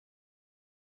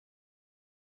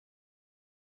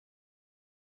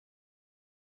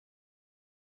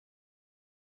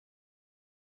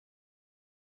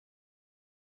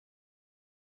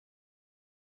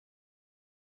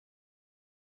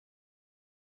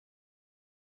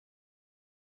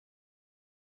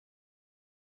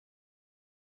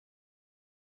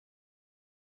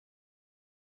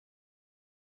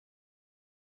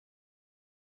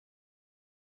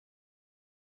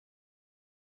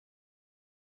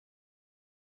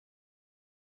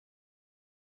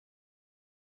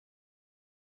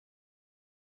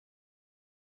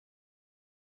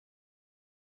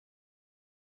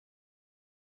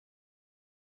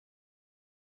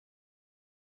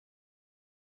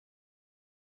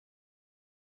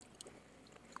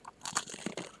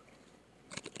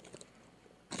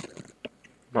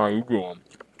How you doing?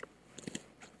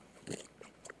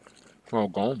 Well,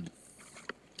 gone.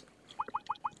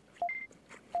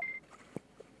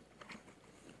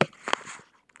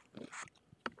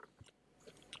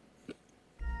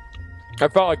 I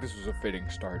felt like this was a fitting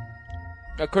start.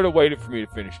 I could have waited for me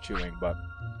to finish chewing, but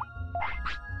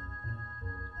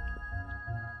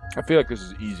I feel like this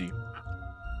is easy.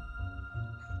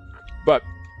 But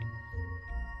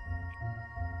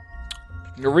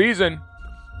the reason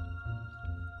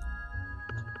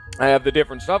I have the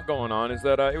different stuff going on is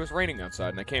that it was raining outside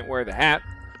and I can't wear the hat,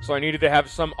 so I needed to have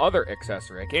some other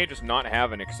accessory. I can't just not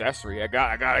have an accessory. I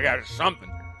got something.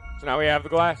 So now we have the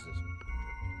glasses.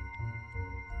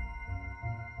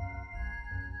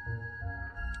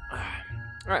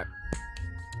 Alright.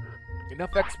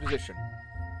 Enough exposition.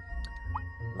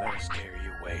 Let us carry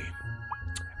you away.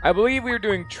 I believe we were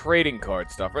doing trading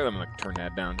card stuff, right? I'm gonna turn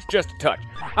that down just a touch.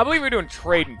 I believe we were doing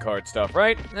trading card stuff,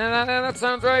 right? That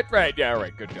sounds right? Right, yeah,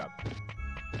 alright, good job.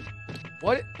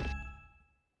 What?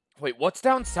 Wait, what's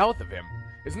down south of him?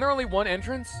 Isn't there only one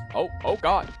entrance? Oh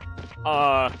god.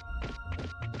 I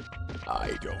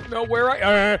don't know where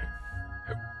I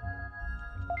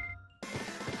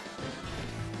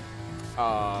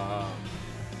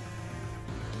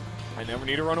never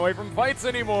need to run away from fights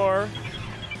anymore.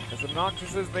 As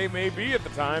obnoxious as they may be at the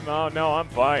time, oh no, I'm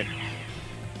fine.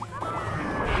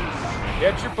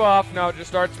 Get your buff, now just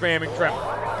start spamming trap.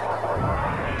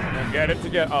 And get it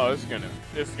together. Oh, this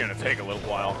is gonna take a little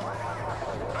while.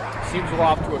 Seems we're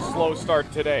off to a slow start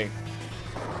today.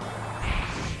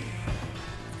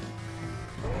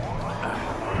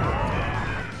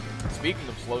 Speaking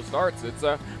of slow starts, it's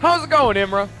how's it going,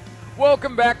 Imra?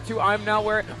 Welcome back to I'm Not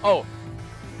Wearing. Oh.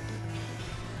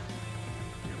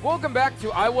 Welcome back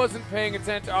to I wasn't paying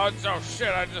attention. Oh shit!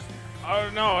 I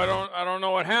don't know. I don't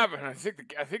know what happened. I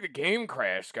think the game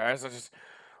crashed, guys.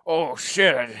 Oh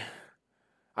shit!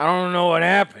 I don't know what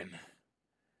happened.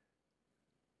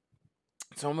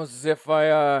 It's almost as if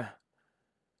I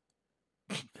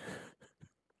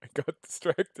got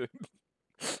distracted.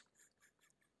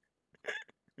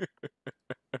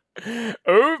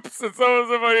 Oops! It's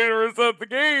almost as if I need to reset the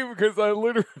game because I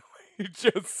literally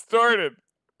just started.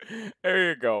 There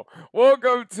you go.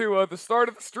 Welcome to the start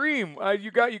of the stream.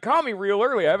 You caught me real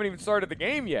early. I haven't even started the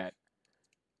game yet.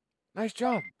 Nice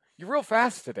job. You're real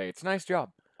fast today. It's a nice job.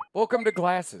 Welcome to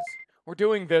glasses. We're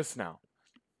doing this now.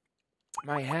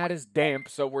 My hat is damp,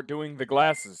 so we're doing the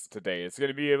glasses today. It's going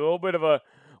to be a little bit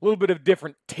of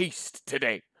different taste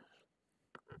today.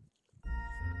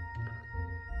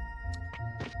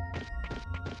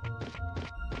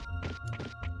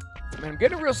 Man, I'm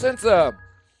getting a real sense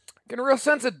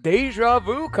of deja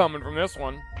vu coming from this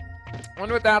one.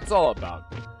 Wonder what that's all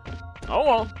about. Oh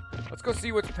well, let's go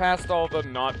see what's past all the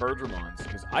not Bergermons,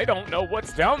 because I don't know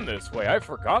what's down this way. I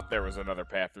forgot there was another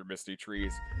path through Misty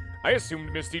Trees. I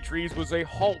assumed Misty Trees was a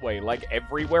hallway like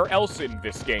everywhere else in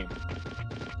this game.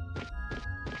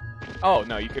 Oh,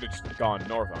 no, you could have just gone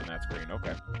north on that screen.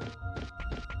 Okay.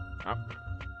 Oh.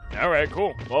 Alright,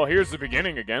 cool. Well, here's the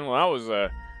beginning again. Well,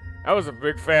 that was a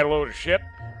big fat load of shit.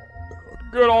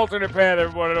 Good alternate path,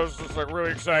 everybody. That was just like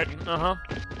really exciting.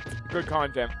 Good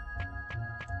content.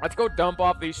 Let's go dump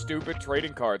off these stupid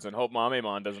trading cards and hope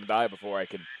Mamemon doesn't die before I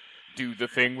can do the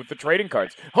thing with the trading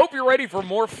cards. Hope you're ready for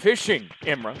more fishing,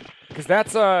 Imra, because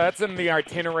that's in the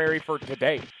itinerary for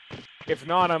today. If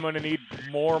not, I'm gonna need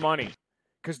more money.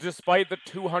 Because despite the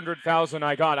 200,000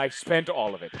 I got, I spent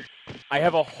all of it. I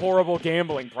have a horrible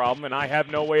gambling problem, and I have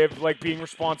no way of being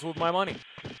responsible with my money.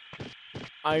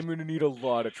 I'm gonna need a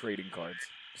lot of trading cards.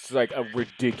 It's like a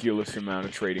ridiculous amount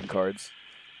of trading cards.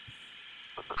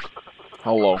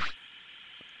 Hello.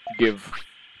 Give.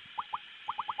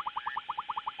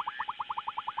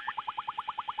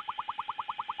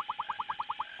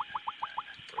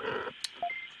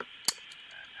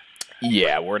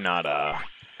 Yeah, we're not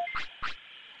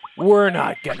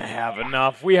gonna have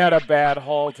enough. We had a bad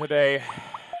haul today.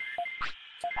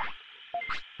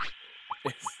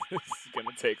 This is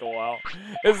gonna take a while.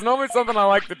 It's normally something I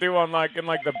like to do on in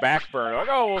the back burner. Like,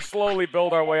 oh, we'll slowly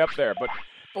build our way up there. But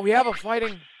we have a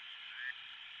fighting.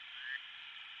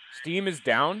 Steam is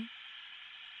down.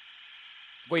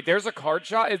 Wait, there's a card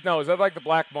shop? No, is that like the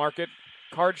black market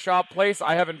card shop place?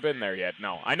 I haven't been there yet.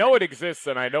 No, I know it exists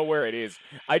and I know where it is.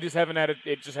 I just haven't had it.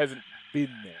 It just hasn't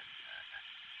been there.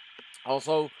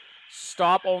 Also,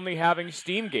 stop only having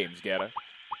Steam games, Geta.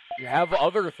 You have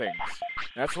other things.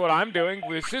 That's what I'm doing.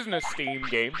 This isn't a Steam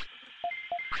game.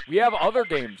 We have other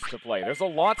games to play. There's a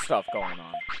lot of stuff going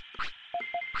on.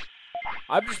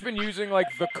 I've just been using,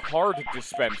 the card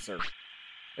dispenser.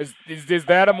 Is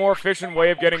that a more efficient way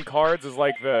of getting cards? Is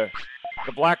the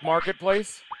The black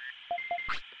marketplace?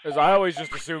 Because I always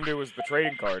just assumed it was the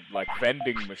trading card, like,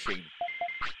 vending machine.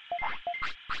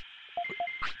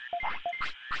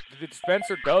 The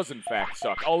dispenser does, in fact,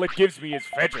 suck. All it gives me is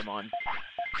Vegemon.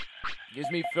 It gives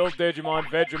me filled Digimon,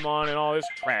 Vegemon, and all this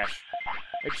trash.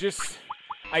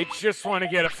 I just want to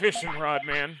get a fishing rod,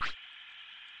 man.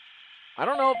 I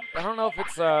don't know if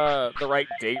it's the right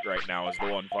date right now is the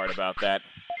one part about that.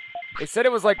 They said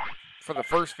it was like for the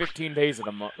first 15 days of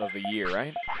the year,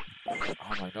 right?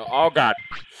 Oh my god. Oh god.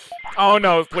 Oh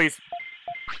nose, please.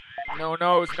 No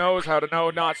nose, how to know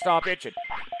not stop itching.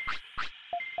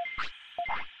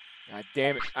 God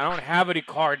damn it. I don't have any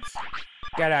cards.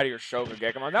 Get out of here, Shogun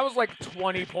Gekimon. That was like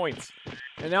 20 points.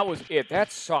 And that was it.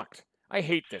 That sucked. I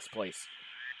hate this place.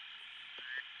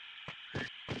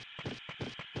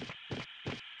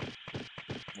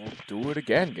 We'll do it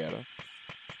again, Geta.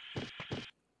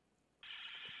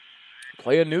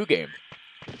 Play a new game.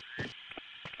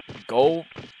 Go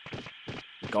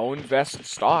invest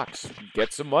stocks.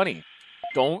 Get some money.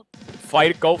 Go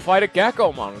fight a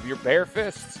Gekkomon with your bare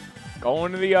fists. Go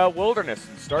into the wilderness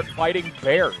and start fighting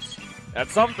bears.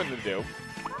 That's something to do.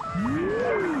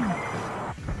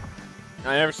 I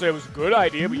never said it was a good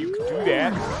idea, but you can do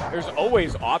that. There's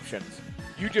always options.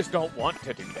 You just don't want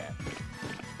to do that.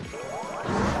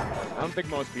 I don't think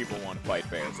most people want to fight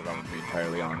bears, if I'm going to be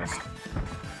entirely honest.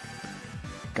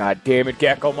 God damn it,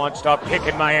 Gekkomon, stop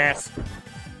kicking my ass.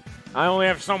 I only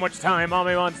have so much time.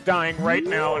 Amimon's dying right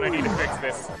now, and I need to fix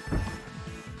this.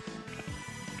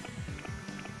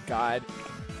 God.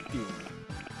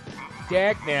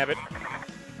 Dagnabbit.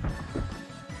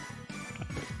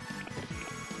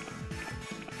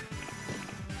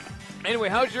 Anyway,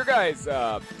 how's your guys'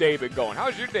 day been going?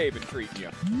 How's your day been treating you?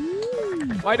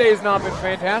 My day has not been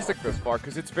fantastic this far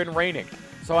because it's been raining,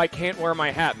 so I can't wear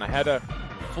my hat, and I had to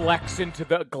flex into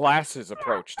the glasses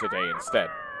approach today instead.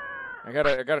 I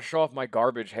gotta show off my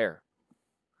garbage hair.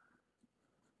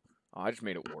 Oh, I just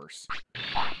made it worse.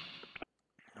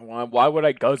 Why would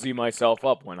I guzzy myself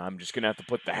up when I'm just gonna have to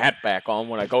put the hat back on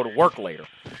when I go to work later?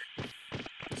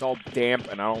 It's all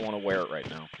damp, and I don't want to wear it right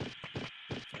now.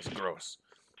 It's gross.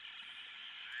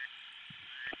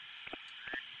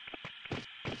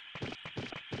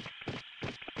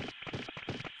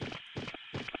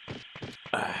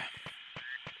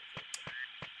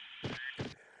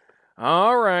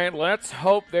 Alright, let's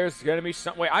hope there's gonna be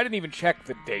some... Wait, I didn't even check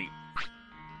the date.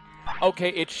 Okay,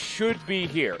 it should be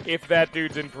here, if that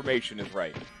dude's information is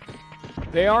right.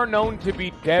 They are known to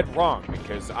be dead wrong,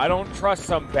 because I don't trust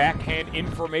some backhand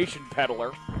information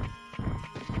peddler.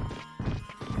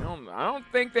 I don't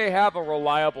think they have a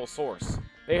reliable source.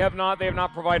 They have not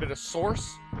provided a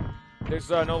source.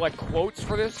 There's no, like, quotes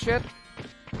for this shit.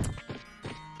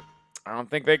 I don't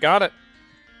think they got it.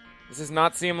 This does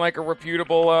not seem like a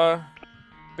reputable,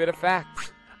 bit of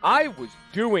facts. I was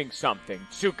doing something,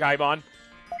 Tsukaimon.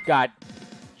 God,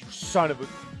 you son of a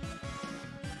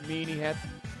meanie head.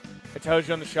 I told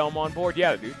you on the Shellmon board.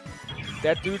 Yeah, dude.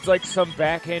 That dude's like some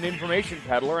backhand information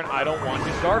peddler, and I don't want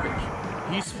his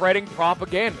garbage. He's spreading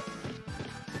propaganda.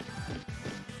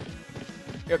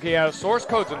 Okay, yeah, the source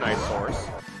code's a nice source,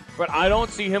 but I don't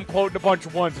see him quoting a bunch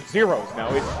of ones and zeros now.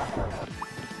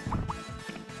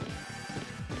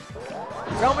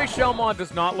 Tell me Shellmon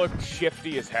does not look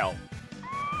shifty as hell.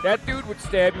 That dude would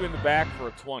stab you in the back for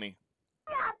a 20.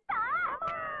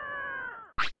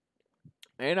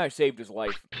 And I saved his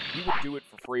life. He would do it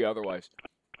for free otherwise.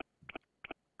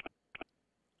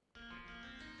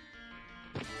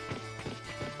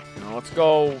 Now let's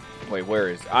go... Wait, where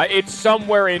is it? It's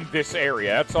somewhere in this area.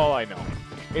 That's all I know.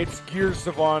 It's Gear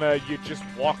Savannah. You just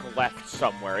walk left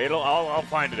somewhere. I'll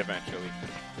find it eventually.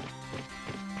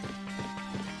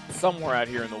 Somewhere out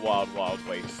here in the wild, wild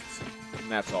wastes. And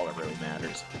that's all that really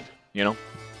matters. You know?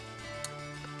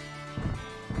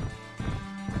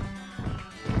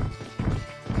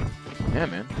 Yeah,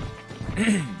 man.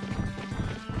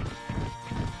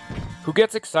 Who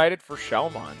gets excited for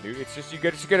Shellmon, dude? It's just, you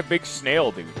get a big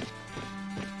snail, dude.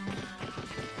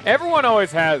 Everyone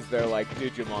always has their, like,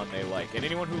 Digimon they like. And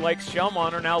anyone who likes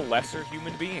Shellmon are now lesser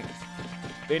human beings.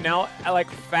 They now, like,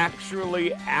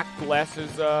 factually act less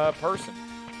as a person.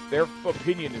 Their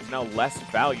opinion is now less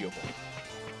valuable.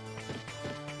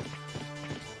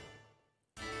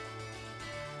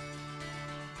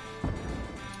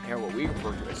 Here, what we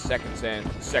refer to as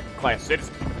second-class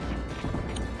citizen.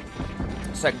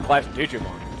 Second-class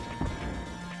Digimon.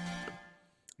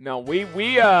 No, we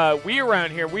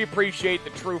around here, we appreciate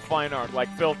the true fine art, like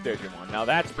Filth Digimon. Now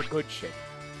that's the good shit.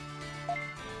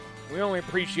 We only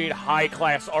appreciate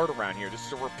high-class art around here. This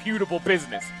is a reputable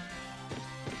business.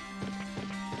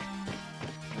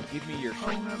 give me your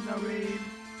shit.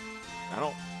 I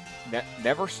don't...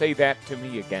 never say that to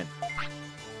me again.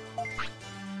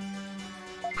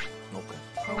 Okay.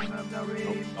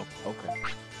 Oh, okay.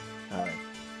 Alright.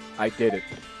 I did it.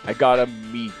 I got a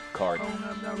me card.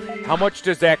 How much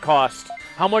does that cost?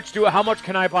 How much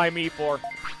can I buy me for?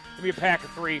 Give me a pack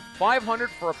of 3. 500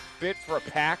 for a bit for a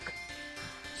pack?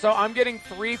 So I'm getting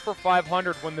 3 for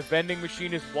 500 when the vending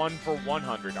machine is 1 for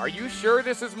 100. Are you sure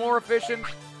this is more efficient?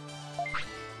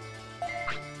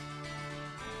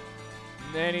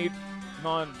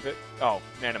 Nanimon.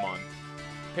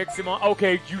 Piximon.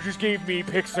 Okay, you just gave me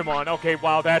Piximon. Okay,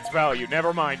 wow, that's value.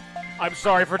 Never mind. I'm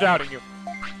sorry for doubting you.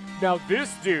 Now,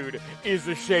 this dude is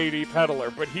a shady peddler,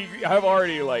 but I've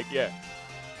already, yeah.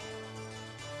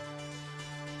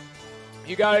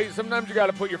 Sometimes you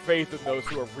gotta put your faith in those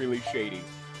who are really shady.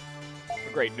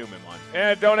 A great Numemon.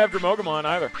 And don't have Dramogamon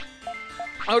either.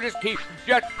 Oh, just keep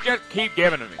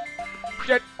giving them to me.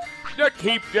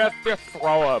 Just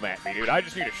throw them at me, dude. I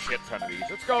just need a shit ton of these.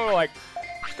 Let's go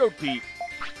deep.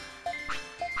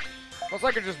 Plus,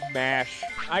 I could just mash.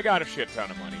 I got a shit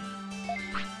ton of money.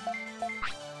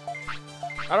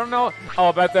 I don't know. Oh,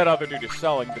 I bet that other dude is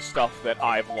selling the stuff that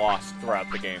I've lost throughout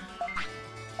the game.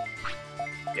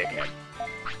 Dickhead.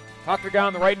 Talk to the guy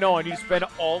on the right. No, I need to spend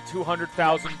all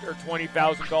 $200,000 or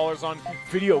 $20,000 on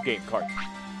video game cards.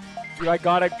 Dude, I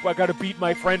gotta beat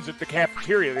my friends at the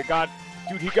cafeteria.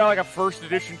 Dude, he got a first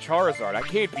edition Charizard. I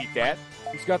can't beat that.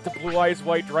 He's got the Blue Eyes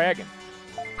White Dragon.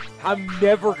 I'm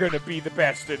never gonna be the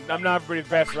best, and I'm not gonna be the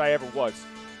best that I ever was.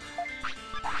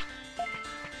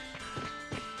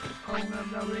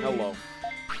 Hello.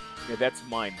 Yeah, that's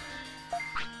mine.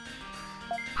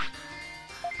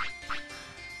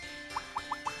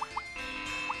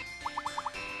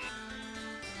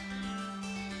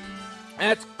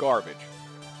 That's garbage.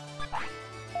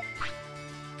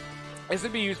 This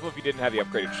would be useful if you didn't have the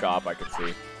upgraded shop, I could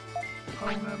see.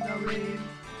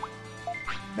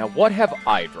 Now, what have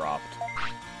I dropped?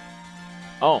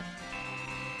 Oh.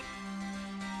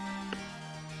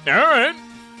 Alright.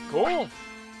 Cool.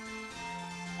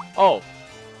 Oh,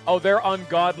 they're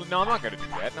ungodly. No, I'm not gonna do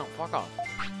that. No, fuck off.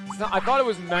 It's not, I thought it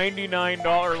was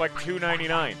 $99, like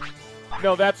 $2.99.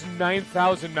 No, that's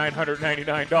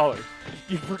 $9,999.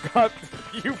 You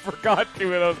forgot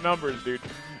 2 of those numbers, dude.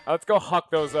 Let's go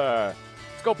huck those, let's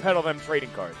go peddle them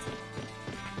trading cards.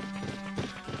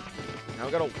 Now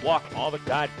we gotta walk all the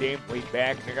goddamn way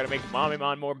back, and they're gonna make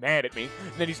Mamemon more mad at me,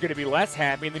 and then he's gonna be less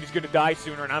happy, and then he's gonna die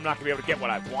sooner, and I'm not gonna be able to get what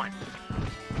I want.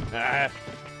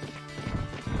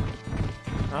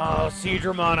 Oh,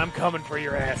 Seadramon, I'm coming for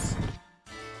your ass.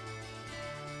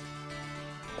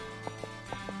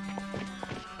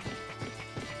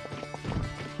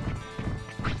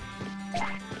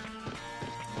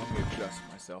 Let me adjust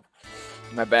myself.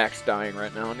 My back's dying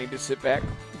right now. I need to sit back.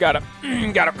 Gotta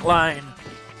climb.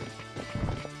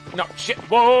 No, shit.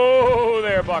 Whoa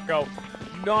there, bucko.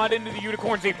 Not into the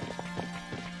unicorns even.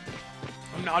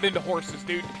 I'm not into horses,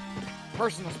 dude.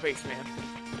 Personal space, man.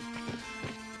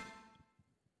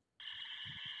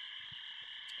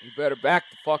 You better back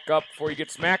the fuck up before you get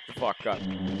smacked the fuck up.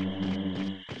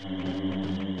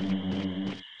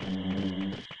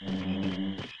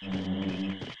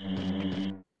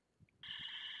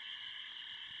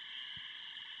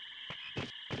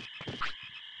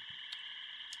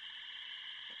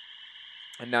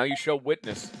 And now you shall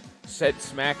witness said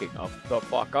smacking of the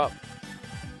fuck up.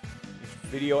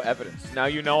 Video evidence. Now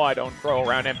you know I don't throw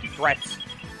around empty threats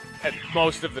at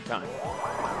most of the time.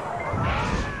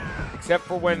 Except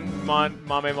for when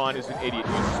Mamemon is an idiot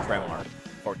who uses Tremor.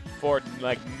 For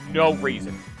like, no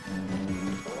reason.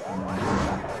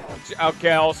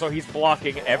 Okay, also, he's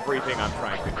blocking everything I'm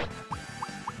trying to do.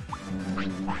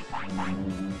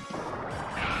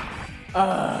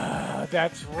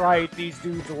 That's right. These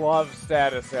dudes love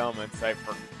status ailments. I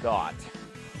forgot.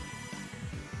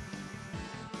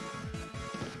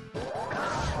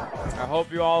 I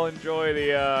hope you all enjoy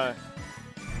the,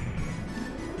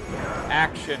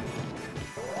 action.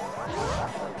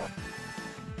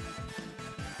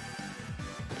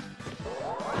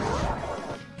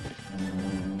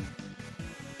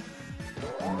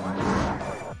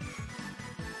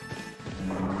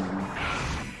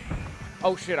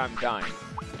 Oh shit, I'm dying.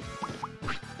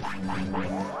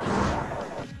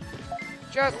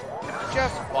 Just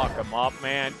fuck him up,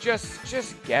 man.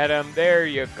 Just get him. There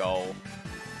you go.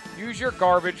 Use your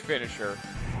garbage finisher.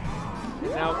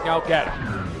 Now get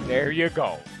him. There you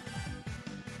go.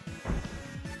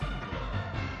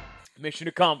 Mission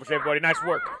accomplished, everybody. Nice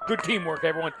work. Good teamwork,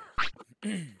 everyone.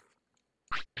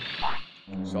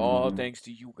 It's all thanks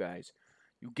to you guys.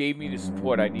 You gave me the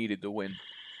support I needed to win.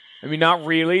 I mean, not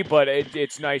really, but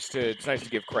it's nice to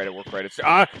give credit where credit's due.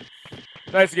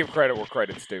 Nice to give credit where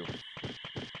credit's due.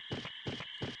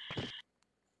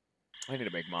 I need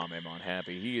to make Mamemon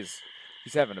happy. He's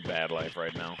having a bad life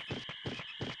right now.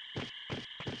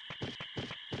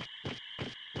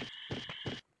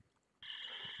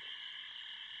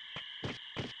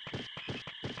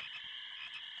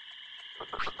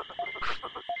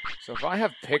 So if I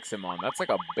have Pixamon, that's like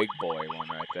a big boy one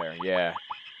right there. Yeah.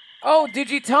 Oh,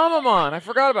 Digitamamon! I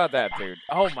forgot about that, dude.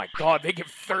 Oh my god, they give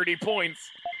 30 points.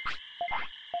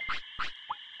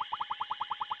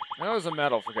 That was a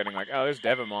medal for getting like, oh, there's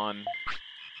Devimon.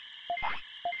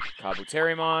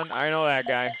 Kabuterimon, I know that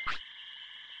guy.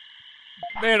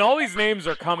 Man, all these names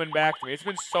are coming back to me. It's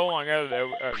been so long. We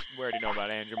already know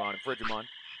about Angemon and Frigimon.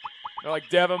 They're like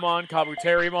Devimon,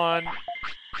 Kabuterimon,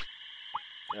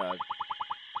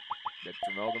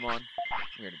 Tremogamon.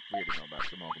 We already know about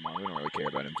Tremogamon. We don't really care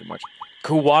about him too much.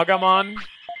 Kuwagamon.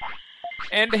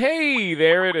 And hey,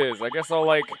 there it is. I guess I'll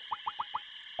like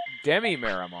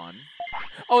Demimeramon.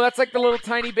 Oh, that's like the little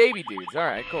tiny baby dudes. All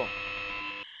right, cool.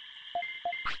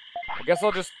 I guess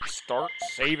I'll just start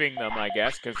saving them, I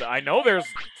guess, because I know there's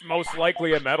most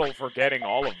likely a medal for getting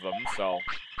all of them, so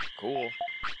cool,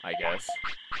 I guess.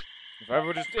 If I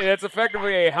would just, it's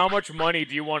effectively a how much money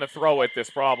do you want to throw at this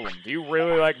problem? Do you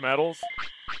really like medals?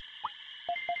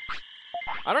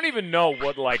 I don't even know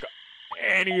what, like,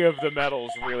 any of the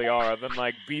medals really are, other than,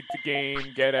 like, beat the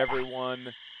game, get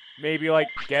everyone, maybe, like,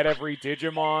 get every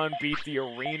Digimon, beat the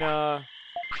arena,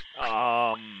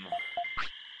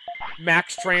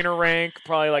 max trainer rank,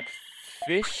 probably, like,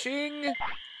 fishing?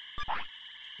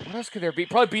 What else could there be?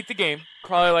 Probably beat the game.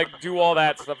 Probably, like, do all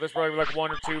that stuff. There's probably, like,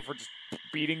 1 or 2 for just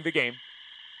beating the game.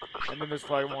 And then there's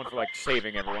probably 1 for, like,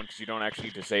 saving everyone, because you don't actually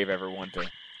need to save everyone to,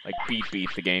 like, beat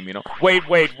the game, you know? Wait.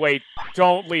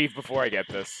 Don't leave before I get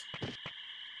this.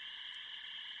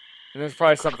 And there's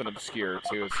probably something obscure,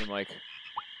 too. Some, like,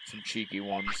 some cheeky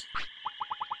ones.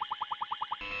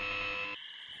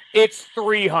 It's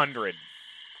 300.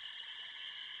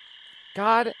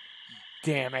 God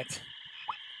damn it.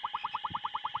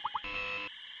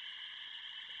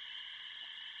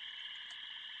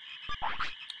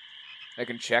 I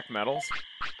can check medals?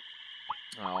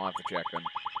 Oh, I'll have to check them.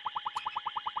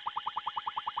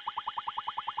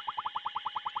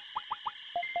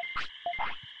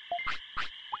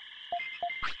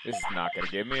 This is not going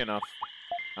to give me enough.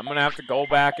 I'm going to have to go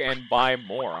back and buy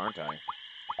more, aren't I?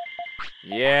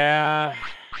 Yeah.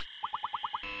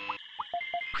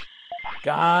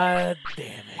 God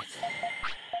damn it.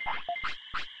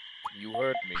 You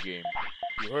hurt me, game.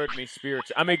 You hurt me,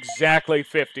 spirits. I'm exactly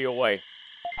 50 away.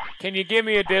 Can you give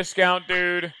me a discount,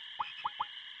 dude?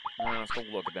 Let's go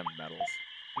look at them medals.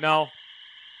 No.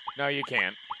 No, you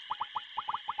can't.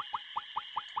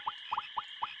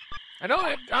 I know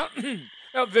that...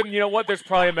 no, then you know what? There's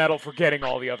probably a medal for getting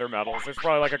all the other medals. There's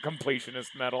probably like a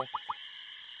completionist medal.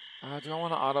 Do I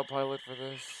want to autopilot for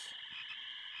this?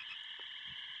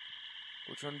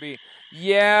 Which one be?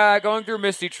 Yeah, going through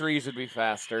Misty Trees would be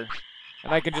faster.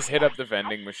 And I can just hit up the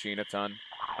vending machine a ton.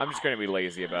 I'm just going to be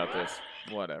lazy about this.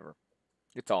 Whatever.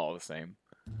 It's all the same.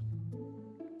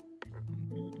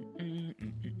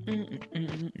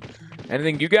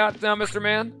 Anything you got, Mr.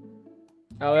 Man?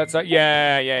 Oh, that's...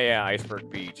 yeah,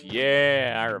 Iceberg Beach.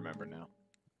 Yeah, I remember now.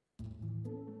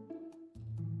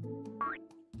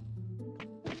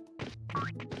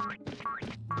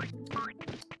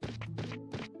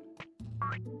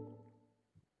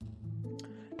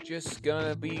 Just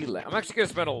gonna be... I'm actually gonna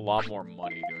spend a lot more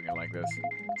money doing it like this.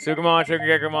 Sugamon, Shogun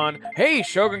Gekomon. Hey,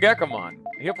 Shogun Gekomon.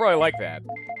 He'll probably like that.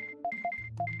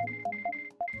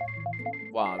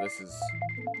 Wow, this is...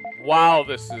 Wow,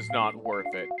 this is not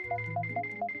worth it.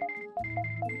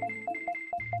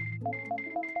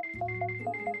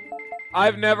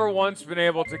 I've never once been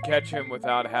able to catch him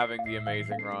without having the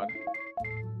Amazing Rod.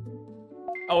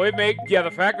 Oh, yeah,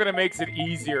 the fact that it makes it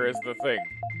easier is the thing.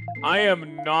 I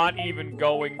am not even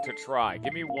going to try.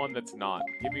 Give me one that's not.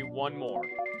 Give me one more.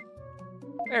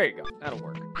 There you go. That'll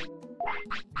work.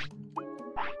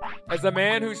 As a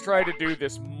man who's tried to do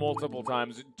this multiple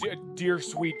times, dear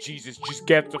sweet Jesus, just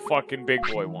get the fucking big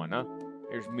boy one, huh?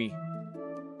 Here's me.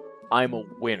 I'm a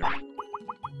winner.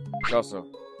 There's also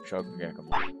Shogun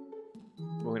Gekomon.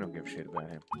 But we don't give a shit about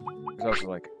him. There's also,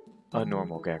 like, a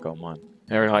normal Gekomon.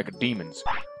 They're like demons.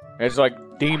 It's like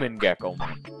Demon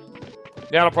Gekomon.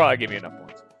 That'll probably give you enough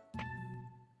points.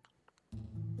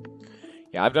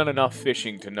 Yeah, I've done enough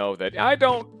fishing to know that I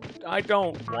don't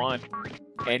want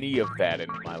any of that in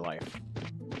my life.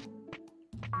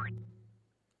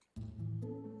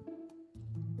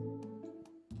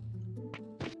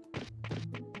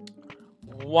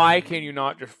 Why can you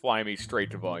not just fly me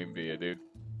straight to Volume Via, dude?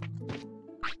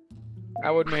 That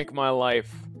would make my life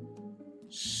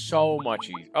so much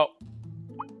easier. Oh.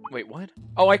 Wait, what?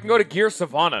 Oh, I can go to Gear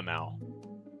Savannah now.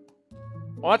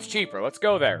 Well, that's cheaper. Let's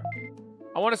go there.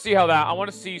 I want to see how that... I want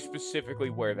to see specifically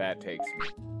where that takes me.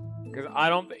 Because I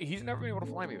don't... He's never been able to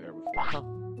fly me there before, huh?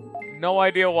 No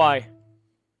idea why.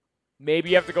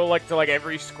 Maybe you have to go, like, to, like,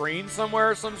 every screen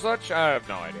somewhere or some such? I have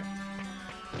no idea.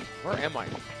 Where am I?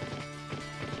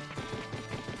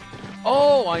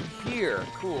 Oh, I'm here.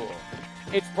 Cool.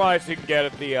 It's probably so you can get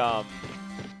at the,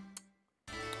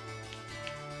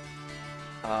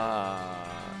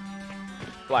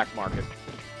 black market.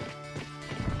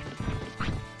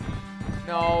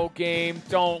 No, game,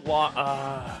 don't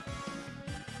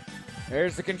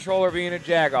there's the controller being a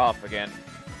jag-off again.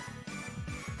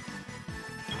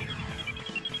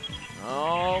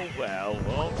 Oh, well,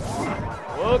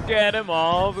 we'll get him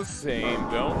all the same,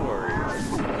 don't worry.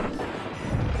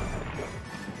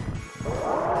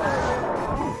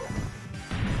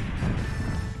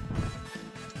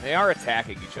 They are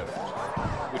attacking each other,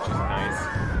 which is nice.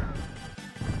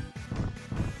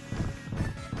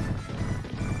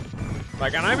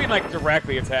 Like, and I mean, like,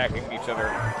 directly attacking each other.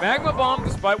 Magma Bomb,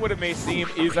 despite what it may seem,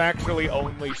 is actually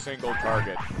only single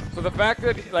target. So the fact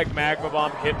that, like, Magma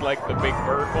Bomb hit, like, the big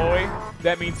bird boy,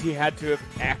 that means he had to have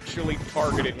actually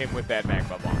targeted him with that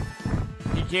Magma Bomb.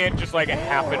 He can't just, like,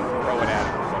 happen to throw it at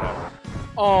him or whatever.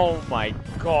 Oh my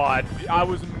god. I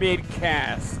was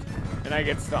mid-cast, and I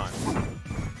get stunned.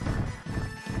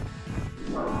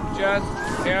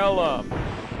 Just kill him.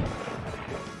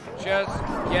 Just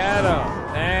get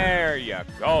him. There you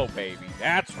go, baby.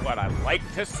 That's what I like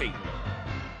to see.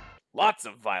 Lots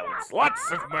of violence,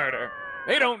 lots of murder.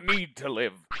 They don't need to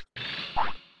live.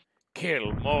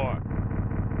 Kill more.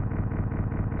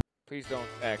 Please don't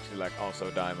actually, like, also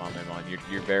die, Mom.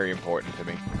 You're very important to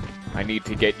me. I need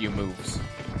to get you moves.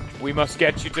 We must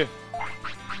get you to...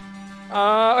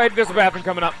 Wait, there's a bathroom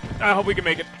coming up. I hope we can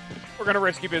make it. We're gonna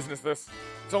risky business this.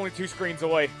 It's only 2 screens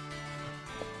away.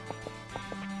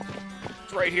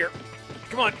 It's right here.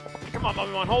 Come on. Come on,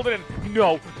 Mom. Hold it in.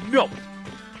 No. No.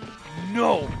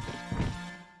 No.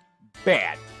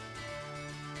 Bad.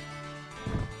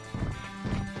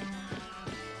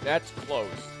 That's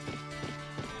closed.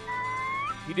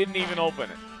 He didn't even open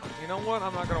it. You know what?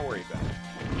 I'm not gonna worry about it.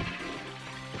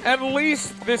 At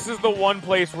least this is the one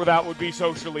place where that would be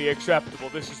socially acceptable.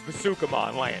 This is the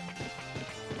Sukamon land.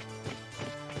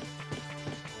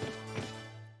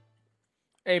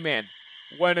 Hey, man.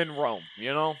 When in Rome,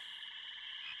 you know?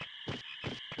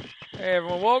 Hey,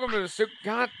 everyone. Welcome to the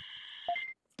God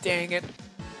dang it.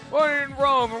 When in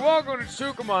Rome, and welcome to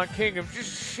Sukamon Kingdom.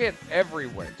 Just shit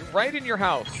everywhere. Right in your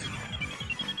house.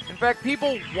 In fact,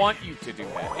 people want you to do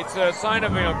that. It's a sign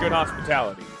of, you know, good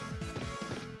hospitality.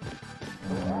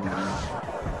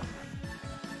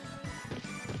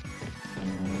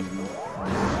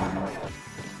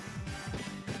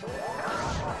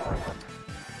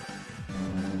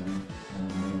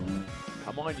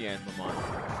 Come on, Yanmamon.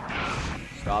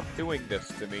 Stop doing this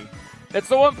to me. That's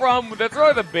the one problem. That's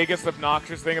really the biggest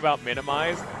obnoxious thing about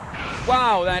Minimize.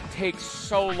 Wow, that takes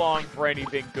so long for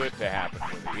anything good to happen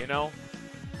with it, you know?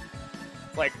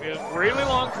 It's like, there's really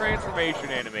long transformation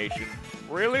animation,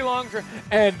 really long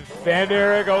and then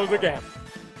there it goes again.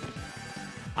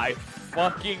 I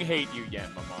fucking hate you,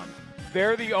 Yanmamon.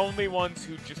 They're the only ones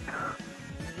who just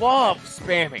love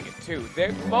spamming it, too.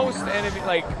 They're most enemy,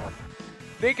 like,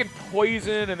 they can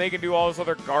poison and they can do all this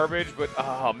other garbage, but,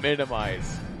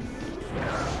 Minimize.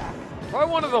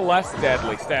 Probably one of the less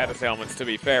deadly status ailments, to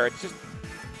be fair. It's just,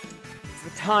 it's the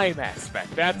time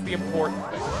aspect. That's the important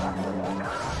thing.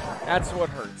 That's what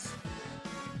hurts.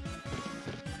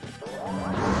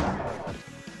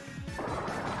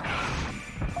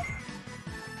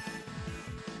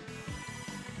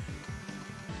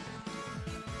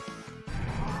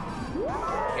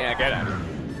 Yeah, get out of here.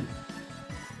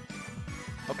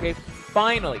 Okay,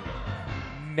 finally.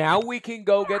 Now we can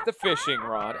go get the fishing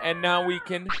rod, and now we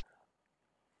can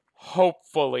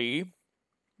hopefully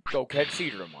go catch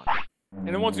Seadramon. And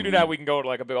then once we do that, we can go to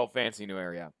like a big old fancy new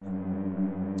area.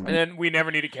 And then we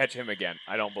never need to catch him again.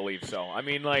 I don't believe so. I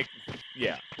mean, like,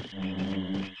 yeah.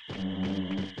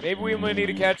 Maybe we only need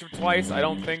to catch him twice. I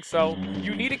don't think so.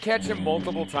 You need to catch him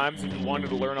multiple times if you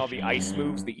wanted to learn all the ice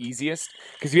moves the easiest.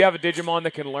 Because if you have a Digimon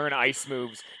that can learn ice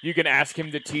moves, you can ask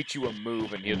him to teach you a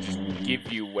move, and he'll just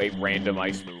give you a random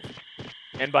ice move.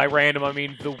 And by random, I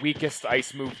mean the weakest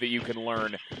ice move that you can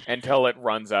learn until it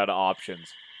runs out of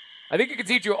options. I think it can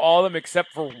teach you all of them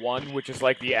except for one, which is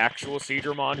like the actual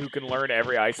Seadramon who can learn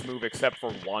every ice move except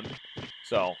for one.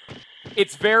 So,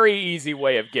 it's very easy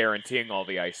way of guaranteeing all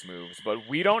the ice moves, but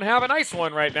we don't have an ice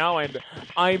one right now, and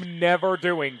I'm never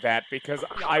doing that because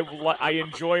I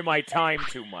enjoy my time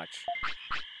too much.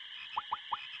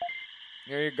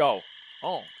 There you go.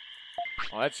 Oh,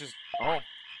 that's just oh,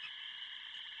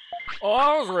 that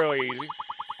was really easy.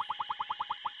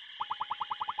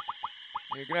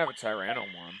 You can have a Tyranno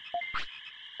one.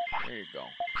 There you go.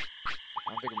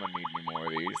 I don't think I'm gonna need any more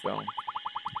of these though.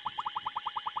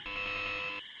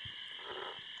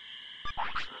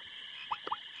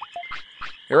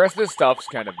 The rest of this stuff's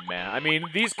kind of meh. I mean,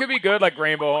 these could be good, like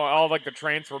Rainbow, all like the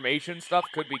transformation stuff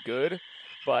could be good,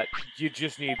 but you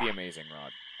just need the Amazing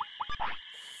Rod.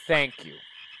 Thank you.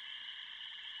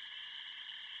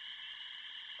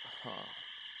 Huh.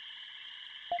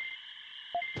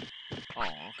 Oh,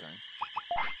 okay.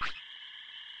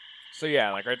 So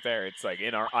yeah, like right there, it's like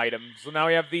in our items. So now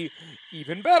we have the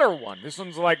even better one. This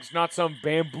one's like it's not some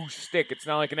bamboo stick. It's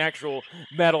not like an actual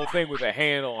metal thing with a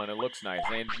handle, and it looks nice.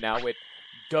 And now it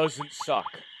doesn't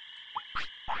suck.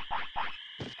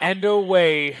 And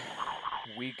away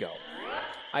we go.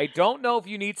 I don't know if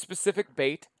you need specific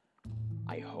bait.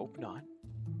 I hope not.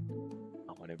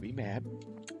 I'm gonna be mad.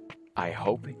 I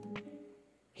hope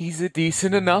he's a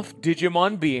decent enough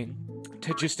Digimon being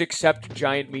to just accept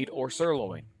giant meat or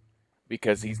sirloin.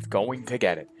 Because he's going to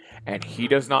get it. And he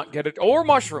does not get it. Or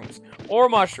mushrooms. Or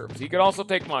mushrooms. He could also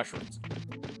take mushrooms.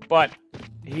 But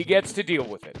he gets to deal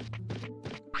with it.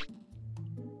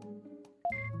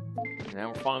 And now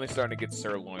we're finally starting to get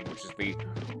sirloin, which is the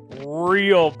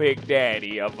real big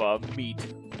daddy of meat.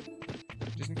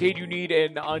 Just in case you need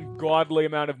an ungodly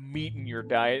amount of meat in your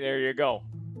diet, there you go.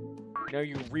 Now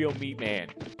you're a real meat man.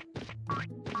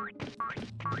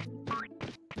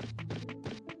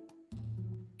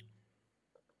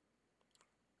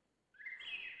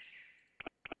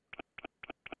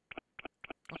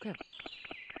 Okay.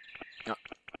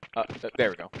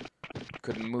 There we go.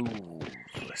 Couldn't move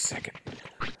for a second.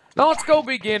 Now let's go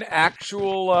begin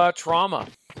actual trauma.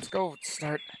 Let's go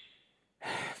start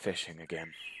fishing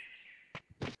again.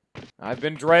 I've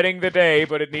been dreading the day,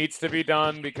 but it needs to be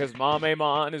done because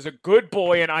Mamemon is a good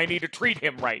boy and I need to treat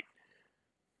him right.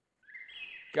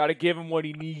 Gotta give him what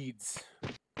he needs.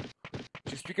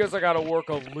 Just because I gotta work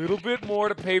a little bit more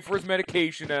to pay for his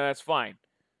medication, that's fine.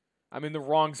 I'm in the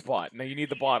wrong spot. Now you need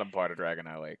the bottom part of Dragon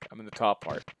Eye Lake. I'm in the top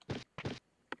part.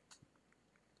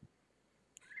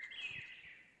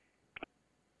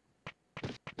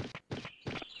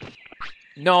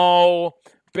 No!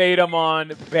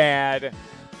 Betamon, bad.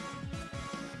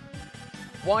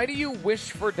 Why do you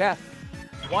wish for death?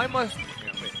 Why must...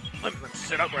 Let me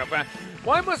sit up real fast.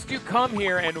 Why must you come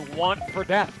here and want for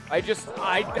death? I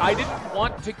didn't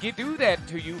want to do that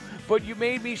to you, but you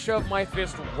made me shove my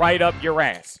fist right up your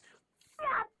ass.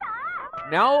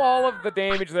 Now all of the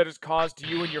damage that is caused to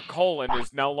you and your colon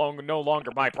is no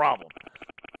longer my problem.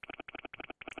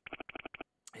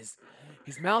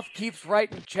 His mouth keeps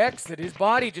writing checks that his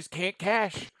body just can't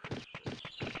cash.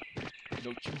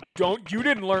 No, you don't. You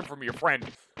didn't learn from your friend.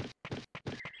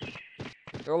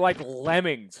 They're like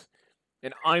lemmings,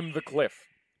 and I'm the cliff.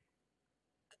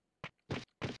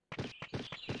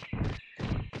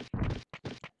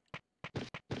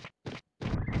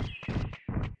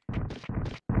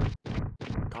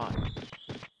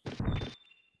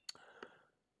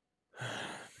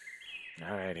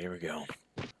 Alright, here we go.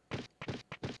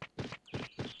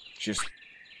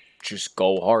 Just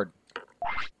go hard.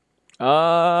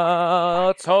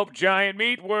 Let's hope giant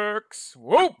meat works.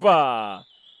 Whoopa!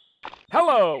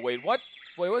 Hello! Wait, what?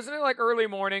 Wait, wasn't it like early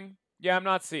morning? Yeah, I'm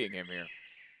not seeing him here.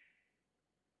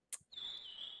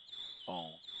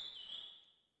 Oh.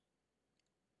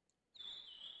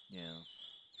 Yeah.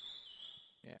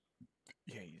 Yeah.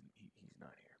 Yeah, he's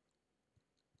not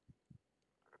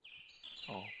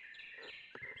here. Oh.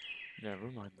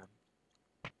 Never mind them.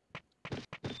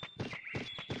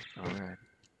 Alright.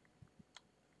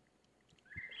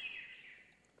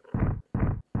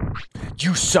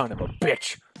 You son of a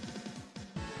bitch!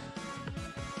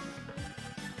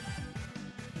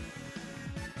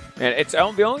 And it's the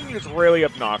only thing that's really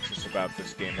obnoxious about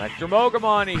this game. Like,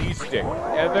 Dromogamon, he's dick.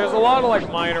 And there's a lot of,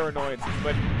 like, minor annoyances,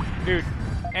 but, dude,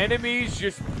 enemies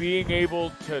just being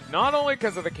able to, not only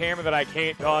because of the camera that I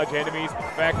can't dodge enemies, but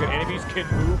the fact that enemies can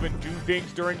move and do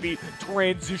things during the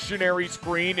transitionary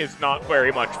screen is not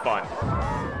very much fun.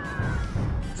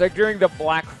 It's like during the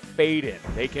black fade-in,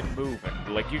 they can move,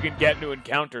 and, like, you can get into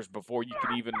encounters before you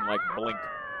can even, like, blink.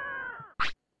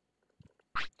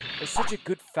 There's such a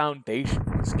good foundation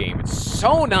for this game. It's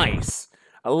so nice.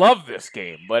 I love this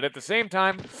game, but at the same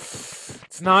time,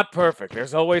 it's not perfect.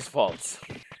 There's always faults.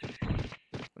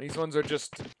 These ones are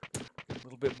just a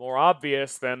little bit more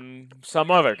obvious than some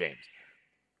other games.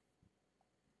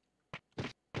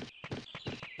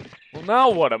 Well, now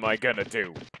what am I gonna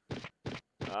do?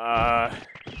 I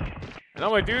know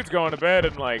my dude's going to bed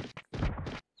in, like,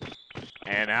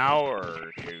 an hour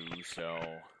or two, so...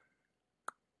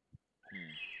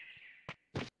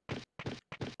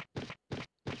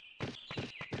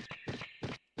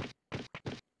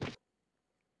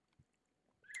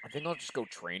 I think I'll just go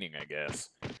training, I guess.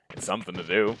 It's something to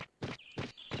do.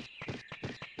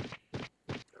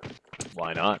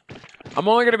 Why not? I'm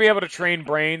only going to be able to train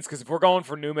brains, because if we're going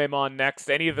for Numemon next,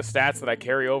 any of the stats that I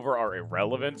carry over are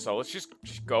irrelevant, so let's just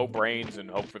go brains and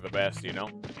hope for the best, you know?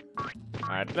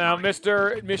 Alright, now,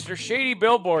 Mr. Shady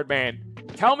Billboard Man,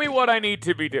 tell me what I need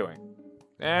to be doing.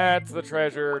 That's the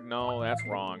treasure. No, that's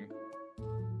wrong.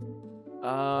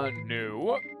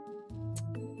 No.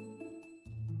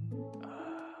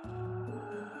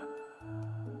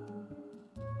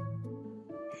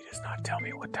 He does not tell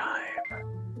me what time.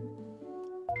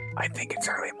 I think it's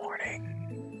early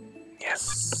morning.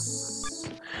 Yes.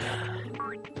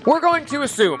 We're going to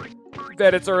assume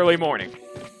that it's early morning.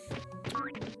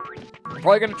 I'm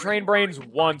probably going to train brains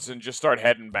once and just start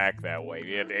heading back that way.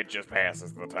 It just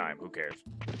passes the time. Who cares?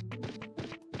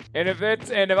 And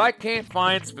if I can't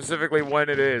find specifically when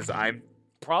it is, I'm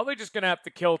probably just going to have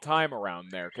to kill time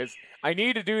around there, because I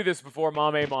need to do this before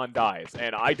Mamemon dies,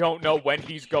 and I don't know when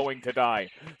he's going to die.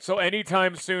 So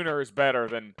anytime sooner is better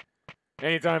than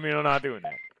anytime you're not doing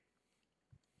that.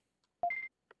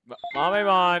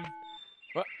 Mamemon!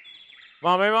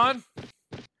 Mamemon?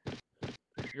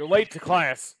 You're late to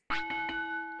class.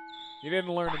 You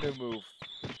didn't learn a new move.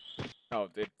 Oh,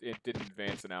 it didn't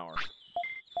advance an hour.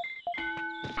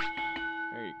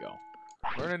 There you go.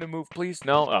 Learn a new move, please?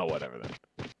 No? Oh, whatever then.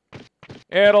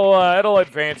 It'll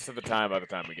advance to the time by the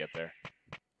time we get there.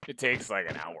 It takes like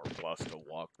an hour plus to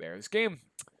walk there. This game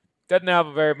doesn't have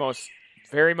a very most?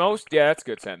 Yeah, that's a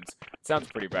good sentence. Sounds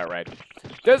pretty about right.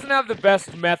 Doesn't have the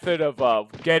best method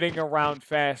of getting around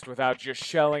fast without just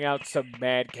shelling out some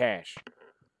mad cash.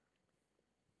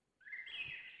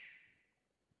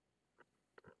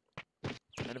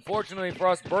 And unfortunately for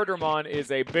us, Birdramon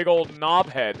is a big old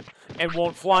knobhead and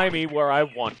won't fly me where I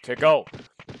want to go.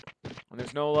 And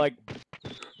there's no, like,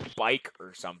 bike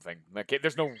or something. Like,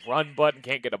 there's no run button,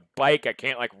 can't get a bike, I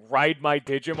can't, like, ride my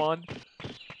Digimon.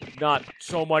 Not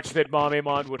so much that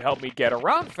Mamemon would help me get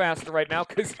around faster right now,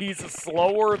 because he's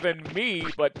slower than me,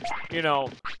 but, you know,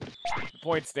 the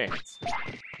point stands.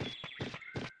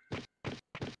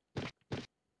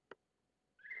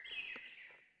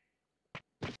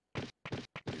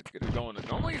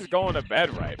 Normally he's going to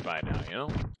bed right by now, you know?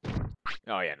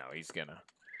 Oh, yeah, no, he's gonna...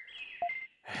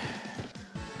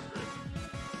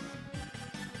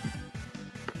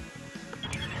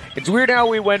 It's weird how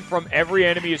we went from every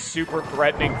enemy is super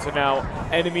threatening to now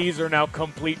enemies are now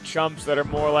complete chumps that are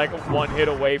more like one hit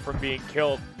away from being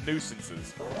killed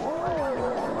nuisances.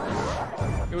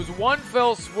 It was one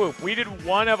fell swoop. We did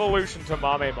one evolution to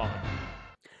Mamemon.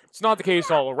 It's not the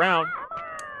case all around.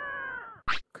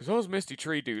 Because those Misty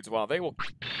Tree dudes, well, they will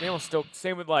still,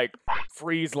 same with, like,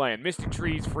 Freeze Land. Misty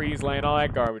Trees, Freeze Land, all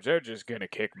that garbage, they're just gonna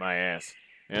kick my ass,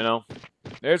 you know?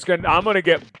 I'm gonna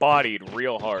get bodied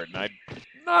real hard, and I'm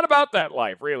not about that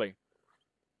life, really.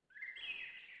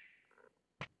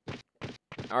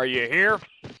 Are you here?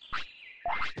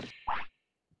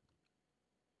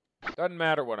 Doesn't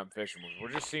matter what I'm fishing with,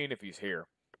 we're just seeing if he's here.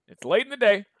 It's late in the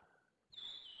day.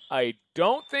 I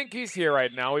don't think he's here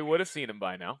right now, we would have seen him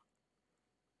by now.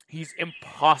 He's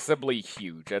impossibly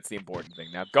huge. That's the important thing.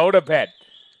 Now go to bed.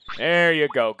 There you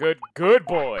go. Good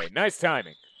boy. Nice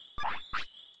timing.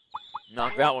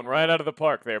 Knock that one right out of the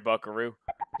park there, Buckaroo.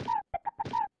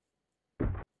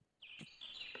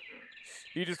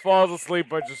 He just falls asleep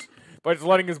by just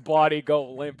letting his body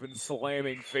go limp and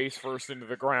slamming face first into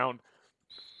the ground.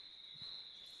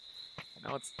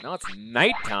 Now it's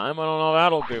nighttime. I don't know if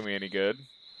that'll do me any good.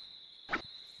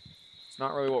 It's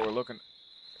not really what we're looking.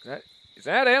 Is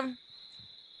that him?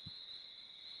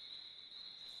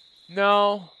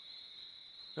 No.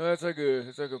 No, that's like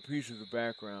a piece of the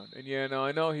background. And yeah, no,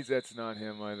 I know that's not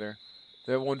him either.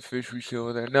 That one fish we see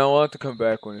over there. No, I'll have to come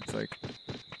back when it's like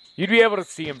you'd be able to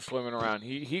see him swimming around.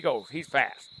 He's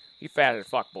fast. He's fast as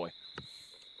fuck, boy.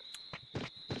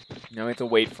 Now we have to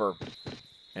wait for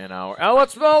an hour. I'm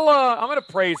gonna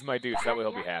praise my dude so that way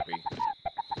he'll be happy.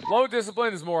 Low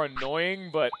discipline is more annoying,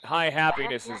 but high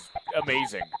happiness is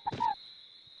amazing.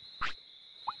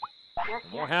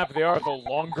 The more happy they are, the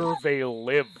longer they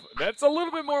live. That's a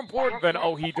little bit more important than,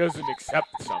 oh, he doesn't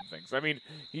accept some things. I mean,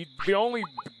 the only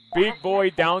big boy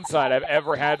downside I've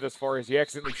ever had thus far is he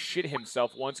accidentally shit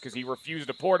himself once because he refused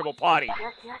a portable potty.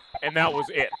 And that was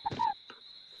it.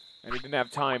 And he didn't have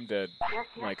time to,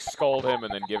 like, scold him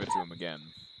and then give it to him again.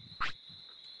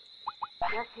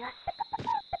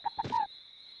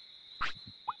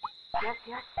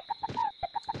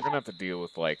 We're gonna have to deal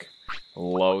with, like,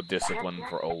 low discipline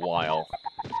for a while.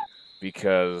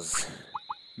 Because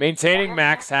maintaining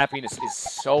max happiness is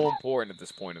so important at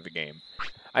this point of the game.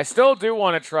 I still do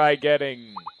want to try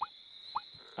getting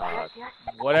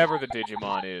whatever the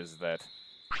Digimon is that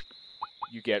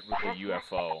you get with the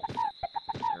UFO.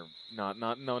 Or not the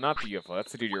UFO.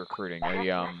 That's the dude you're recruiting.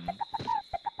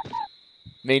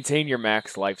 Maintain your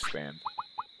max lifespan.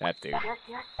 That dude.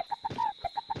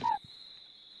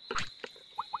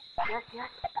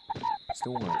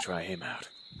 Still want to try him out.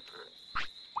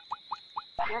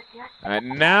 Alright,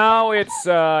 now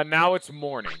it's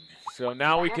morning. So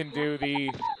now we can do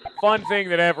the fun thing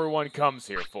that everyone comes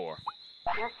here for.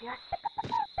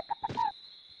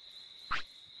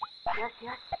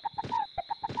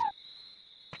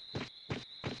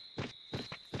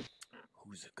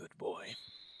 Who's a good boy?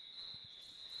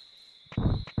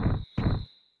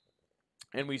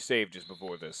 And we saved just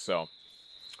before this, so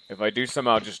if I do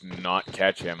somehow just not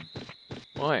catch him,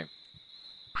 well, hey,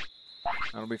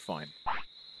 that'll be fine.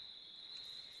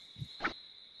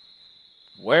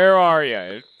 Where are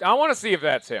you? I want to see if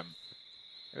that's him.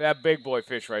 That big boy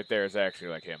fish right there is actually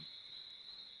like him.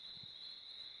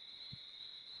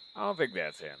 I don't think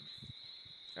that's him.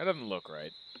 That doesn't look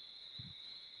right.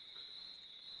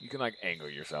 You can, like,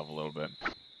 angle yourself a little bit.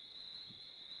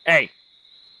 Hey!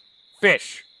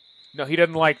 Fish! No, he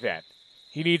doesn't like that.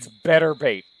 He needs better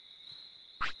bait.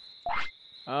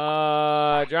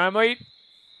 Giant bait?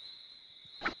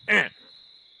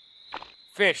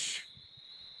 Fish.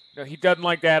 No, he doesn't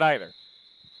like that either.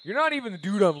 You're not even the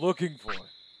dude I'm looking for.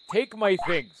 Take my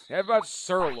things. How about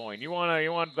sirloin? You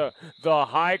want the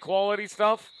high quality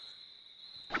stuff?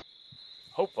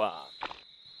 Hopa.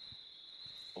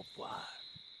 Hopa.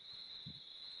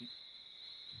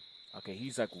 Okay,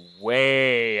 he's like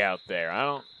way out there.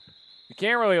 You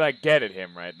can't really like get at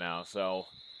him right now, so.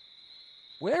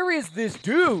 Where is this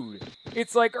dude?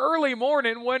 It's like early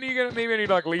morning. When are you gonna maybe I need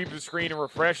to like leave the screen and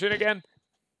refresh it again?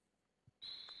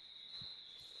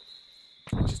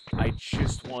 I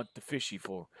just want the fishy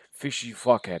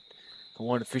fuckhead. I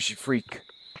want a fishy freak.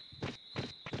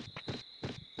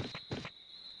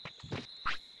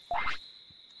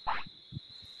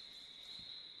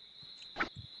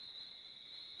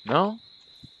 No?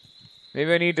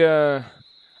 Maybe I need to...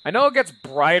 I know it gets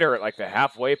brighter at like the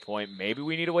halfway point. Maybe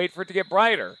we need to wait for it to get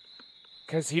brighter.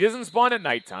 Because he doesn't spawn at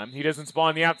nighttime. He doesn't spawn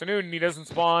in the afternoon. And he doesn't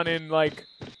spawn in like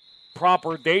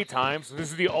proper daytime. So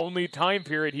this is the only time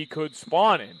period he could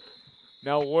spawn in.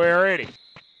 Now, where is he?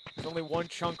 There's only one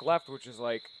chunk left, which is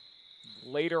like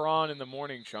later on in the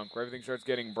morning chunk where everything starts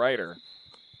getting brighter.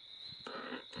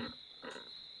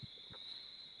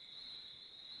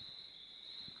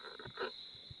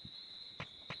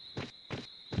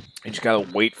 You just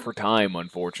gotta wait for time,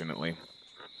 unfortunately.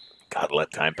 Gotta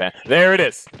let time pass. There it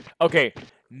is. Okay,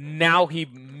 now he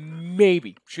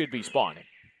maybe should be spawning.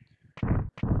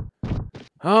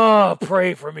 Oh,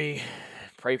 pray for me.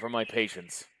 Pray for my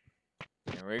patience.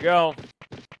 Here we go.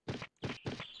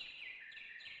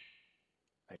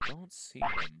 I don't see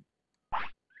him.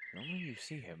 Normally you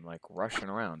see him, like, rushing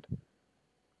around.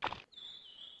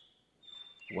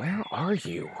 Where are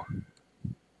you?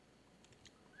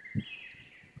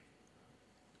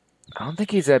 I don't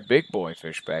think he's that big boy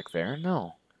fish back there,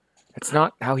 no. That's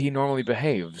not how he normally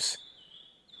behaves.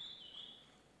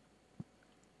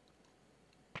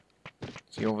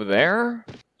 Is he over there?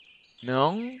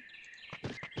 No?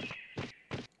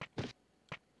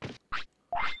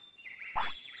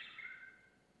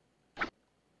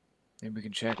 Maybe we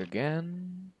can check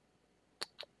again.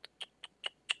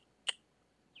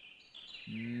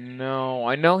 No,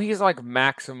 I know he's like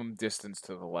maximum distance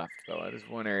to the left, though. That is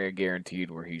one area guaranteed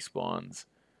where he spawns.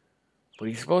 But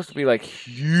he's supposed to be like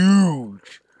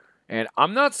huge. And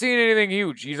I'm not seeing anything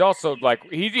huge. He's also like,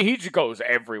 he just goes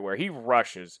everywhere. He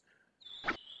rushes.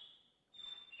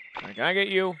 Can I get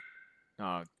you? No,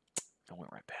 I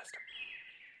went right past him.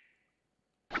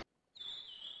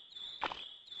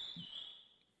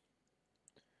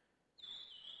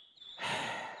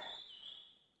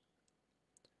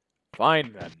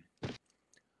 Fine, then.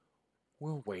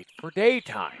 We'll wait for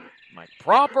daytime. Like,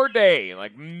 proper day.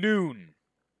 Like, noon.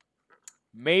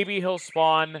 Maybe he'll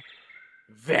spawn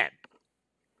then.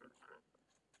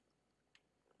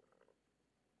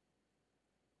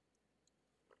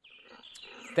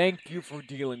 Thank you for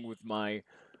dealing with my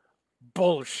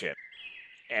bullshit.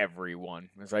 everyone.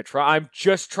 I'm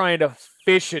just trying to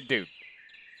fish a dude.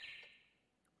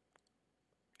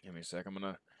 Give me a sec. I'm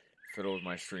gonna fiddle with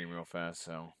my stream real fast.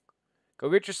 So, go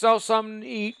get yourself something to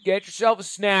eat. Get yourself a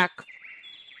snack,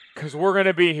 because we're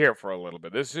gonna be here for a little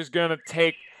bit. This is gonna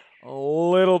take a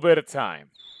little bit of time.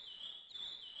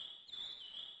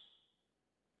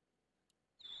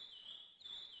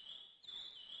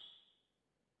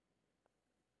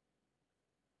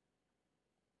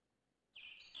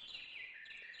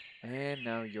 And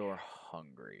now you're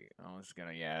hungry. Oh, this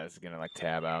is gonna like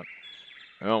tab out.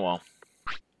 Oh well.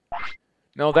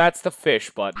 No, that's the fish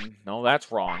button. No,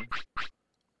 that's wrong.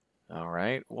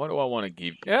 Alright, what do I want to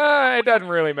give? Yeah, it doesn't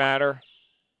really matter.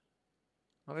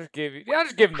 I'll just give him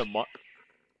the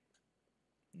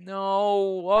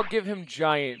No, I'll give him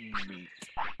giant meat.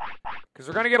 Because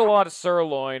we're gonna get a lot of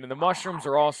sirloin, and the mushrooms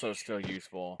are also still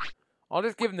useful. I'll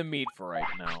just give him the meat for right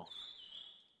now.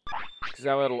 Because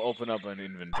that will open up an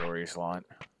inventory slot.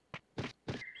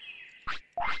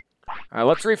 Alright,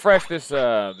 let's refresh this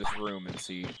this room and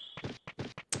see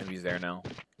if he's there now.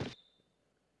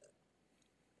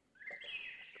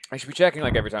 I should be checking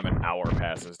like every time an hour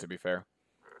passes, to be fair.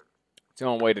 It's the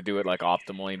only way to do it like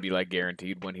optimally and be like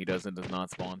guaranteed when he does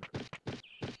not spawn.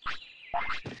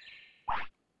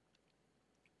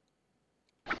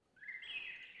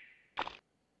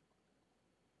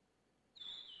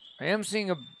 I am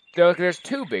seeing there's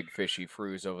two big fishy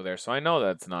fruits over there, so I know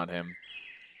that's not him.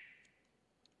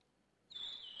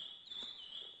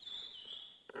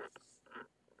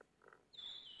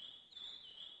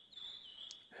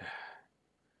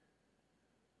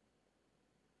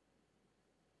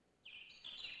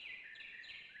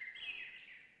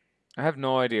 I have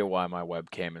no idea why my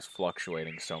webcam is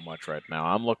fluctuating so much right now.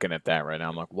 I'm looking at that right now.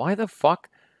 I'm like, why the fuck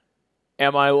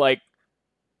am I like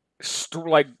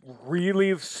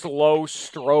really slow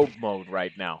strobe mode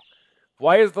right now?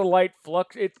 Why is the light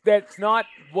that's not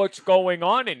what's going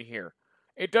on in here.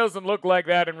 It doesn't look like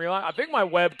that in real life. I think my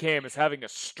webcam is having a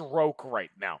stroke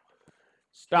right now.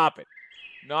 Stop it.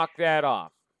 Knock that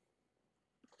off.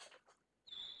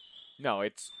 No,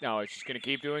 it's just gonna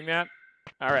keep doing that?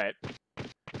 Alright.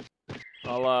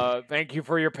 Well, thank you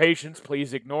for your patience.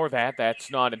 Please ignore that. That's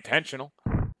not intentional.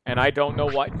 And I don't know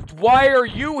why. Why are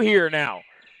you here now?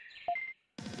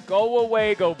 Go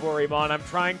away, Goburimon. I'm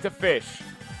trying to fish.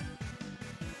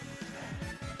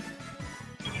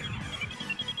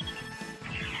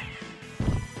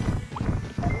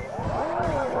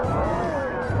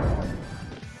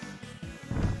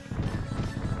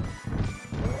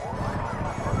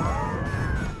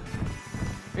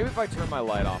 Maybe if I turn my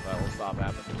light off, that will stop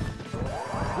happening.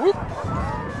 Whoop!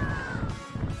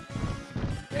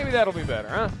 Maybe that'll be better,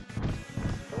 huh?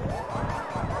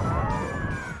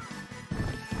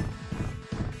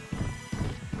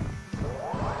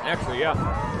 Actually, yeah.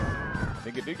 I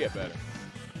think it did get better.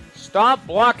 Stop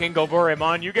blocking,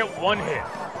 Goburimon. You get one hit.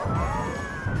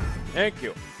 Thank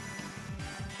you.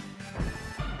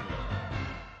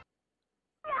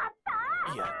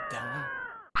 Yatta.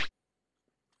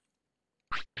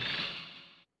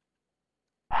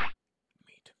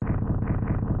 Meat.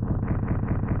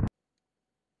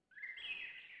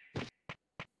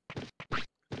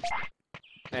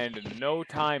 And no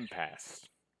time passed.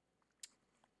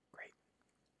 Great.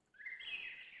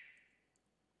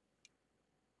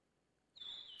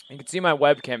 You can see my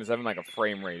webcam is having like a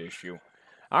frame rate issue.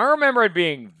 I don't remember it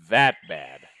being that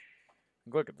bad.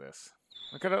 Look at this.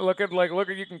 Look at it. Look at.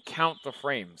 You can count the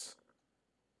frames.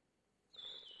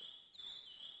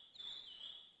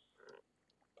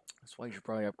 That's why you should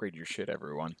probably upgrade your shit,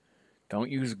 everyone.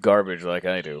 Don't use garbage like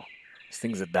I do. This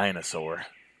thing's a dinosaur.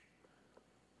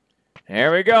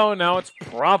 There we go. Now it's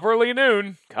properly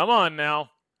noon. Come on now.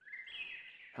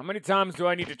 How many times do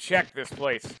I need to check this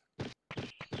place?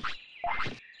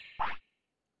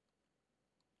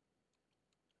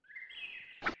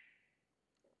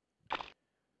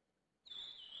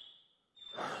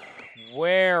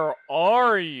 Where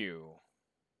are you?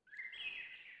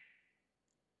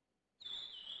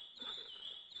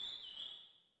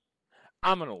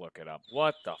 I'm gonna look it up.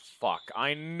 What the fuck?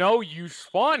 I know you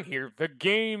spawn here. The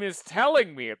game is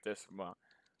telling me at this moment.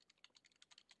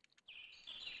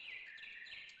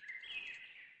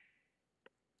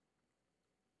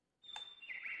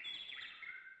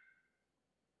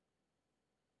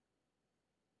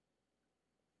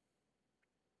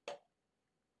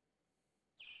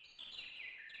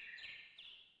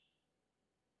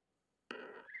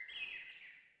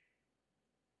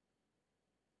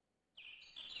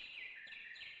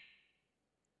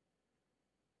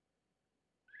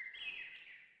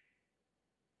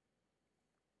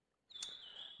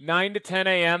 9 to 10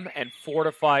 a.m. and 4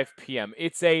 to 5 p.m.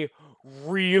 It's a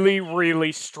really,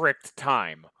 really strict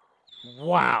time.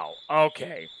 Wow.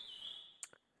 Okay.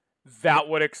 That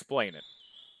would explain it.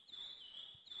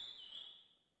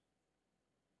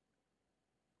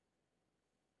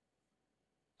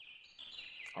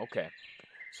 Okay.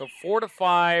 So 4 to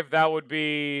 5, that would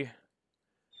be...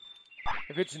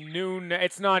 If it's noon,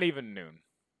 it's not even noon.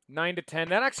 9 to 10,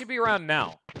 that'd actually be around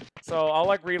now. So I'll,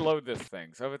 like, reload this thing.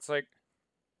 So if it's, like...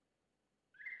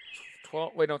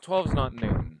 12... Wait, no, 12's not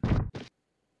noon.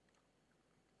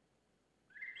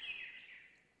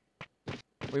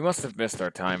 We must have missed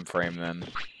our time frame, then.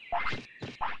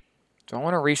 Do I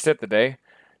want to reset the day?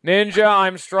 Ninja,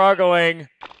 I'm struggling.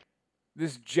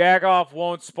 This jack-off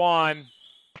won't spawn.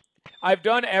 I've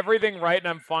done everything right, and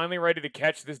I'm finally ready to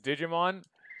catch this Digimon.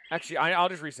 Actually, I'll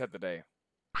just reset the day.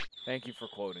 Thank you for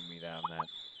quoting me on that.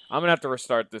 I'm going to have to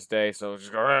restart this day, so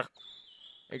just go... Ugh.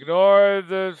 Ignore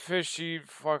the fishy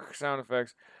fuck sound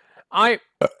effects. I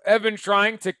have been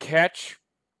trying to catch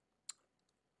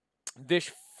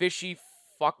this fishy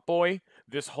fuckboy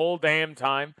this whole damn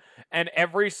time, and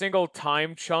every single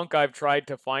time chunk I've tried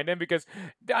to find him, because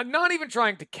I'm not even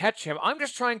trying to catch him, I'm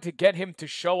just trying to get him to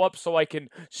show up so I can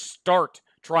start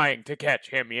trying to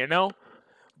catch him, you know?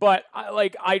 But,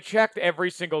 I checked every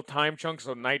single time chunk,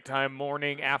 so nighttime,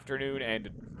 morning, afternoon, and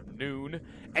noon,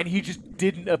 and he just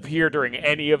didn't appear during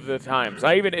any of the times.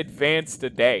 I even advanced a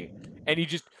day, and he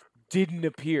just didn't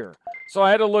appear. So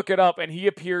I had to look it up, and he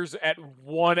appears at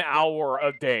 1 hour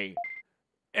a day.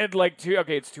 And,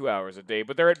 it's 2 hours a day,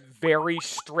 but they're at very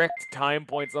strict time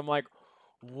points. I'm like,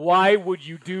 why would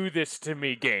you do this to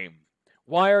me, game?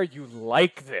 Why are you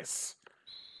like this?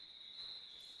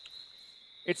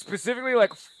 It's specifically,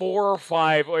 4 or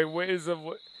 5.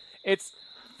 It's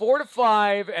 4 to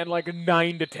 5 and,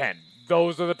 9 to 10.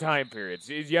 Those are the time periods.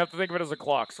 You have to think of it as a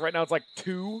clock. So right now it's,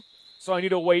 2, so I need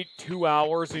to wait 2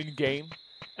 hours in-game.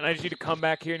 And I just need to come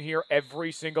back here and here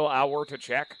every single hour to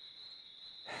check.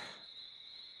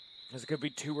 This could be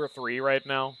 2 or 3 right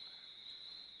now.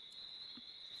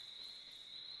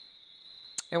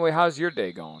 Anyway, how's your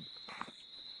day going?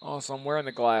 Also, I'm wearing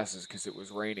the glasses because it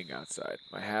was raining outside.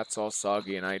 My hat's all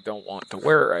soggy and I don't want to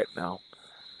wear it right now.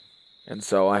 And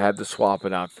so I had to swap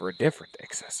it out for a different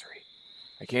accessory.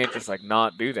 I can't just,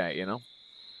 not do that, you know?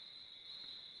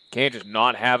 Can't just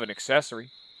not have an accessory.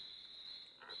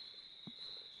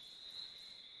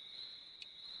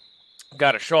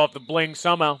 Gotta show off the bling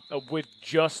somehow with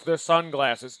just the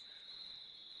sunglasses.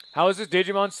 How is this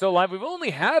Digimon still alive? We've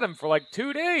only had him for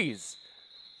 2 days.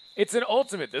 It's an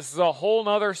ultimate. This is a whole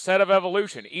nother set of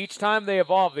evolution. Each time they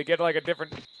evolve, they get a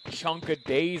different chunk of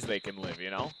days they can live, you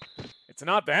know? It's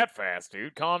not that fast,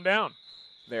 dude. Calm down.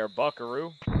 There,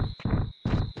 buckaroo.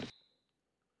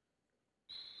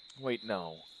 Wait,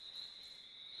 no.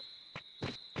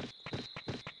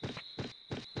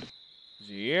 Is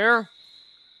he here?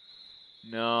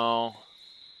 No.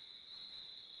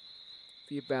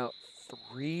 Be about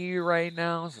 3 right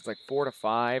now, so it's 4 to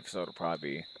 5, so it'll probably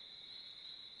be...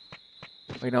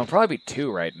 Wait, no, it'll probably be 2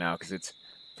 right now, because it's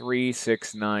 3,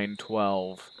 6, 9,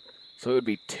 12. So it would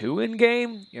be 2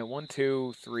 in-game? Yeah, 1,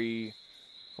 2, 3...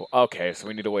 Well, okay, so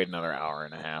we need to wait another hour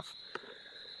and a half.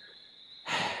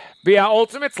 But yeah,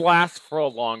 Ultimates last for a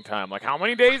long time. How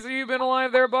many days have you been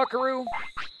alive there, buckaroo?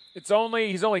 He's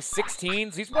only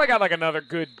 16, so he's probably got another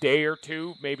good day or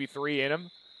 2, maybe 3 in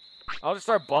him. I'll just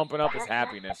start bumping up his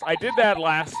happiness. I did that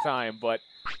last time, but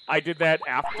I did that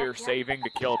after saving to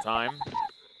kill time.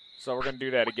 So we're going to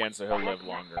do that again so he'll live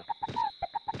longer.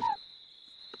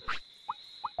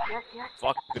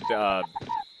 Fuck the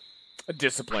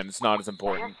discipline. It's not as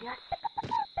important.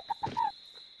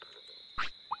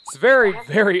 It's a very,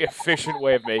 very efficient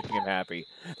way of making him happy.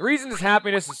 The reason his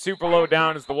happiness is super low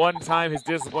down is the one time his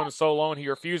discipline was so low and he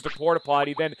refused a porta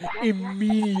potty, then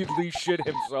immediately shit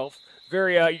himself.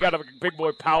 Very, you got a big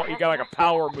boy power, you got a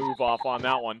power move off on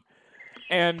that one.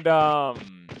 And,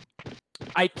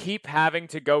 I keep having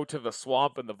to go to the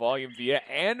swamp and the volume via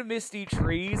and Misty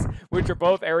Trees, which are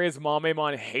both areas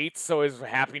Mamemon hates, so his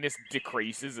happiness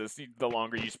decreases the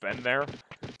longer you spend there.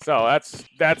 So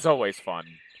that's always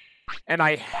fun. And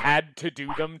I had to do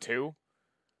them too.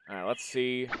 Alright, let's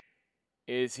see.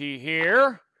 Is he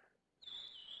here?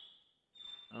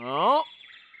 Oh.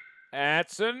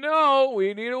 That's a no.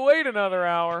 We need to wait another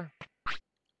hour.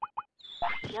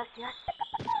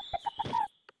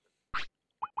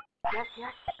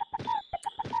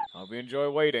 Hope you enjoy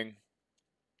waiting.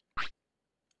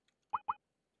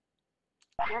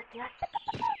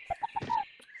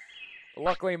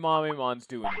 Luckily, Mamemon's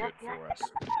doing good for us.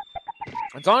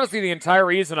 It's honestly the entire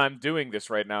reason I'm doing this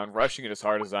right now and rushing it as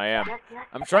hard as I am.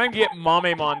 I'm trying to get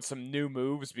Mamemon some new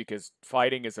moves because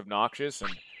fighting is obnoxious,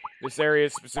 and this area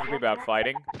is specifically about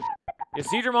fighting. Yeah,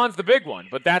 Seadramon's the big one,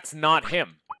 but that's not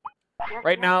him.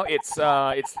 Right now, it's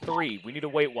 3. We need to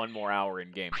wait 1 more hour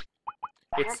in game.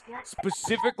 It's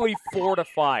specifically 4 to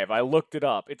 5. I looked it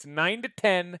up. It's 9 to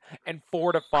 10 and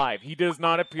 4 to 5. He does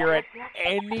not appear at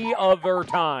any other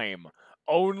time.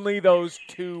 Only those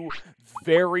 2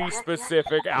 very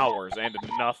specific hours and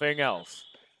nothing else.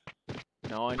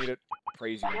 No, I need to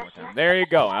praise you one more time. There you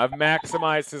go. I've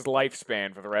maximized his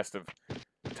lifespan for the rest of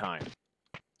time.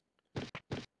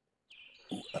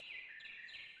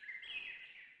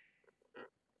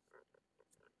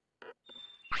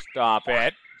 Stop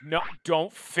it. No,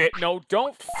 don't fit. No,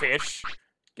 don't fish.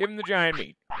 Give him the giant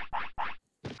meat.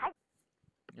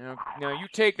 Now you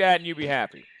take that and you be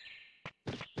happy.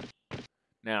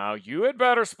 Now, you had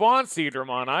better spawn,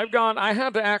 Seadramon. I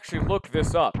had to actually look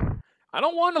this up. I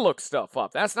don't want to look stuff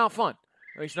up. That's not fun.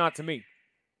 At least not to me.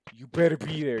 You better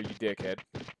be there, you dickhead.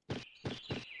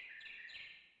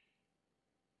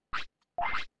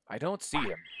 I don't see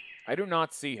him. I do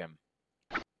not see him.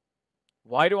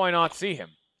 Why do I not see him?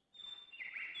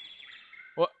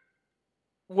 What?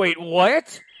 Wait,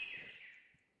 what?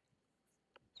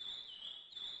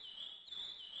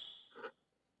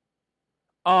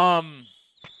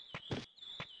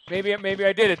 Maybe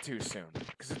I did it too soon.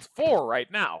 Because it's 4 right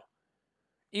now.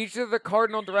 Each of the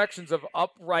cardinal directions of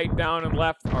up, right, down, and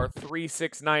left are 3,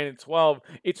 6, 9, and 12.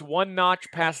 It's 1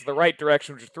 notch past the right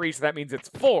direction, which is 3, so that means it's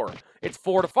 4. It's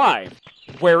 4 to 5.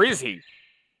 Where is he?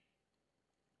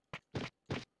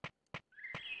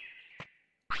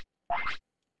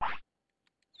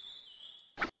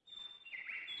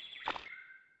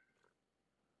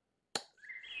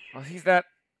 Well, he's that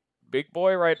big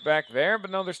boy right back there, but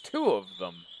no, there's 2 of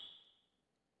them.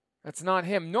 That's not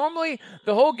him. Normally,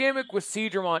 the whole gimmick with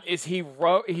Seadramon is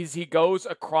he goes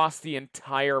across the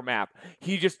entire map.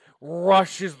 He just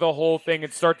rushes the whole thing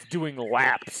and starts doing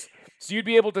laps. So you'd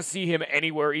be able to see him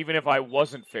anywhere, even if I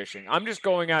wasn't fishing. I'm just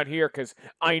going out here because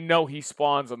I know he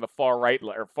spawns on the far right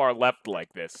or far left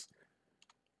like this.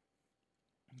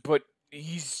 But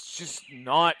he's just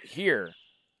not here.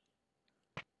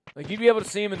 Like, you'd be able to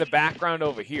see him in the background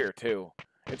over here, too.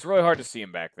 It's really hard to see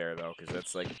him back there, though, because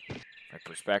that's, like, my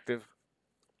perspective.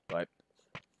 But,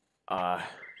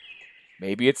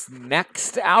 maybe it's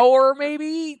next hour,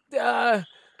 maybe?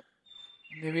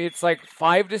 Maybe it's, like,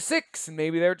 5 to 6, and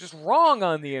maybe they're just wrong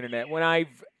on the internet when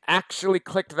I've actually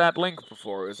clicked that link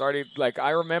before. It was already, like,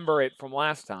 I remember it from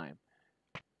last time.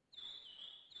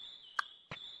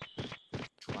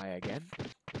 Try again.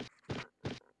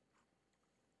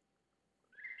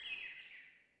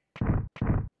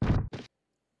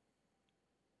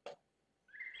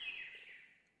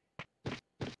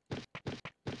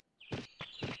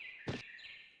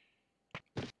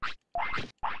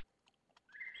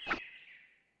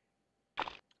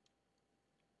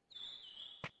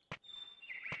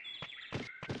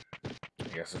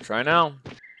 I guess I'll try now.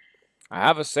 I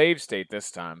have a save state this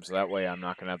time, so that way I'm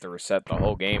not going to have to reset the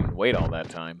whole game and wait all that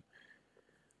time.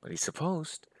 But he's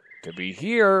supposed to be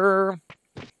here.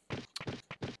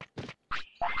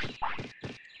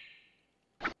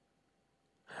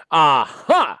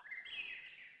 Aha!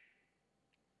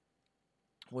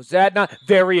 Was that not?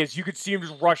 There he is. You could see him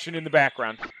just rushing in the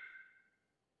background.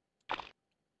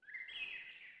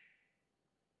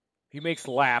 He makes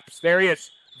laps. There he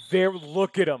is. There,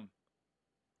 look at him.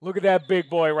 Look at that big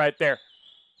boy right there.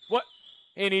 What?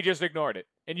 And he just ignored it.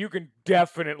 And you can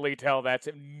definitely tell that's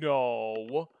him.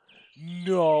 No.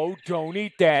 No, don't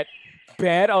eat that.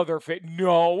 Bad other fit.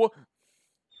 No.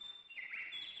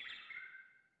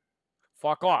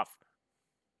 Fuck off.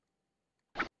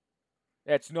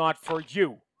 That's not for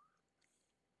you.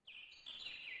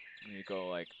 You go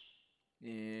like,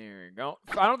 there we go.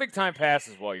 I don't think time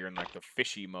passes while you're in like the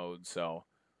fishy mode, so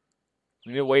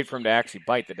we need to wait for him to actually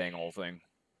bite the dang whole thing.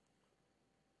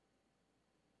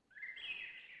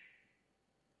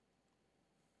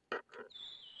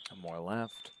 More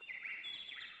left.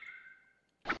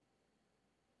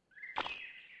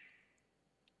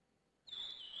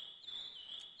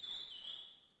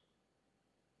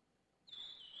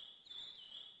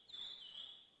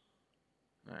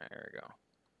 All right, there we go.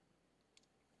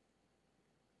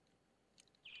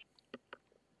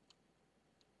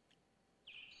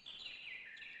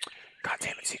 God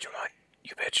damn it, Seadramon.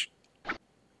 You bitch.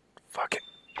 Fuck it.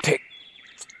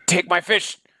 Take my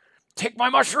fish. Take my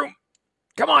mushroom.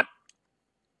 Come on.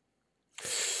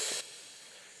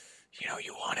 You know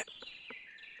you want it.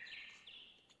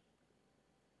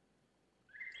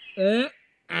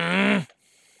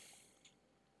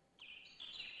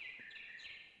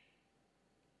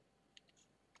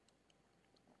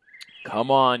 Come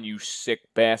on, you sick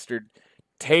bastard.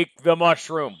 Take the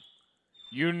mushroom.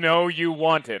 You know you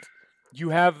want it.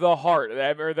 You have the heart. You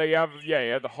have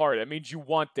the heart. That means you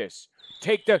want this.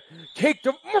 Take the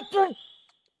mushroom.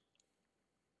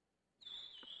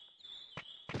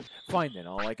 Fine then,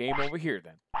 I'll aim over here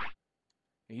then.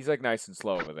 He's nice and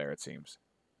slow over there, it seems.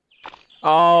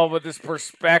 Oh, but this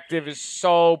perspective is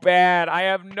so bad. I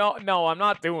have no, I'm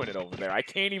not doing it over there. I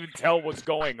can't even tell what's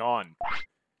going on.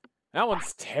 That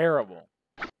one's terrible.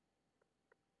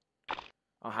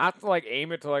 I'll have to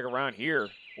aim it to around here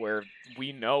where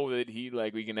we know that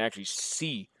we can actually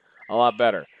see a lot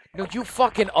better. No, you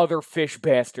fucking other fish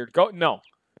bastard. No.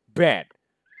 Bad.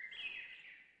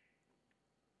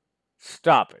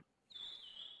 Stop it.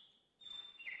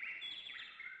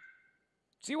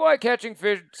 See why catching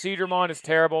Digimon is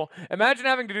terrible? Imagine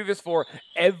having to do this for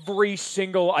every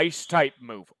single ice-type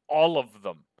move. All of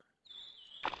them.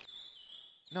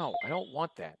 No, I don't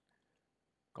want that.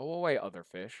 Go away, other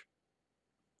fish.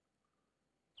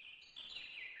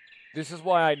 This is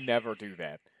why I never do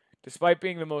that. Despite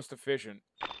being the most efficient.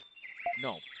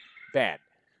 No. Bad.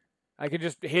 I can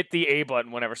just hit the A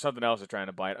button whenever something else is trying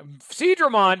to bite.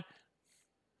 Digimon!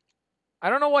 I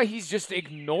don't know why he's just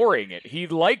ignoring it. He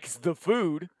likes the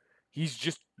food. He's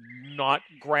just not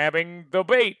grabbing the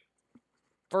bait.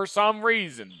 For some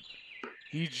reason.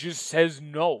 He just says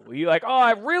no. Oh,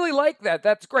 I really like that.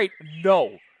 That's great.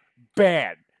 No.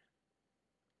 Bad.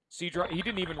 He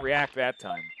didn't even react that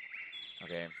time.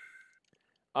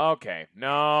 Okay.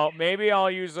 No, maybe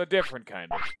I'll use a different kind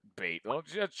of bait.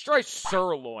 Let's try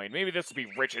sirloin. Maybe this will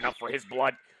be rich enough for his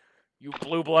blood. You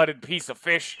blue-blooded piece of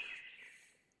fish.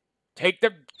 Take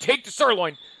the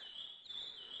sirloin.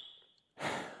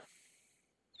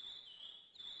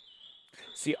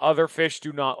 See, other fish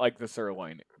do not like the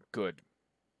sirloin. Good.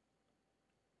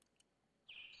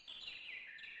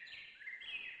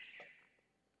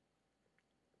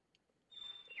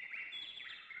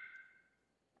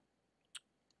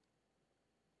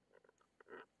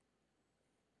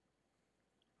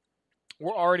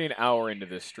 We're already an hour into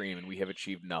this stream, and we have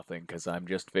achieved nothing because I'm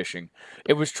just fishing.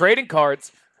 It was trading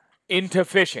cards into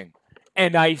fishing,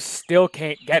 and I still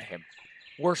can't get him.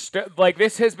 We're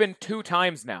this has been 2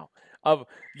 times now.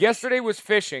 Yesterday was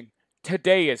fishing,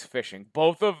 today is fishing.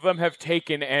 Both of them have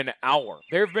taken an hour.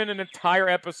 There have been an entire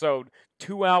episode,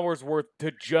 2 hours worth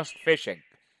to just fishing.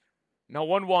 No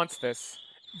one wants this.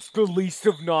 It's the least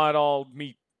of not all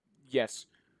me. Yes.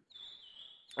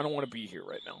 I don't want to be here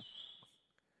right now.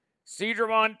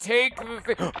 Digimon, take the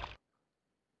thing.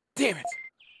 Damn it.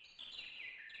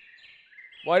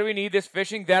 Why do we need this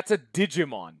fishing? That's a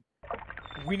Digimon.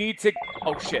 We need to...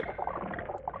 Oh, shit.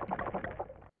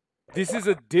 This is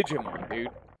a Digimon,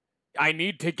 dude. I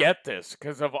need to get this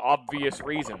because of obvious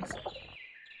reasons.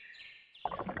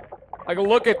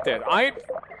 Look at this.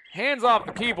 Hands off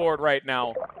the keyboard right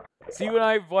now. See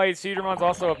why Digimon's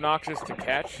also obnoxious to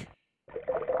catch?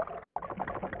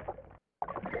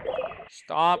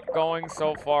 Stop going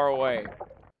so far away.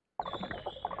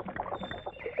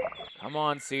 Come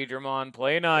on, Digimon,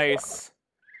 play nice.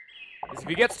 Because if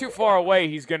he gets too far away,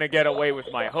 he's going to get away with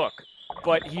my hook.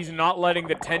 But he's not letting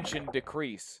the tension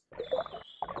decrease.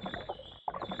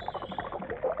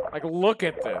 Look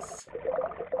at this.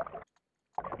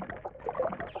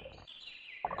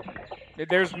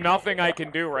 There's nothing I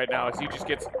can do right now as he just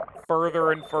gets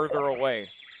further and further away.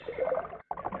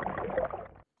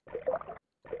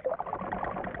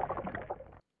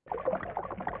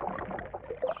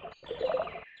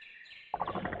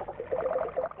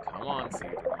 Come on,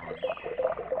 Digimon.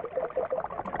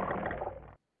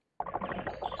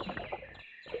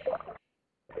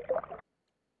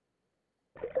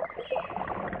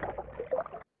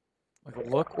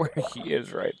 Look where he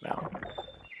is right now.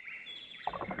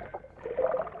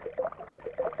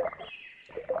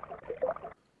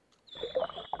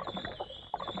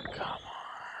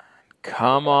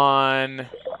 Come on.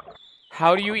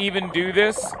 How do you even do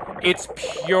this? It's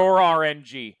pure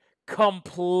RNG.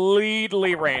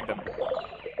 Completely random.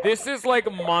 This is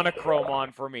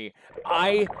Monochromon for me.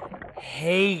 I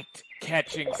hate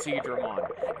catching Digimon.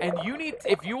 And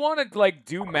if you want to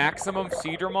do maximum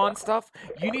Digimon stuff,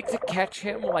 you need to catch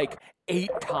him 8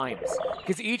 times.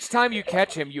 Because each time you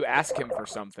catch him, you ask him for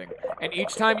something. And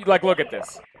each time you look at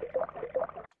this.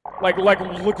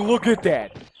 Look at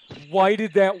that. Why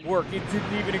did that work? It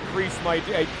didn't even increase my...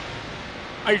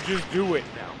 I just do it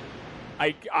now.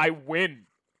 I win.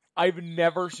 I've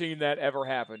never seen that ever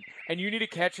happen. And you need to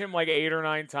catch him 8 or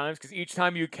 9 times, because each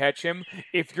time you catch him,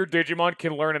 if your Digimon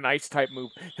can learn an Ice-type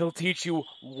move, he'll teach you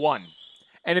 1.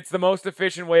 And it's the most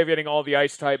efficient way of getting all the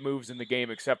ice-type moves in the game,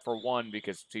 except for one,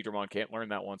 because Seadramon can't learn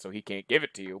that one, so he can't give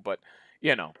it to you. But,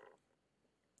 you know.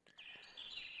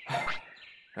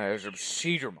 There's a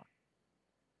Seadramon.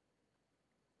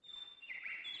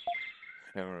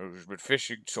 I've been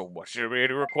fishing so much. Should we have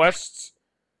any requests?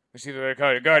 I see the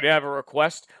guard. You have a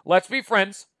request? Let's be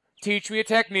friends. Teach me a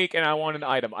technique, and I want an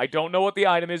item. I don't know what the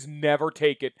item is. Never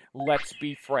take it. Let's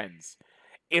be friends.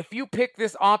 If you pick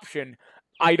this option,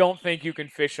 I don't think you can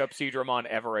fish up Seadramon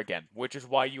ever again, which is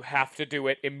why you have to do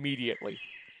it immediately.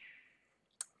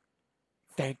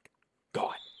 Thank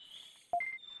God.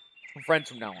 We're friends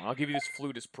from now on. I'll give you this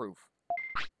flute as proof.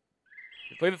 If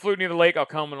you play the flute near the lake, I'll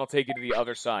come and I'll take you to the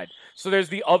other side. So there's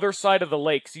the other side of the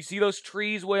lake. So you see those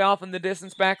trees way off in the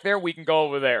distance back there? We can go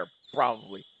over there,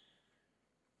 probably.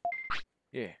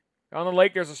 Yeah. On the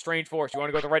lake, there's a strange forest. You want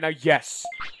to go there right now? Yes.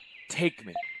 Take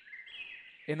me.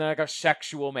 In like a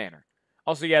sexual manner.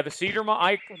 Also, yeah, the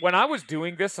Seadramon, when I was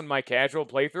doing this in my casual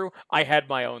playthrough, I had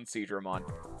my own Seadramon.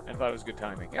 And thought it was good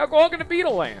timing. Yeah, welcome to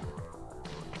Beetle Land.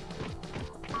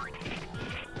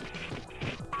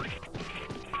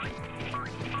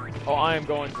 Oh, I am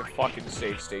going to fucking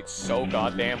save state so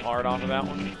goddamn hard off of that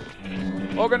one.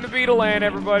 Welcome to Beetle Land,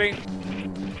 everybody.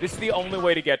 This is the only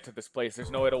way to get to this place. There's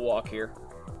no way to walk here.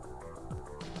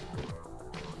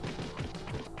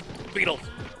 Beetles.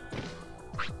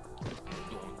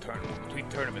 Between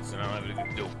tournaments and I don't have anything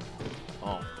to do.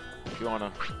 Oh, do you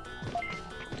wanna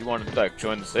like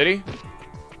join the city?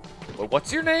 Well,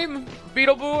 what's your name,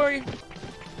 Beetle Boy?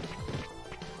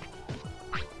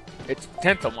 It's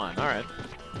Tentalon. All right.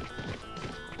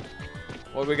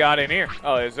 What do we got in here?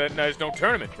 Oh, there's no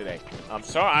tournament today. I'm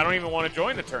sorry, I don't even want to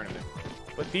join the tournament.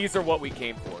 But these are what we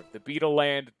came for. The Beetle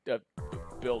Land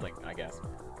building, I guess.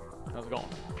 How's it going?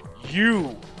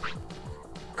 You!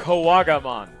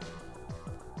 Kawagamon.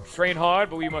 Train hard,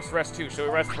 but we must rest too. Shall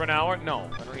we rest for an hour? No,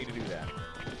 I don't need to do that.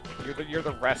 You're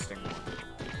the resting one.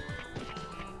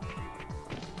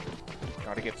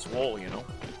 Gotta get swole, you know?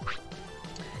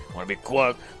 Wanna be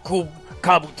cool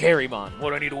Kabuterimon. What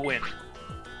do I need to win?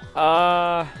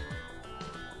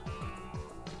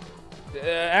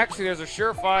 Actually, there's a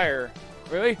surefire.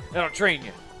 Really? That'll train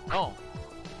you. Oh.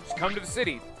 Just come to the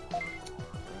city.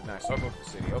 Nice, I'll go to the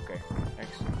city. Okay,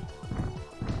 thanks.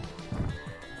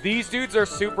 These dudes are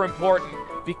super important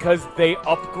because they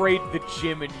upgrade the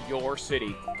gym in your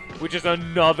city, which is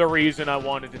another reason I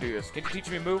wanted to do this. Can you teach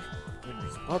me a move?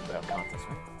 It's a blood battle contest,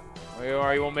 right?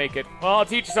 Or you won't make it. Well, I'll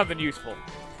teach you something useful.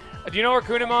 Do you know where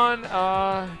Kunemon,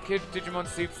 kid Digimon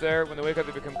sleeps there? When they wake up,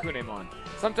 they become Kunemon.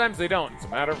 Sometimes they don't. It's a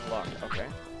matter of luck. Okay.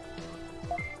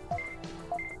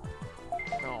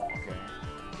 No, okay.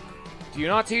 Do you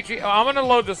not teach me? Oh, I'm gonna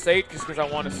load the state just because I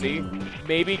want to see.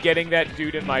 Maybe getting that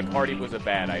dude in my party was a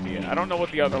bad idea. I don't know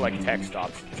what the other, like, text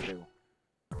options do.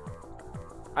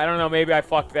 I don't know. Maybe I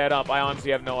fucked that up. I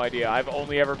honestly have no idea. I've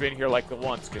only ever been here, like, the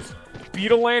once, because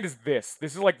Beetle Land is this.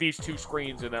 This is like these two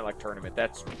screens in that, like, tournament.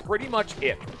 That's pretty much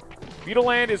it. Beetle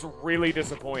Land is really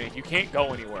disappointing. You can't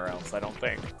go anywhere else, I don't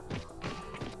think.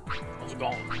 How's it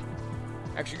going?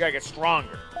 Actually, you gotta get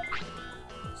stronger.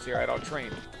 See, alright, I'll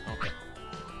train. Okay.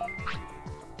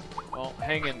 Well,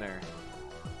 hang in there.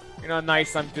 You're not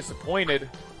nice, I'm disappointed.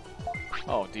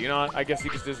 Oh, do you not? I guess he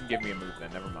just doesn't give me a move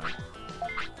then. Never mind.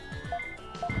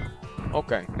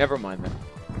 Okay, never mind then.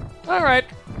 Alright.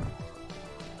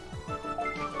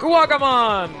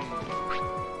 Kawagamon!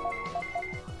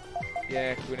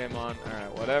 Yeah, Kunemon.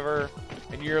 Alright, whatever.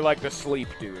 And you're like the sleep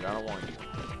dude. I don't want you.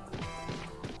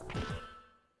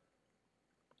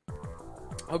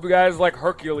 Hope you guys like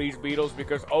Hercules beetles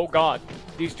because, oh god,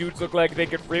 these dudes look like they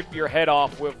could rip your head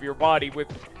off with your body with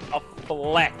a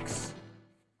flex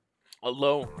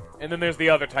alone. And then there's the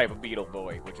other type of beetle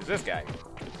boy, which is this guy.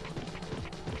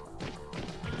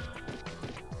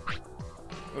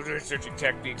 Researching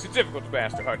techniques. It's difficult to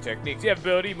master hard techniques. You have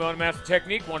ability, you want to master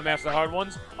technique, want to master the hard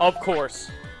ones? Of course.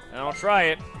 And I'll try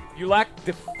it. You lack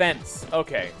defense.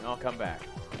 Okay, I'll come back.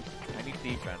 I need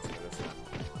defense for this one.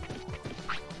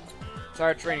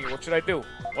 Tired of training. What should I do?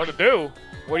 What to do?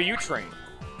 What do you train?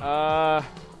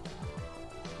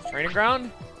 Training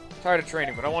ground? Tired of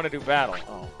training, but I want to do battle.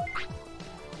 Oh.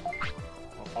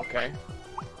 Okay.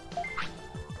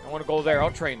 I want to go there.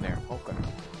 I'll train there. Okay.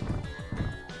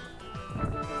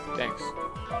 Thanks.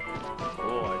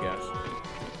 Cool, I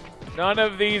guess. None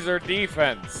of these are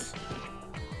defense.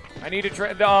 I need to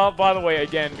train. Oh, by the way,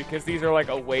 again, because these are like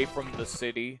away from the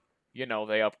city, you know,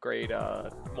 they upgrade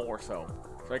more so.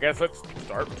 So I guess let's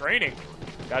start training.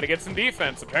 Gotta get some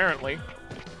defense, apparently.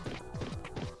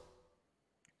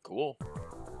 Cool.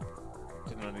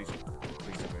 Didn't know these.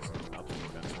 Please tell me something up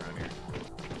defense around here.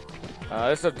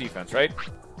 This is defense, right?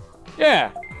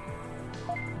 Yeah.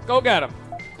 Go get him.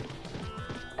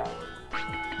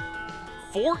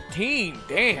 14,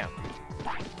 damn.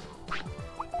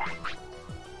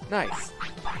 Nice.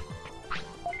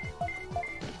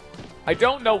 I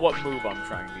don't know what move I'm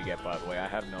trying to get, by the way. I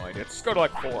have no idea. Let's just go to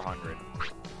like 400.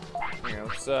 Here,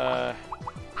 let's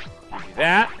give you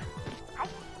that.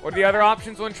 What are the other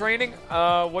options when training?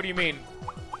 What do you mean?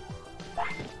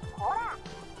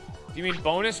 Do you mean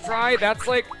bonus try? That's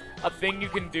like a thing you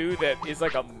can do that is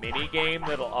like a mini game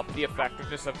that'll up the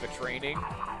effectiveness of the training.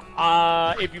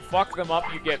 If you fuck them up,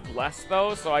 you get less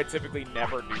though, so I typically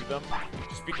never do them.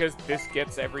 Just because this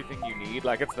gets everything you need,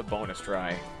 like it's the bonus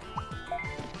try.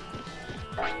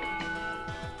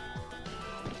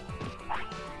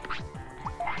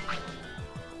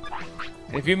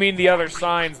 If you mean the other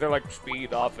signs, they're like speed,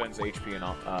 offense, HP,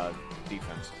 and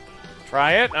defense.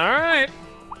 Try it? Alright!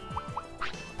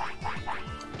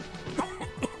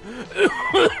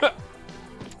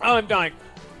 Oh, I'm dying.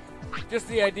 Just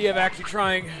the idea of actually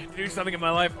trying to do something in my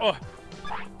life. Oh,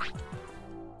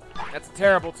 that's a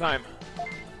terrible time.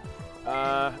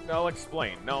 No,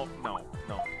 explain. No,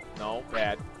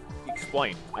 bad.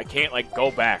 Explain. I can't, like,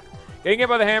 go back. Getting hit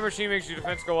by the hammer machine makes your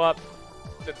defense go up.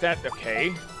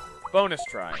 Okay. Bonus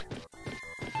try.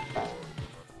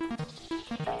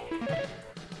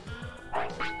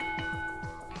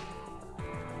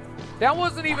 That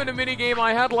wasn't even a minigame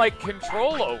I had, like,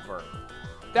 control over.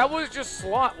 That was just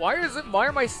slot. Why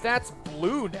are my stats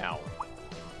blue now?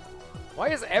 Why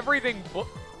is everything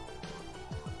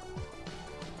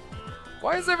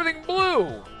Why is everything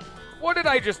blue? What did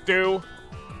I just do?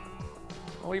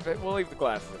 We'll leave the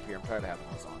glasses up here. I'm tired of having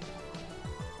those on.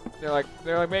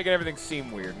 They're like making everything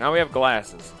seem weird. Now we have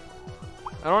glasses.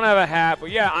 I don't have a hat, but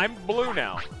yeah, I'm blue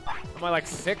now. Am I like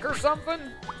sick or something?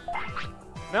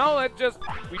 No,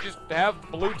 we just have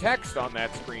blue text on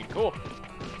that screen. Cool.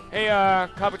 Hey,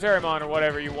 Kabuterimon or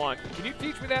whatever you want. Can you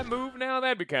teach me that move now?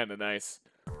 That'd be kind of nice.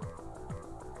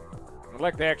 I'd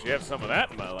like to actually have some of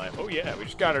that in my life. Oh yeah, we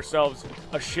just got ourselves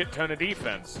a shit ton of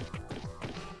defense.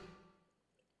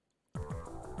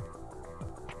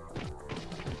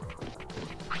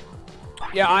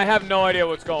 Yeah, I have no idea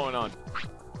what's going on.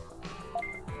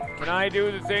 Can I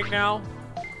do the thing now?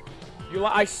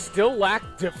 I still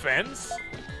lack defense?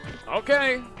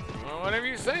 Okay. Well, whatever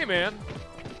you say, man.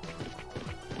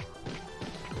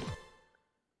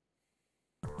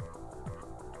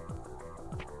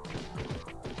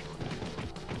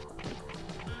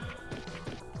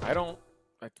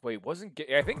 Wait,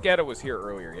 I think Geta was here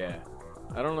earlier, yeah.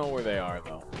 I don't know where they are,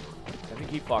 though. I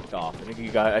think he fucked off. I think he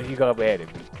got mad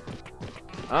at me.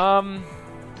 I'm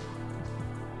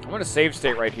gonna save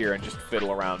state right here and just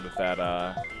fiddle around with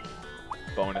that,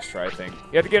 bonus try thing.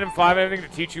 You have to get him 5 anything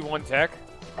to teach you 1 tech?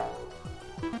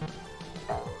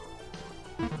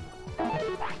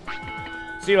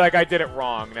 See, like, I did it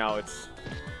wrong. Now it's...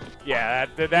 Yeah,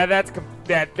 that's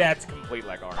complete,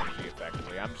 like, RNG,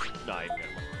 effectively. I'm just not even gonna...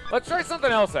 Let's try something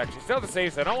else, actually. Still have to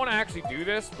save state. I don't want to actually do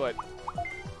this, but...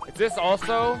 Is this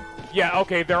also... Yeah,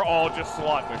 okay, they're all just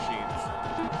slot machines.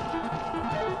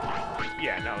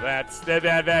 Yeah, no,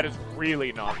 that is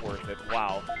really not worth it.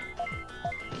 Wow.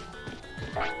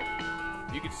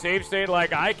 You can save state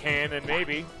like I can, and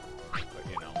maybe. But,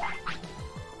 you know.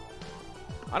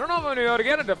 I don't know if I'm going to be able to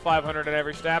get into 500 in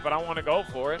every stat, but I want to go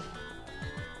for it.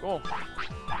 Cool.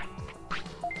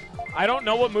 I don't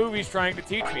know what move he's trying to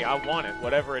teach me. I want it,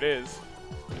 whatever it is.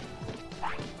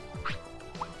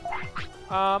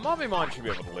 Momimon should be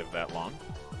able to live that long.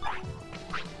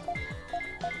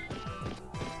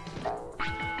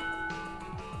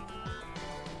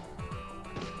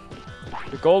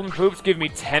 The golden poops give me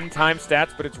 10 times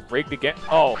stats, but it's rigged again.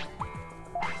 Oh.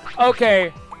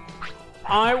 Okay.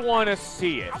 I want to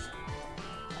see it.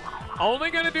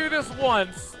 Only going to do this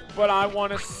once, but I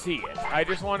want to see it. I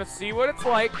just want to see what it's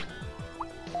like.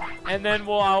 And then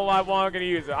I'm going to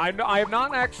use it. I have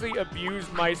not actually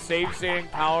abused my save-saving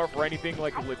power for anything,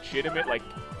 like, legitimate, like,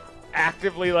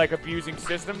 actively, like, abusing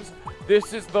systems.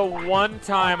 This is the one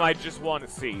time I just want to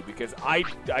see, because I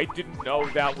didn't know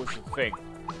that was a thing.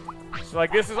 So,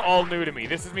 like, this is all new to me.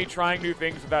 This is me trying new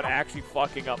things without actually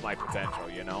fucking up my potential,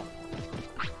 you know?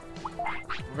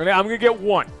 I'm gonna get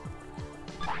 1.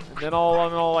 And then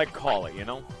I'll like, call it, you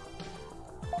know?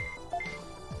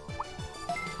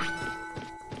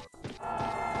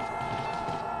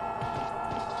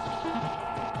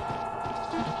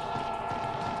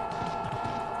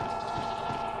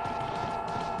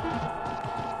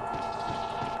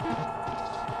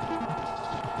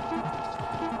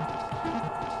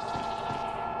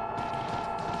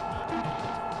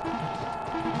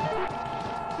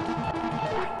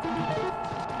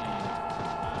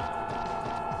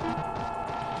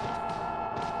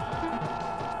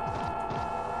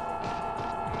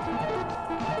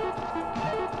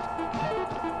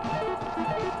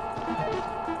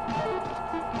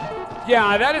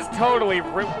 Yeah, that is totally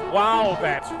wow,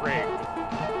 that's rigged.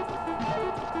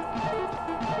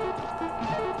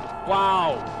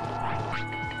 Wow.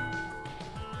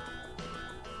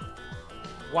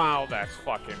 Wow, that's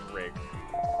fucking rigged.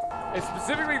 And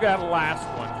specifically that last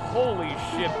one. Holy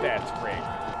shit, that's rigged.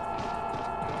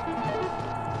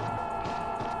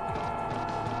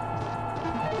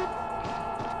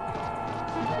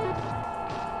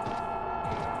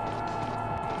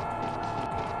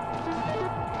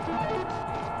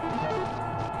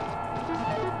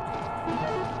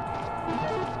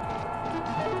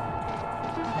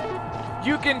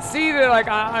 You can see that, like,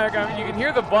 you can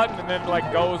hear the button and then,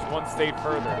 like, goes one state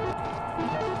further.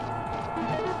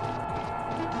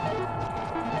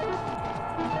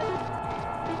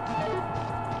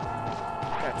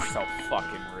 That's so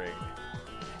fucking rigged.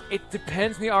 It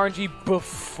depends on the RNG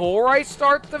before I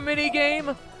start the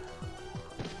minigame?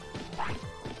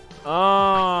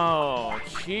 Oh,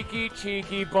 cheeky,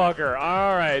 cheeky bugger.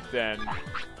 Alright, then.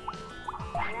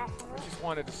 I just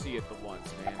wanted to see it the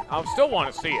once, man. I still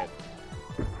want to see it.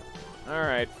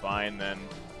 Alright, fine then.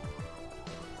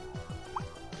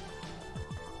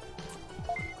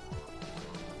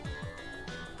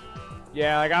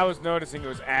 Yeah, like I was noticing it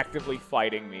was actively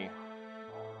fighting me.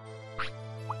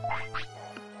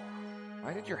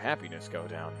 Why did your happiness go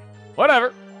down?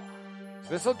 Whatever. So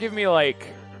this'll give me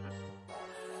like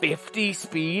 50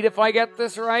 speed if I get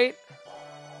this right.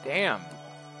 Damn.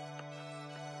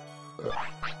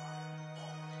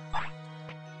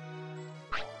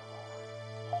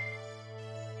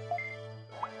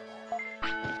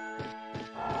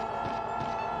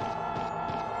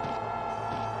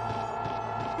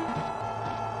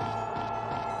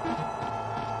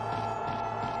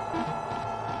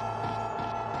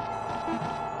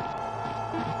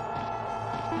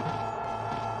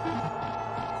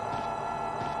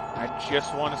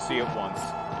 Just want to see it once.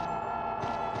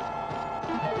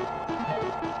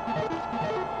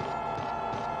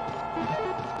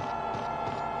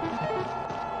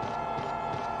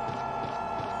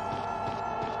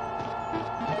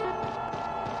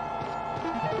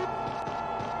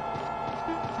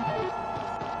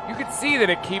 You can see that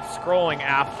it keeps scrolling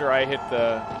after I hit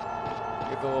the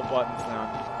little buttons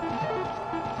down.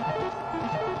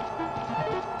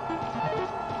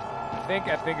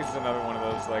 I think it's another one of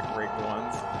those, like, rigged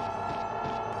ones.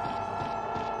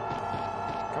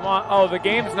 Come on. Oh, the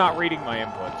game's not reading my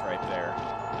inputs right there.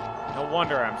 No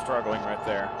wonder I'm struggling right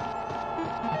there.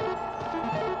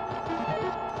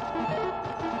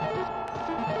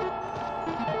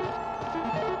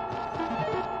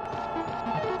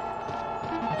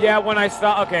 Yeah, when I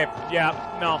stop... Okay, yeah,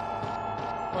 no.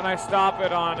 When I stop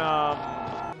it on,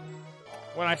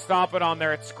 when I stop it on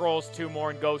there, it scrolls 2 more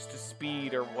and goes to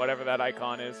speed or whatever that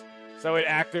icon is. So it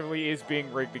actively is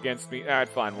being rigged against me. Alright,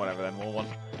 fine, whatever then.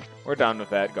 We're done with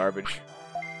that garbage.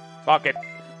 Fuck it.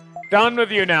 Done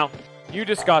with you now. You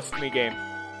disgust me, game.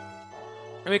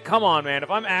 I mean, come on, man.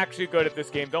 If I'm actually good at this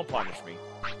game, don't punish me.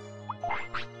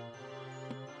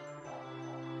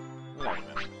 Whatever, man.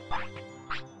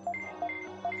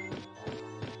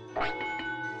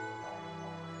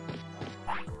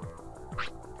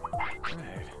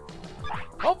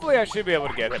 Hopefully I should be able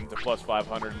to get him to plus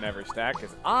 500 in every stack,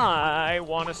 because I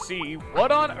want to see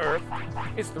what on earth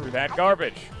is through that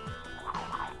garbage.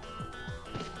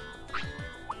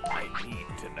 I need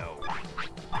to know.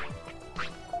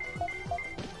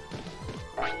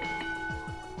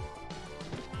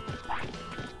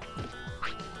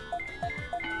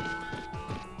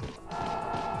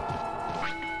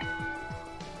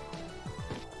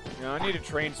 You know, I need to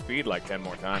train speed like 10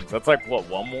 more times. That's like, what,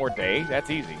 1 more day? That's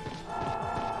easy.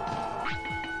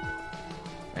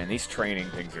 Man, these training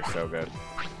things are so good.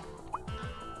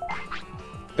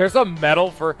 There's a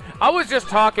medal for... I was just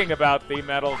talking about the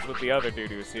medals with the other dude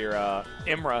who's here,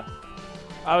 Imra.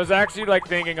 I was actually, like,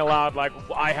 thinking aloud, like,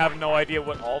 I have no idea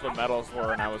what all the medals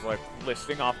were, and I was, like,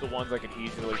 listing off the ones I could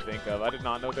easily think of. I did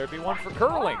not know there'd be one for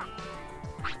curling.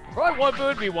 Probably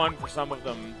would be one for some of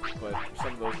them, but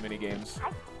some of those mini-games.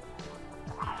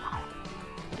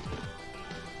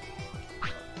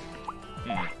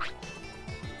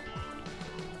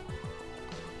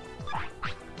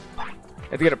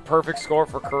 You have to get a perfect score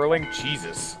for curling?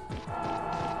 Jesus.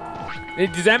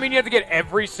 Does that mean you have to get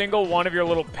every single one of your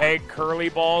little peg curly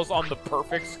balls on the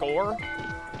perfect score?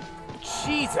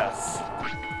 Jesus.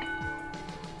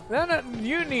 Then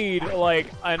you need, like,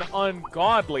 an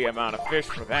ungodly amount of fish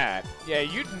for that. Yeah,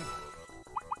 you...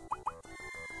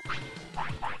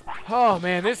 Oh,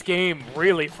 man, this game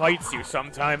really fights you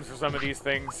sometimes for some of these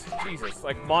things. Jesus,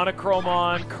 like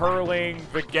Monochromon, curling,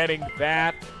 the getting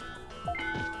that...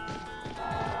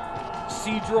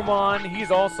 Seadramon,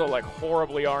 he's also like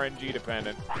horribly RNG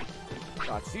dependent.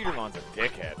 God, Seadramon's a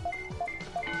dickhead.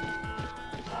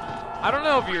 I don't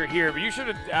know if you're here, but you should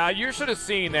have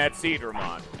seen that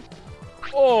Seadramon.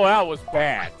 Oh, that was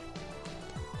bad.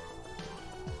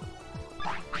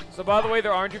 So by the way,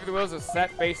 their RNG for the wheels is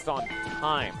set based on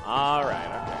time. All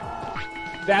right,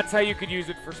 okay. That's how you could use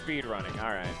it for speedrunning.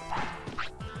 All right.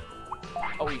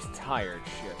 Oh, he's tired.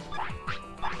 Shit.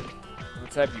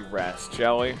 Let's have you rest,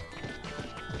 shall we?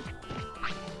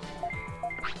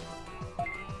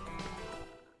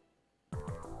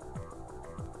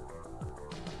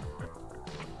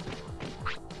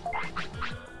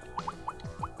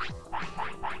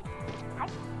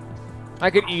 I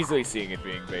could easily see it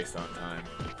being based on time.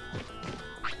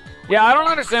 Yeah, I don't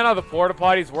understand how the porta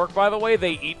potties work, by the way.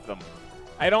 They eat them.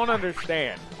 I don't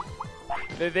understand.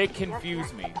 They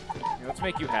confuse me. Here, let's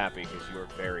make you happy, because you are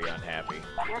very unhappy.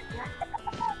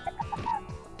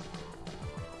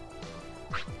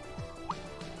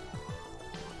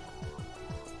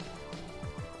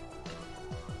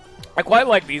 I quite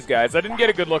like these guys. I didn't get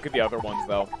a good look at the other ones,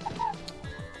 though.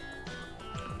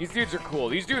 These dudes are cool.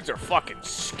 These dudes are fucking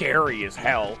scary as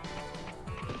hell.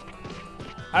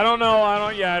 I don't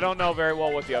know very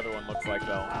well what the other one looks like,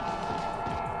 though.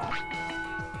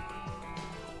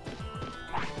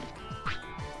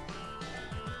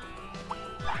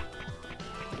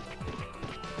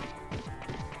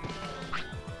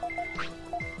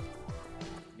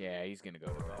 Yeah, he's gonna go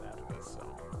to bed after this, so.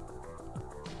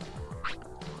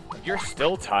 You're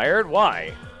still tired?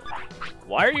 Why?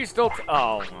 Why are you still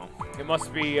oh, no. It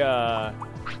must be, the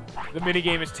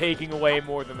minigame is taking away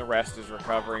more than the rest is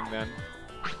recovering, then.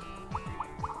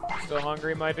 Still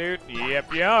hungry, my dude?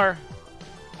 Yep, you are.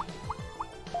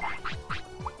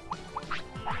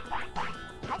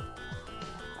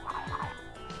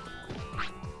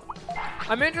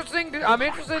 I'm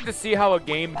interested to see how a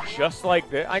game just like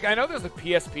this. I know there's a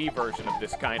PSP version of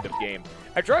this kind of game.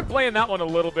 I tried playing that one a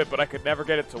little bit, but I could never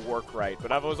get it to work right.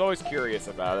 But I was always curious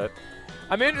about it.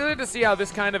 I'm interested to see how this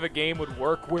kind of a game would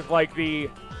work with, like, the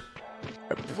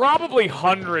probably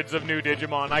hundreds of new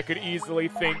Digimon I could easily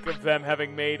think of them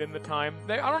having made in the time.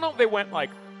 I don't know if they went, like,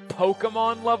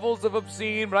 Pokemon levels of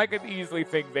obscene, but I could easily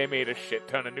think they made a shit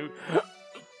ton of new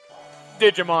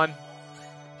Digimon.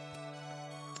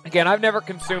 Again, I've never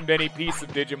consumed any piece of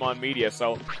Digimon media,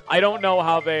 so I don't know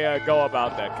how they go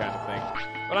about that kind of thing.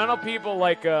 But I know people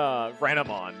like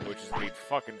Renamon, which is the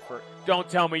fucking... Don't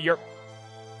tell me you're...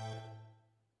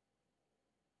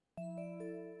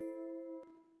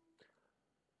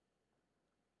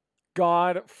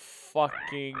 God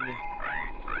fucking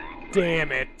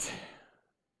damn it.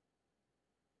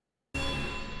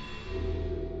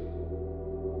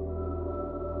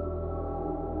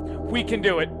 We can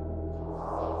do it.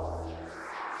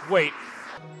 Wait.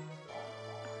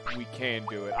 We can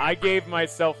do it. I gave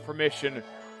myself permission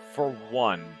for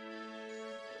one.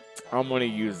 I'm gonna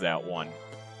use that one.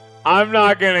 I'm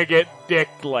not gonna get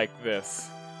dicked like this.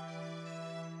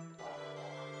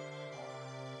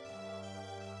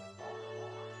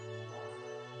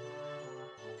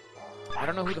 I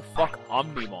don't know who the fuck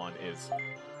Omnimon is.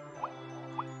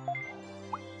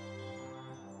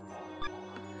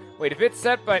 Wait, if it's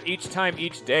set by each time,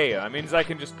 each day, that means I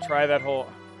can just try that whole...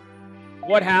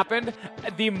 What happened?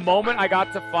 The moment I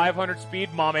got to 500 speed,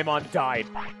 Mamemon died.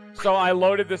 So I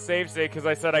loaded the save state because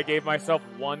I said I gave myself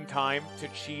one time to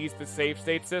cheese the save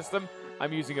state system.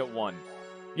 I'm using it one.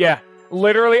 Yeah,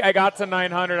 literally, I got to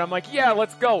 900. I'm like, yeah,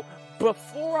 let's go.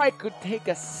 Before I could take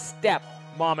a step,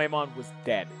 Mamemon was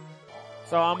dead.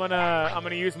 So I'm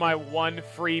gonna use my one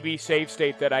freebie save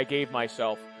state that I gave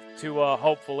myself to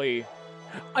hopefully.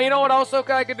 You know what else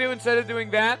I could do instead of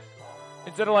doing that?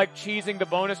 Instead of like cheesing the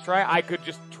bonus try, I could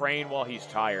just train while he's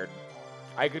tired.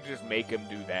 I could just make him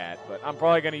do that, but I'm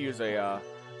probably gonna use a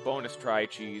bonus try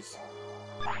cheese.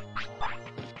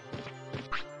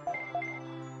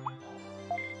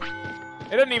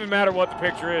 It doesn't even matter what the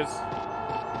picture is.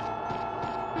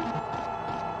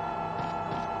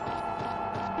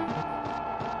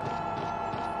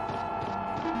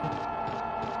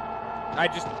 I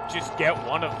just get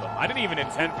one of them. I didn't even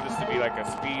intend for this to be like a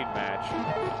speed match.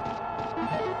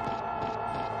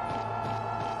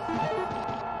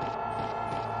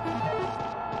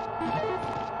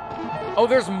 Oh,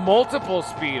 there's multiple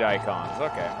speed icons.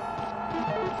 Okay.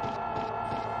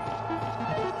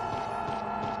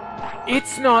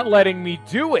 It's not letting me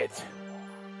do it.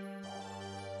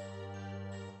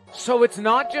 So it's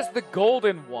not just the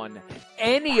golden one.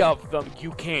 Any of them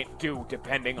you can't do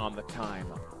depending on the time.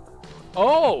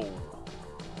 Oh!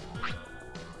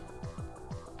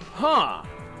 Huh.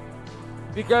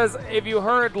 Because if you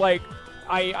heard, like,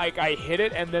 I hit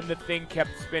it and then the thing kept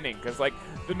spinning because like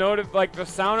the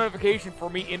sound notification for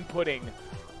me inputting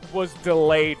was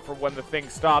delayed for when the thing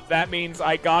stopped. That means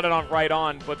I got it on right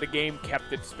on, but the game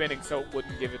kept it spinning so it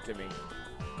wouldn't give it to me.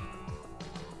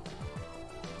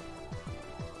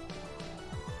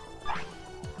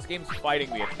 This game's fighting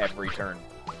me at every turn.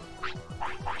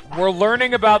 We're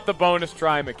learning about the bonus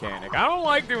try mechanic. I don't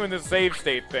like doing the save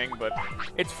state thing, but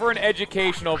it's for an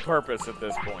educational purpose at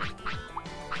this point.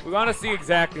 We want to see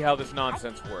exactly how this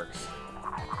nonsense works.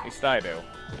 At least I do.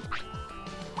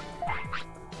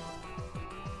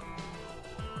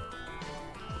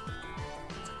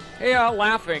 Hey,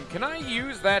 Laughing, can I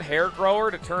use that hair grower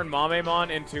to turn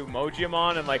Mamemon into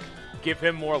Mojimon and, like, give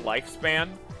him more lifespan?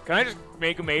 Can I just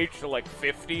make him age to, like,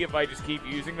 50 if I just keep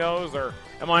using those? Or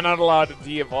am I not allowed to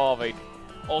de-evolve a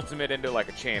ultimate into, like,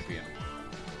 a champion?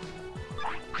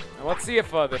 Now, let's see if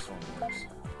this one works.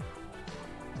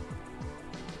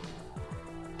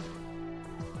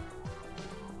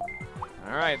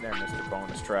 Alright there, Mr.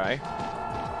 Bonus Try.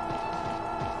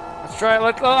 Let's try it.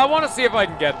 I want to see if I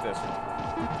can get this one.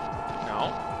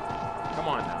 No. Come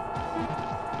on now.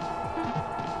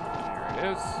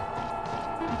 There it is.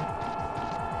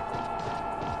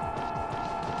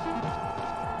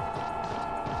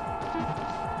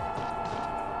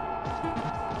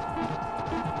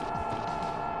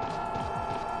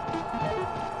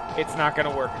 It's not going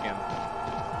to work again.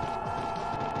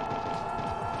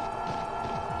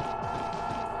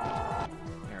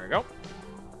 There we go.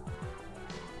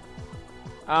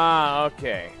 Ah,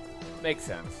 okay. Makes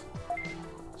sense.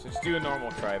 So just do a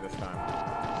normal try this time.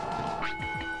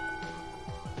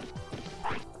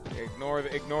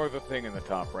 Ignore the thing in the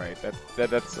top right.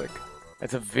 That's like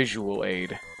that's a visual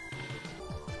aid.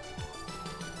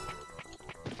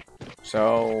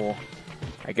 So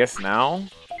I guess now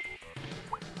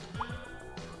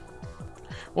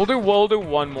we'll do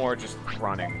one more just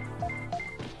running.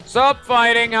 Sup,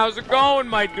 fighting? How's it going,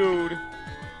 my dude?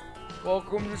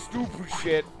 Welcome to stupid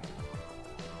shit.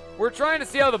 We're trying to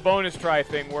see how the bonus try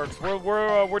thing works.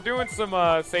 We're doing some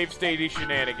save state-y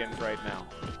shenanigans right now.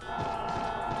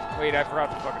 Wait, I forgot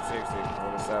the fucking save state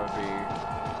before this. That would be.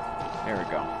 There we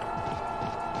go.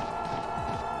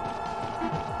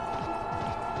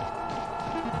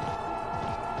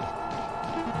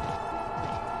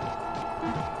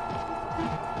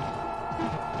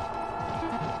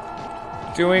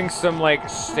 Doing some like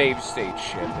save state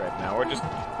shit right now.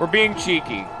 We're being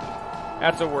cheeky.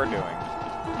 That's what we're doing.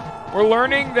 We're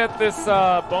learning that this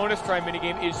bonus try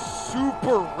minigame is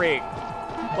super rigged.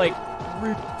 Like,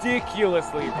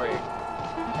 ridiculously rigged.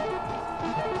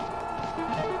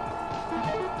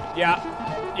 Yeah.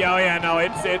 Yeah, oh yeah, no,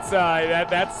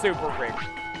 that's super rigged.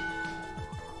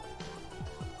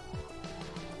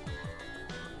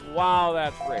 Wow,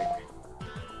 that's rigged.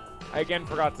 I again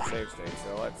forgot to save state,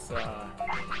 so let's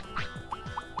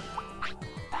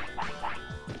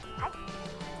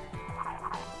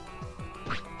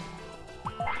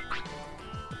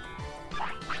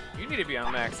You need to be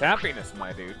on max happiness,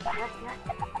 my dude.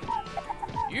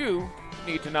 You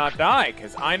need to not die,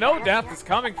 because I know death is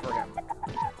coming for him.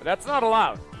 But that's not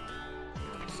allowed.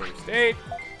 Save state.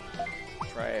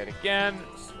 Try it again.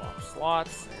 Swap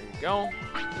slots. There you go.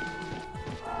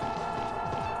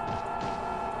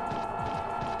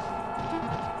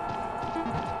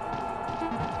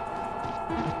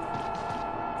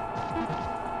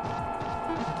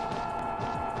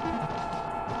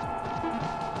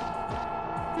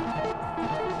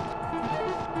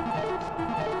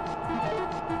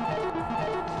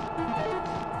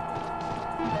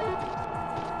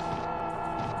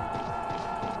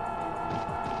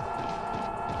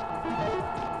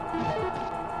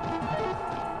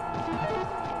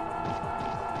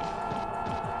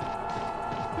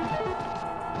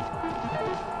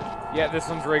 Yeah, this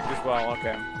one's rigged as well,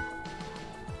 okay.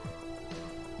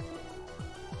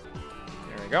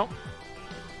 There we go.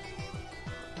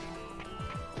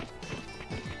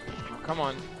 Oh, come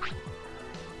on.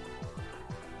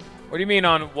 What do you mean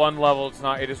on one level it's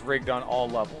not? It is rigged on all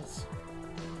levels.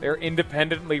 They're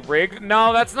independently rigged?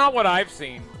 No, that's not what I've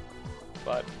seen.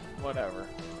 But, whatever.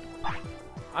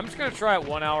 I'm just gonna try it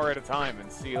 1 hour at a time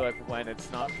and see like when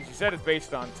it's not, because you said it's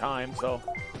based on time, so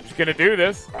I'm just gonna do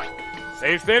this.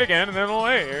 Save state again, and then we'll,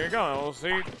 hey, here you go. We'll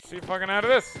see fucking out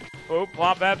of this. Boop,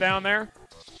 plop that down there.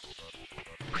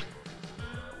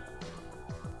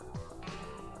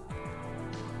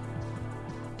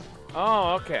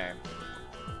 Oh, okay.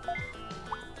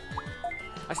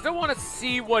 I still want to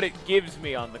see what it gives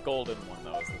me on the golden one,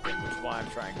 though, is the thing, which is why I'm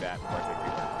trying that in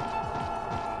particular.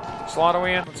 Which slot are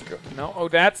we in? Let's go. No? Oh,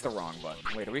 that's the wrong button.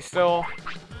 Wait, are we still...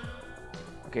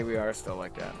 Okay, we are still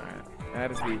like that. All right.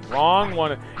 That is the wrong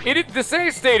one. The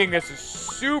save stating this is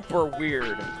super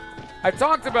weird. I've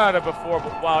talked about it before,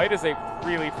 but wow, it is a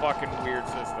really fucking weird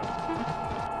system.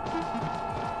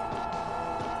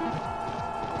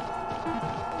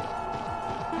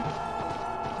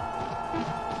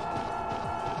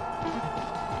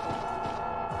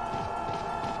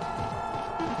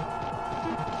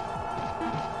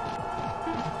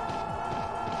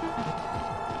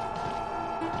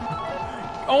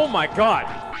 Oh my god.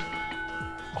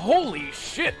 Holy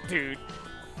shit, dude.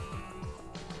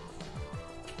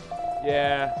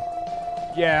 Yeah.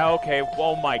 Yeah, okay.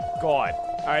 Oh my god.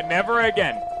 Alright, never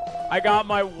again. I got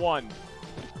my one.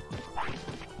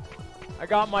 I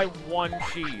got my one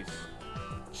cheese.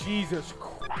 Jesus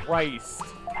Christ.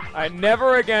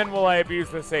 Never again will I abuse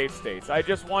the save states. I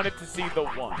just wanted to see the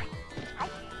one.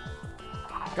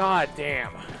 God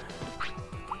damn.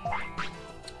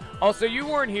 Also, you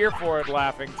weren't here for it,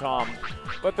 Laughing Tom.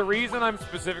 But the reason I'm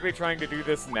specifically trying to do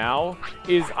this now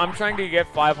is I'm trying to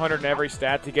get 500 in every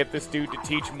stat to get this dude to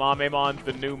teach Mamemon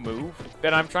the new move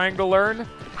that I'm trying to learn.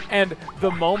 And the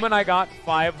moment I got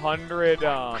 500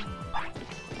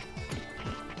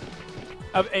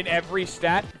 in every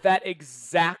stat, that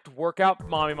exact workout,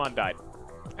 Mamemon died.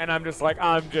 And I'm just like,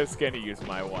 I'm just going to use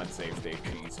my one save state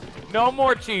cheese. No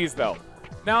more cheese, though.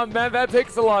 Now, that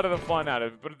takes a lot of the fun out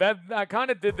of it, but I kind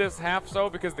of did this half so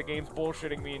because the game's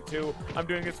bullshitting me, and two, I'm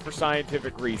doing this for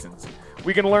scientific reasons.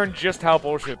 We can learn just how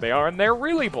bullshit they are, and they're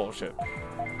really bullshit.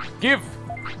 Give.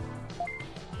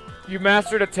 You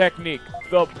mastered a technique.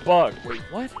 The bug. Wait,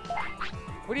 what?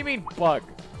 What do you mean, bug?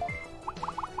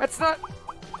 That's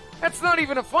not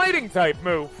even a fighting type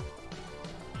move.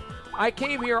 I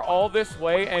came here all this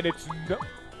way, and it's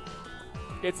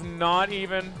not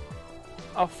even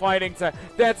a fighting type.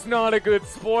 That's not a good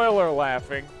spoiler,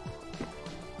 Laughing.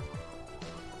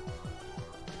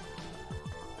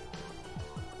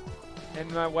 And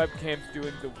my webcam's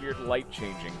doing the weird light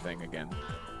changing thing again.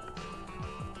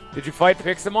 Did you fight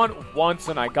Pixelmon? Once,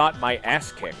 and I got my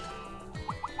ass kicked.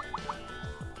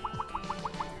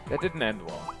 That didn't end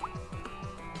well.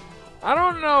 I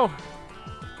don't know.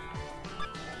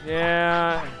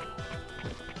 Yeah.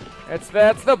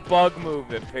 That's the bug move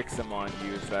that Pixelmon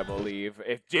used, I believe.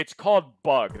 It's called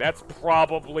bug. That's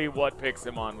probably what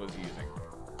Pixelmon was using.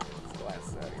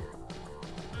 Glass out of here.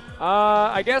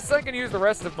 I guess I can use the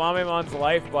rest of Mamemon's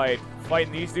life by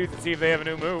fighting these dudes and see if they have a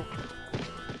new move.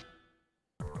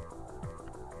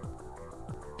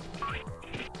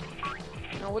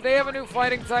 Now, would they have a new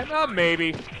fighting type?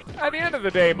 Maybe. At the end of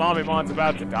the day, Mamemon's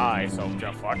about to die, so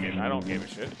just fuck it. I don't give a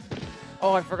shit.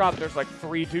 Oh, I forgot there's like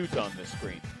 3 dudes on this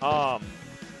screen.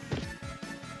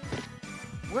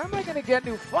 Where am I going to get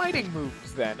new fighting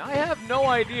moves then? I have no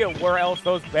idea where else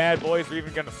those bad boys are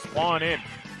even going to spawn in.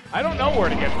 I don't know where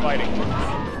to get fighting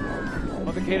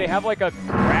moves. Okay, they have like a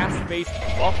grass-based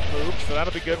buff move, so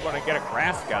that'll be good when I get a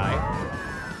grass guy.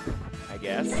 I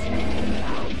guess.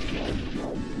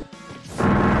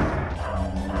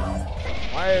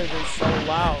 Why are they so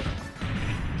loud?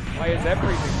 Why is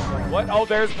everything so... What? Oh,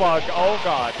 there's Bug. Oh,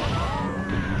 God.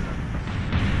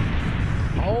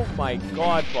 Oh, my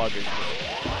God, Bug is good.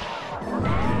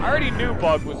 I already knew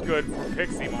Bug was good for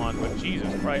Pixelmon, but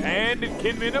Jesus Christ. And it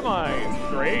can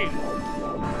minimize. Great.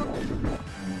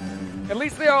 At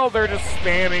least they're just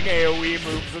spamming AoE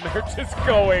moves, and they're just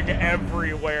going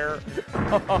everywhere.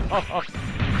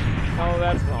 Oh,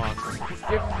 that's wrong. Just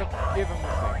give him the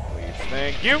thing, please.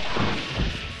 Thank you.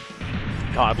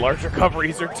 God, large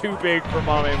recoveries are too big for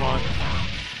Mamemon.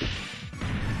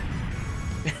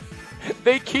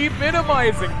 They keep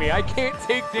minimizing me. I can't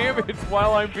take damage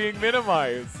while I'm being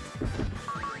minimized.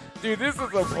 Dude, this is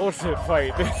a bullshit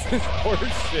fight. This is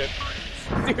horseshit.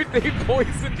 Dude, they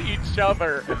poisoned each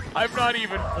other. I'm not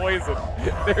even poisoned.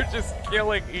 They're just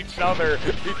killing each other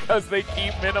because they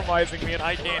keep minimizing me and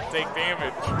I can't take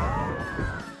damage.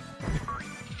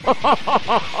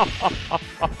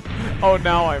 Oh,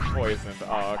 now I'm poisoned.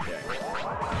 Oh, okay.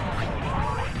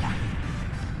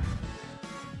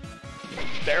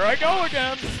 There I go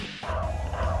again!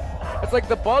 It's like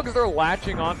the bugs are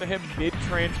latching onto him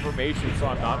mid-transformation, so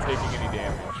I'm not taking any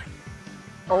damage.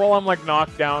 Or while I'm like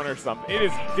knocked down or something.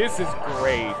 This is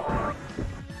great.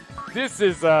 This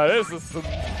is some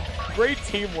great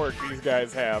teamwork these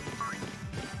guys have.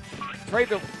 Try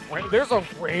there's a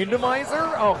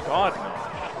randomizer? Oh god, no.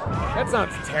 That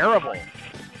sounds terrible.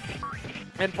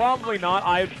 And probably not.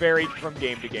 I vary from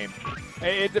game to game.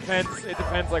 It depends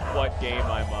like what game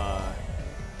I'm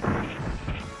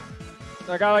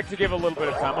like I like to give a little bit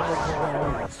of time.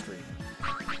 I'm a stream.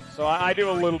 So I do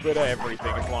a little bit of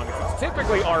everything as long as it's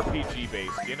typically RPG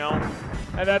based, you know?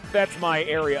 And that's my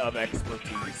area of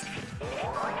expertise.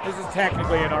 This is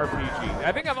technically an RPG.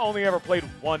 I think I've only ever played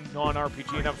one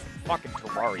non-RPG, and that was fucking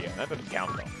Terraria. That doesn't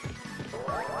count, though.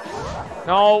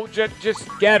 No, just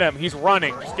get him. He's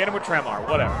running. Just get him with Tremor.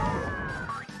 Whatever.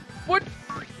 What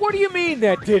do you mean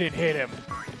that didn't hit him?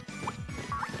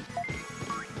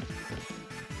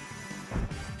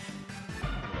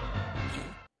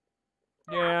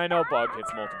 Yeah, I know Bug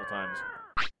hits multiple times.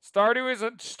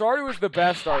 Stardew is the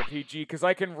best RPG because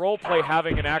I can roleplay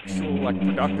having an actual, like,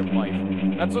 productive life.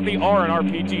 That's what they are in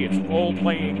RPG. It's a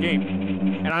role-playing game.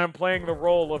 And I'm playing the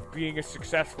role of being a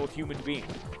successful human being.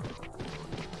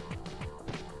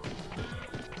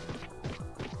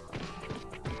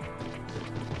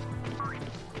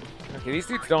 Okay, these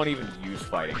dudes don't even use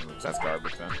fighting moves. That's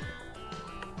garbage, then.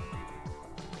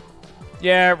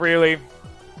 Yeah, really.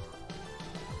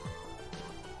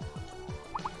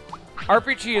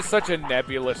 RPG is such a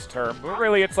nebulous term, but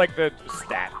really it's like the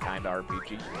stat kind of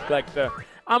RPG. Like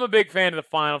I'm a big fan of the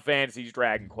Final Fantasies,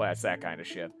 Dragon Quest, that kind of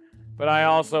shit. But I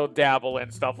also dabble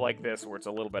in stuff like this where it's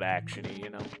a little bit actiony, you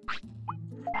know?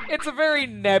 It's a very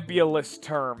nebulous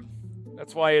term.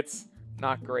 That's why it's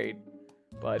not great.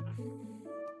 But,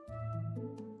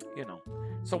 you know.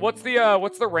 So what's the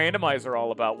randomizer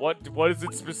all about? What does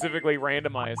it specifically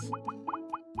randomize?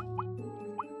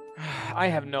 I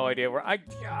have no idea where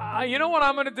you know what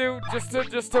I'm gonna do just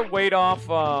to wait off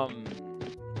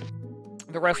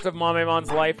the rest of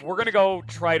Mamemon's life. We're gonna go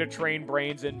try to train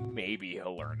Brains and maybe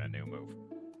he'll learn a new move.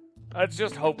 Let's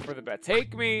just hope for the best.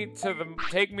 Take me to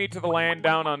the land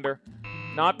down under,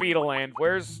 not Beetle Land.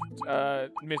 Where's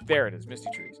there it is, Misty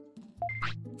Trees.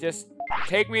 Just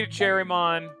take me to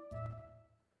Cherrymon.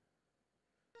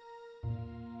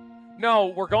 No,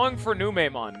 we're going for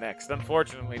Numemon next,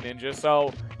 unfortunately, Ninja,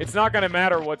 so it's not going to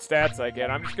matter what stats I get.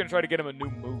 I'm just going to try to get him a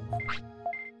new move.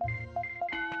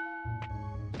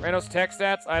 Randos tech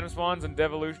stats, item spawns, and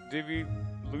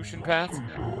devolution paths.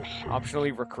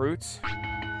 Optionally, recruits.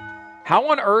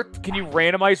 How on earth can you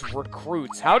randomize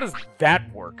recruits? How does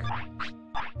that work?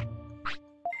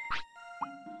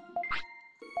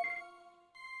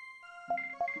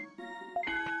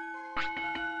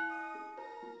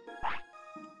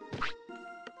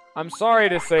 I'm sorry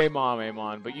to say,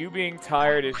 Mamemon, but you being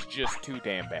tired is just too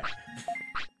damn bad.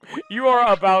 You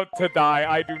are about to die.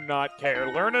 I do not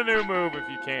care. Learn a new move if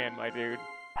you can, my dude.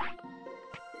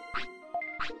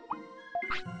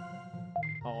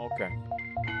 Oh, okay.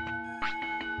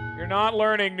 You're not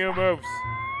learning new moves.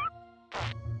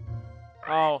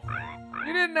 Oh.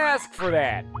 You didn't ask for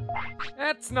that.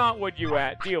 That's not what you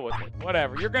deal with it.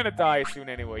 Whatever. You're gonna die soon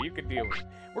anyway. You can deal with it.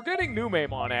 We're getting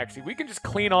Numemon, actually. We can just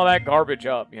clean all that garbage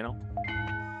up, you know?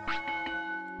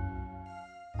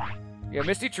 Yeah,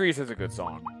 Misty Trees is a good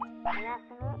song.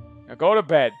 Now go to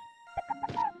bed.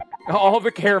 All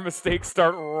the care mistakes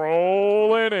start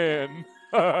rolling in.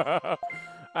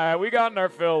 We gotten our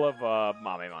fill of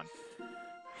Mamemon.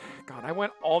 God, I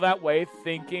went all that way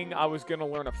thinking I was gonna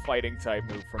learn a fighting type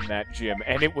move from that gym,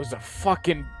 and it was a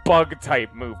fucking bug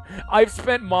type move. I've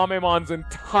spent Mamemon's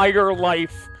entire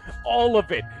life, all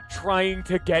of it, trying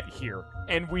to get here,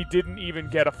 and we didn't even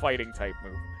get a fighting type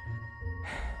move.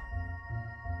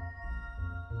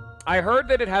 I heard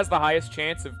that it has the highest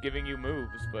chance of giving you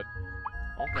moves, but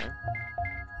okay.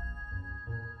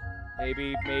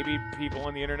 Maybe people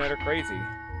on the internet are crazy.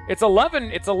 It's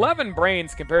 11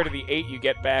 brains compared to the 8 you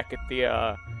get back at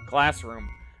the classroom.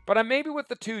 But I'm maybe with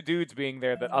the 2 dudes being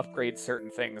there that upgrade certain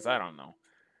things. I don't know.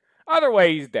 Either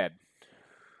way, he's dead.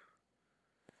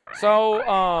 So,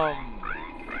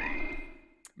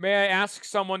 may I ask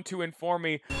someone to inform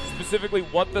me specifically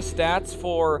what the stats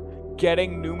for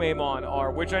getting Numemon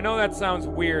are? Which I know that sounds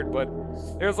weird, but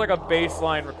there's like a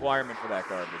baseline requirement for that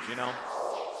garbage, you know?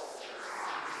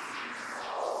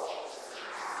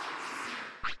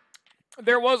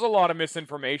 There was a lot of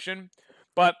misinformation,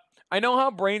 but I know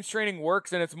how brains training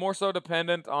works, and it's more so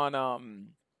dependent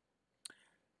on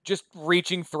just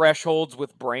reaching thresholds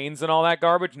with brains and all that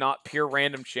garbage, not pure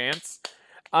random chance.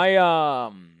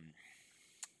 What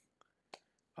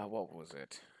was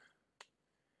it?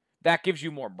 That gives you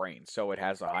more brains, so it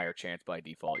has a higher chance by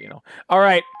default, you know. All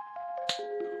right.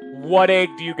 What egg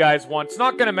do you guys want? It's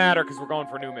not going to matter because we're going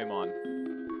for Numemon.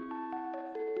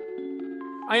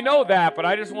 I know that, but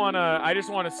I just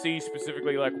wanna see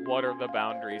specifically like what are the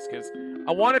boundaries, because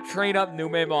I want to train up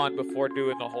Numemon before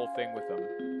doing the whole thing with him.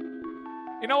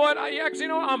 You know what? You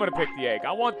know what? I'm gonna pick the egg.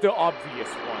 I want the obvious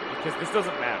one because this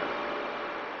doesn't matter.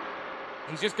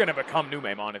 He's just gonna become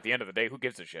Numemon at the end of the day. Who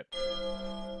gives a shit?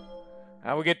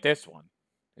 How we get this one?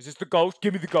 Is this the ghost?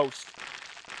 Give me the ghost.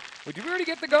 Wait, did we already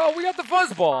get the ghost? We got the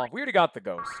fuzzball. We already got the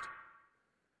ghost.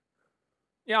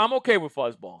 Yeah, I'm okay with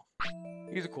fuzzball.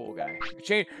 He's a cool guy.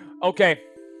 Okay.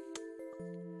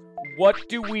 What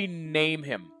do we name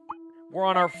him? We're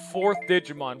on our 4th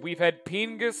Digimon. We've had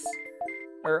Pingus,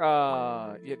 or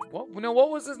yeah, what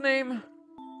was his name?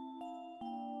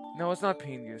 No, it's not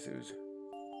Pingus.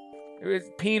 It was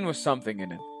Peen was something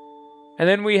in it. And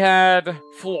then we had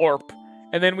Florp,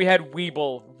 and then we had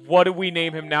Weeble. What do we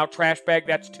name him now? Trash bag?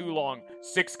 That's too long.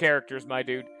 6 characters, my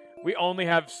dude. We only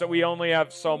have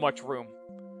so much room.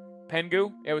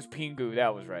 Pengu? It was Pingu.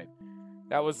 That was right.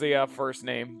 That was the first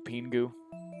name, Pingu.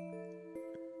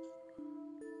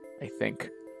 I think.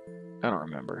 I don't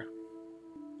remember.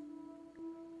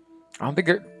 I don't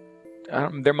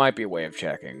think there might be a way of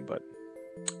checking, but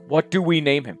what do we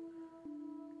name him?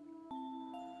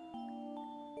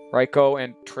 Raiko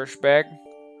and Trishbag?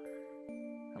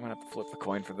 I'm gonna have to flip the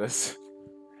coin for this.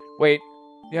 Wait.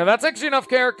 Yeah, that's actually enough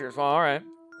characters. Well, alright.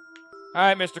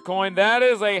 Alright, Mr. Coin, that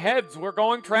is a heads. We're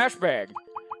going trash bag.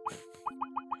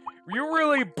 You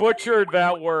really butchered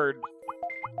that word.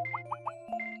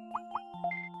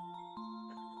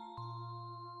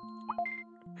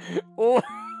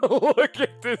 Look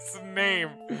at this name.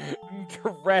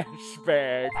 Trash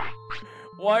bag.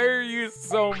 Why are you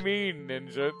so mean,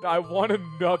 Ninja? I want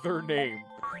another name.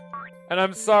 And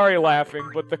I'm sorry, laughing,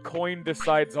 but the coin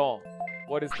decides all.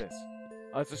 What is this?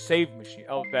 Oh, it's a save machine.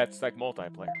 Oh, that's like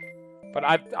multiplayer. But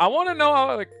I want to know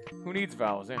how, like, who needs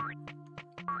vowels in?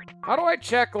 How do I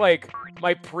check, like,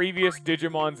 my previous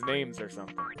Digimon's names or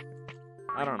something?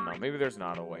 I don't know. Maybe there's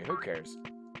not a way. Who cares?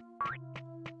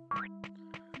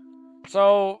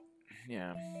 So,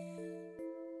 yeah.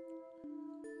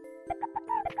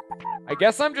 I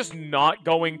guess I'm just not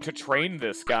going to train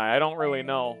this guy. I don't really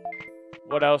know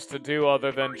what else to do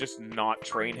other than just not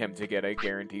train him to get a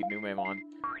guaranteed new Numemon.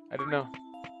 I don't know.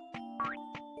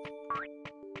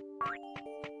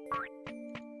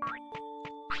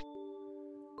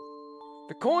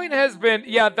 The coin has been...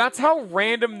 Yeah, that's how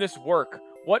random this work.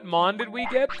 What Mon did we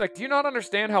get? Like, do you not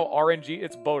understand how RNG...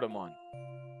 It's Bodamon.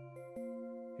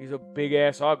 He's a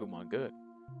big-ass Agumon. Good.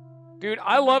 Dude,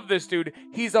 I love this dude.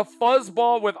 He's a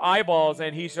fuzzball with eyeballs,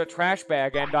 and he's a trash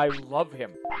bag, and I love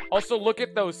him. Also, look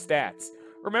at those stats.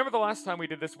 Remember the last time we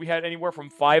did this, we had anywhere from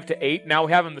 5 to 8. Now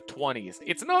we have in the 20s.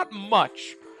 It's not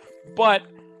much, but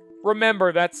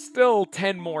remember, that's still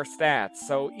 10 more stats.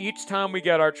 So each time we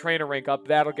get our trainer rank up,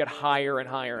 that'll get higher and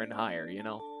higher and higher, you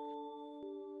know?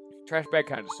 Trash bag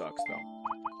kind of sucks, though.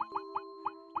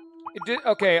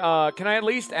 Okay, can I at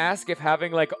least ask if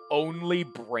having, like, only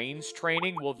brains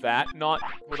training, will that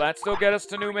still get us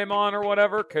to Numemon or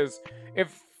whatever? Because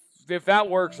if that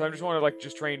works, I just want to, like,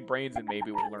 just train brains and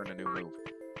maybe we'll learn a new move.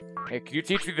 Hey, can you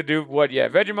teach me to do what? Yeah,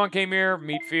 Vegemon came here,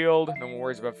 meat field, no more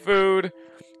worries about food.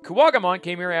 Kuwagamon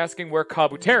came here asking where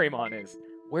Kabuterimon is.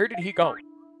 Where did he go?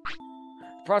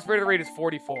 Prosperity rate is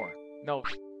 44. No,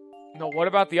 what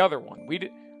about the other one?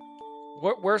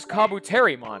 Where's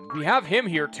Kabuterimon? We have him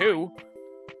here, too.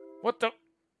 What the...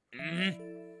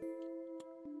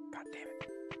 God damn it.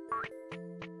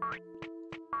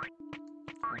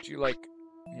 Aren't you, like...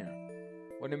 Yeah.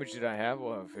 What image did I have?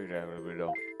 Well,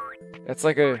 that's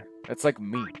like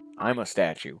me. I'm a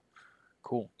statue.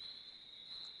 Cool.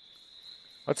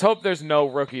 Let's hope there's no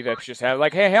rookie that's just had...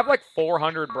 Like, hey, I have, like,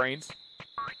 400 brains.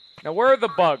 Now, where are the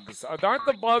bugs? Aren't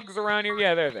the bugs around here?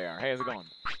 Yeah, there they are. Hey, how's it going?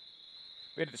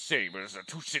 Been to the city, but it's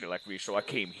too city like me, so I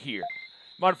came here.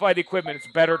 Modify the equipment,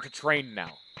 it's better to train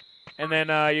now. And then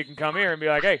you can come here and be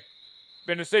like, hey,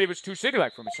 been to the city, but it's too city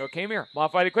like for me, so I came here.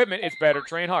 Modify the equipment, it's better,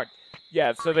 train hard.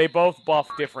 Yeah, so they both buff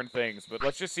different things, but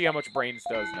let's just see how much brains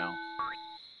does now.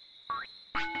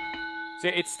 See,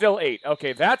 it's still 8.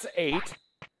 Okay, that's 8.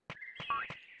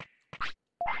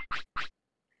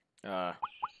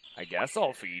 I guess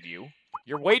I'll feed you.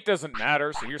 Your weight doesn't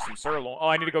matter, so here's some sirloin. Oh,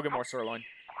 I need to go get more sirloin.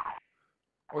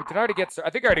 Or did I already get... I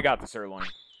think I already got the sirloin.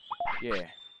 Yeah.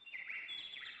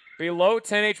 Below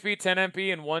 10 HP, 10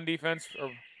 MP, and 1 defense.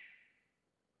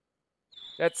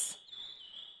 That's...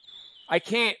 I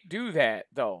can't do that,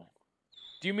 though.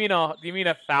 Do you mean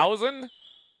 1,000?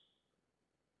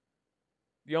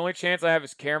 The only chance I have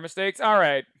is care mistakes?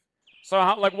 Alright. So,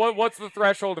 what's the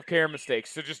threshold of care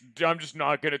mistakes? So I'm just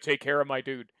not going to take care of my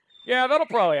dude. Yeah, that'll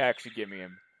probably actually give me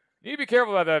him. You need to be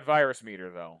careful about that virus meter,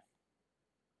 though.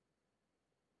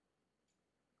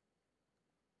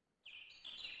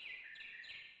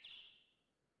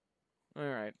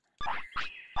 Alright.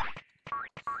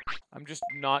 I'm just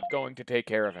not going to take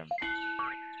care of him.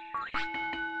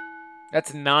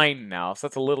 That's 9 now, so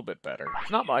that's a little bit better.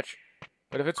 It's not much.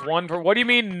 But if it's 1 per... What do you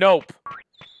mean, nope?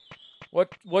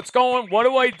 What's going... What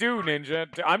do I do, Ninja?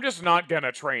 I'm just not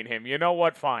gonna train him. You know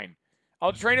what? Fine.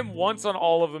 I'll train him once on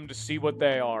all of them to see what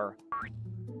they are.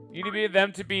 You need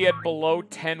them to be at below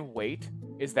 10 weight.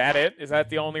 Is that it? Is that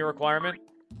the only requirement?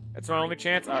 That's my only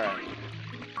chance? Alright.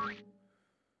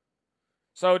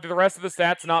 So do the rest of the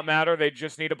stats not matter? They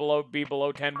just need to be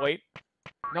below 10 weight?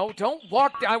 No, don't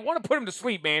walk. I want to put him to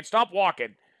sleep, man. Stop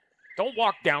walking. Don't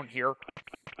walk down here.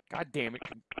 God damn it,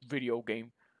 video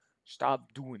game.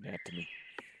 Stop doing that to me.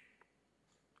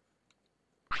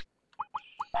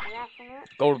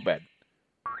 Go to bed.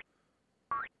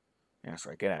 That's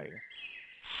right, get out of here.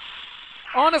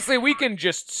 Honestly, we can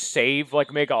just save,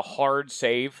 like make a hard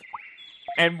save,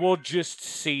 and we'll just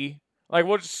see. Like,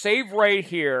 we'll just save right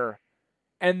here,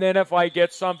 and then if I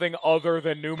get something other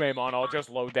than Numemon, I'll just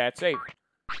load that save.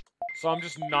 So I'm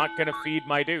just not gonna feed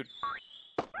my dude.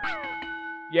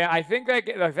 Yeah, I think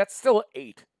that's still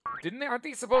 8. Aren't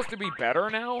these supposed to be better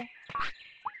now?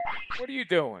 What are you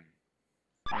doing?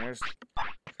 There's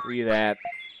 3 of that.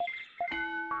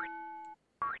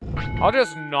 I'll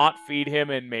just not feed him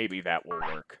and maybe that will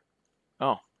work.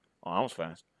 Oh, well, that was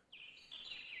fast.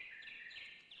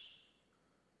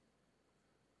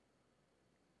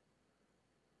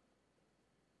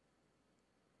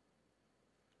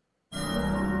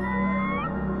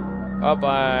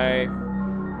 Bye-bye.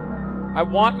 I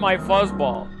want my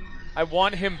fuzzball. I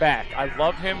want him back. I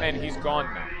love him and he's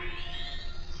gone now.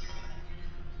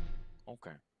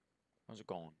 Okay. How's it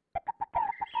going?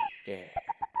 Yeah.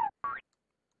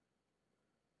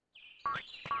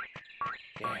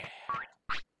 Yeah.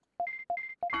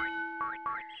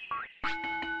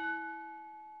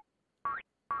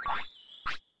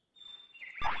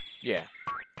 Yeah.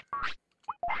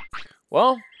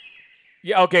 Well,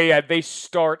 yeah, okay, yeah, they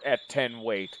start at 10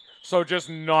 weight. So just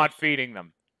not feeding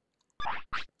them.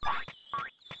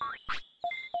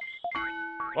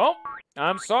 Well,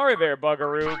 I'm sorry there,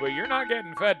 Bugaroo, but you're not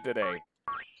getting fed today.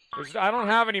 I don't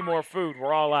have any more food.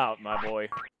 We're all out, my boy.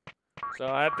 So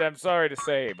I'm sorry to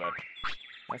say, but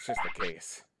that's just the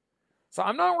case. So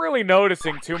I'm not really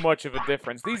noticing too much of a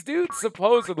difference. These dudes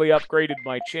supposedly upgraded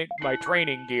my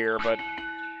training gear, but,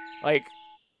 like,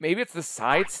 maybe it's the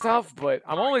side stuff, but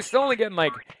I'm still only getting,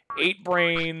 like, 8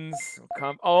 brains.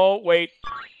 Oh, wait.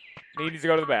 He needs to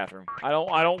go to the bathroom. I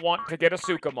don't want to get a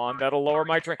Sukamon. That'll lower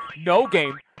my train. No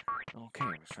game. Okay, I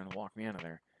was trying to walk me out of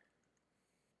there.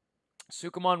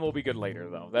 Sukamon will be good later,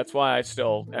 though. That's why I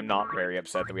still am not very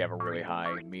upset that we have a really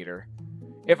high meter.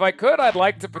 If I could, I'd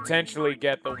like to potentially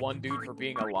get the one dude for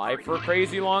being alive for a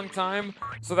crazy long time.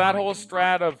 So that whole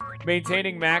strat of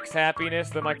maintaining max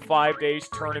happiness, then like 5 days,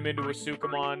 turn him into a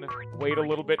Sukamon, wait a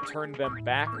little bit, turn them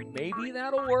back. Maybe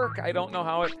that'll work. I don't know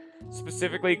how it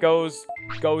specifically goes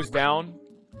down.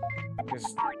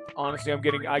 Because honestly,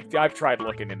 I've tried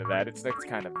looking into that. It's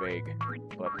kind of vague,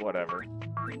 but whatever.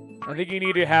 I think you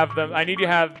need to have them. You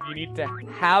need to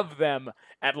have them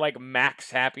at like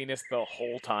max happiness the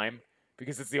whole time.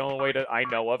 Because it's the only way I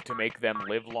know of to make them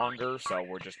live longer, so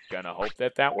we're just gonna hope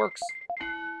that works.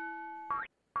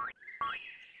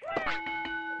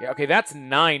 Yeah, okay, that's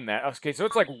 9. Okay, so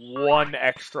it's like 1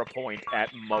 extra point at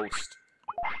most.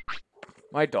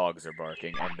 My dogs are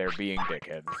barking, and they're being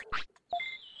dickheads.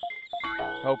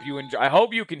 Hope you enjoy. I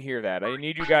hope you can hear that. I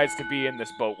need you guys to be in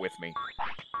this boat with me.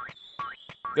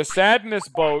 The sadness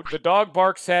boat, the dog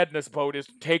bark sadness boat is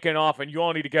taken off, and you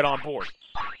all need to get on board.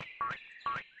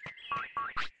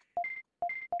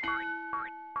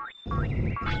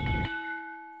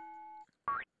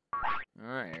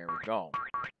 Alright, here we go.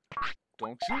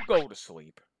 Don't you go to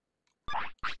sleep.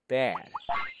 Bad.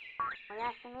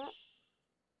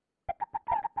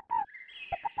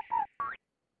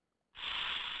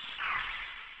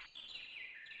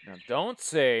 Now don't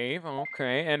save,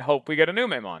 okay, and hope we get a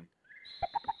Numemon.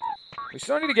 We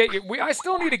still need to get you. I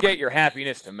still need to get your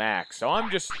happiness to max, so I'm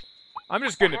just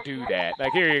gonna do that.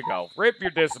 Like, here you go. Rip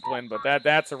your discipline, but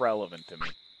that's irrelevant to me.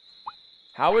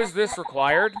 How is this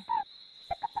required?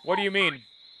 What do you mean?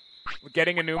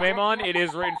 Getting a Numemon? It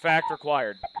is, in fact,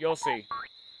 required. You'll see.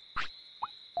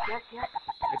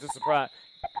 It's a surprise.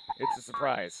 It's a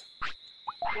surprise.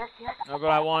 Oh, but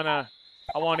I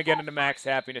wanna get into max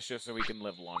happiness just so we can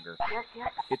live longer.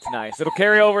 It's nice. It'll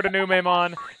carry over to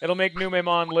Numemon. It'll make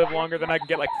Numemon live longer. Then I can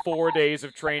get like 4 days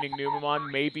of training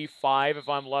Numemon, maybe 5 if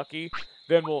I'm lucky.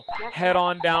 Then we'll head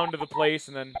on down to the place,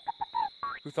 and then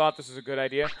who thought this was a good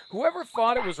idea? Whoever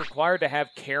thought it was required to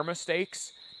have care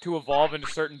mistakes to evolve into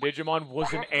certain Digimon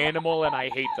was an animal, and I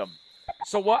hate them.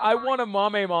 So what? I want a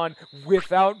Mamemon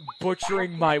without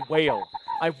butchering my whale.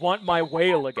 I want my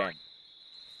whale again.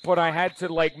 But I had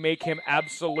to, like, make him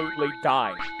absolutely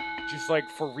die. Just, like,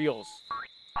 for reals.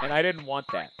 And I didn't want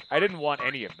that. I didn't want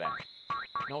any of that.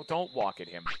 No, don't walk at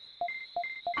him.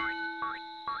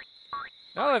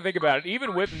 Now that I think about it,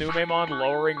 even with Numemon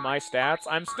lowering my stats,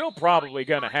 I'm still probably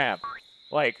gonna have,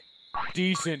 like,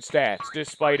 decent stats,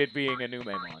 despite it being a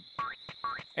Numemon.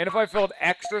 And if I felt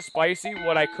extra spicy,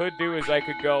 what I could do is I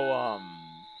could go,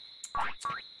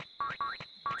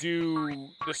 do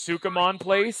the Sukamon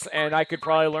place, and I could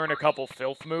probably learn a couple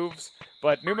filth moves.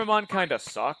 But Numemon kinda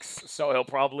sucks, so he'll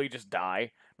probably just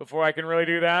die before I can really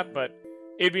do that, but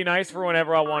it'd be nice for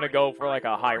whenever I want to go for, like,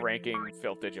 a high-ranking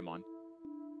filth Digimon.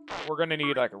 We're gonna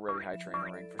need, like, a really high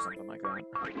trainer rank for something like that.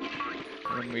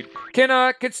 Can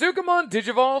Sukamon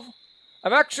Digivolve?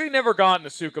 I've actually never gotten a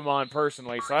Sukamon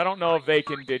personally, so I don't know if they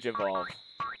can Digivolve.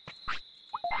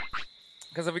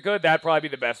 Because if we could, that'd probably be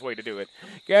the best way to do it.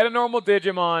 Get a normal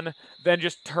Digimon, then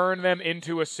just turn them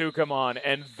into a Sukamon,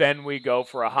 and then we go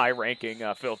for a high-ranking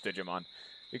Filth Digimon.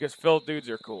 Because Filth dudes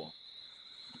are cool.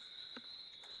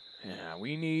 Yeah,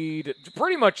 we need to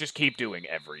pretty much just keep doing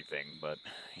everything, but,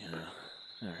 yeah.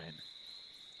 Alright.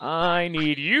 I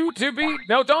need you to be...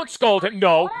 No, don't scold him.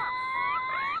 No.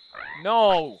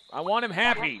 No. I want him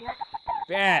happy.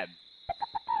 Bad.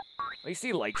 At least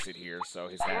he likes it here, so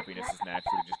his happiness is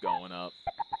naturally just going up.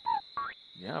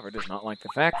 Yeah, but does not like the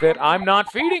fact that I'm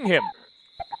not feeding him.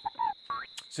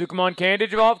 Sukamon can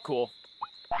Digivolve? Cool.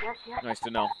 Nice to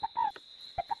know.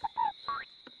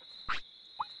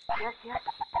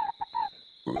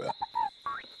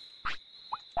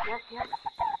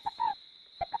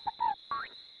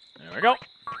 There we go.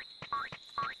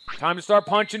 Time to start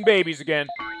punching babies again.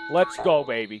 Let's go,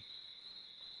 baby.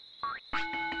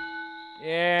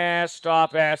 Yeah,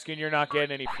 stop asking. You're not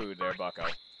getting any food there, bucko.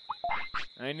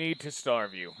 I need to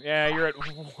starve you. Yeah, you're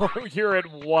at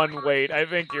 1 weight. I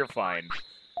think you're fine.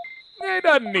 He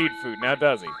doesn't need food now,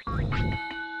 does he? I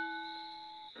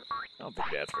don't think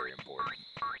that's very important.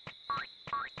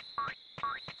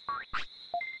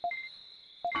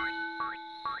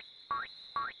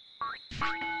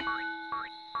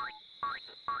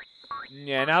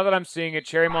 Yeah, now that I'm seeing it,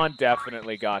 Cherrymon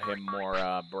definitely got him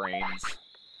more brains.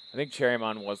 I think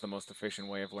Cherrymon was the most efficient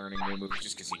way of learning new moves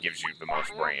just because he gives you the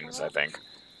most brains, I think.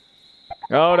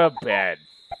 Go to bed.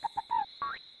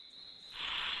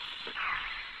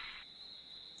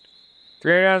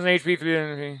 $300,000 HP,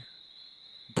 300 HP.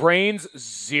 Brains,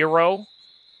 0.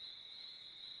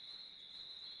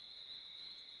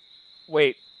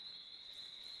 Wait.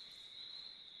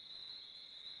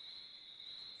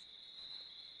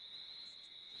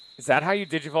 Is that how you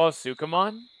Digivolve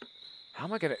Sukamon? How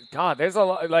am I gonna... God, there's a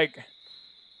lot, like...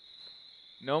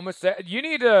 No mistake. You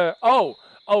need to... Oh,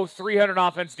 300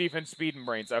 offense, defense, speed, and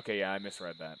brains. Okay, yeah, I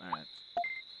misread that. All right.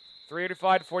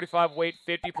 385 to 45 weight,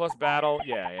 50 plus battle.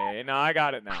 Yeah, no, I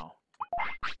got it now.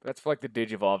 That's for, like, the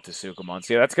Digivolve to Sukamon.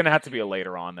 So, yeah, that's gonna have to be a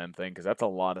later on then thing, because that's a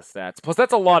lot of stats. Plus,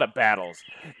 that's a lot of battles.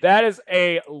 That is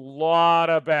a lot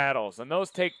of battles, and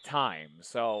those take time.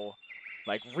 So,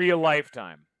 like, real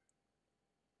lifetime.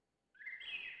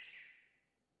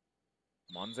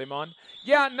 Monzemon?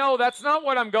 Yeah, no, that's not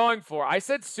what I'm going for. I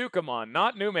said Sukamon,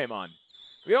 not Numemon.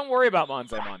 We don't worry about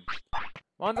Monzemon.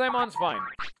 Monzemon's fine.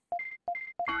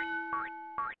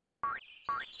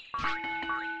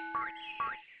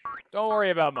 Don't worry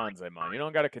about Monzemon. You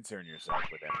don't gotta concern yourself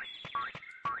with him.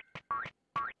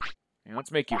 Yeah,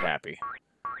 let's make you happy.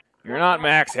 You're not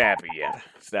max happy yet.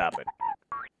 Stop it.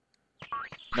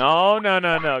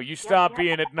 No. You stop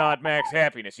being at not max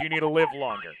happiness. You need to live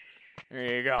longer.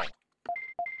 There you go.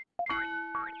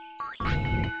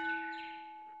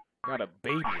 Got a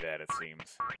baby that, it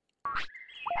seems.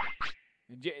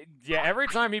 Yeah, every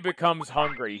time he becomes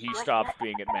hungry, he stops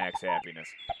being at max happiness.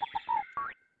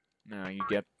 No,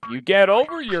 you get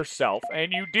over yourself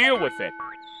and you deal with it.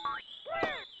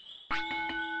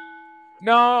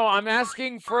 No, I'm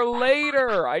asking for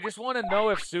later. I just want to know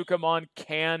if Sukamon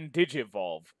can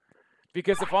Digivolve.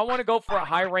 Because if I want to go for a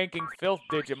high-ranking Filth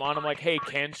Digimon, I'm like, hey,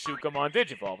 can Sukamon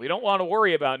Digivolve? We don't want to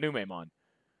worry about Numemon.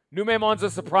 Numemon's a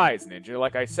surprise, Ninja.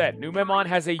 Like I said, Numemon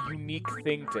has a unique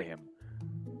thing to him.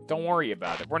 Don't worry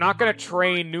about it. We're not going to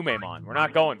train Numemon. We're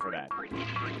not going for that.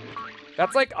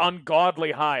 That's like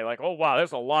ungodly high. Like, oh wow,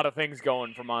 there's a lot of things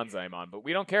going for Monzemon, but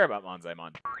we don't care about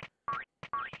Monzemon.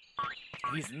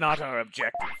 He's not our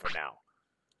objective for now.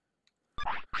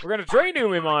 We're going to train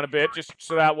Numemon a bit, just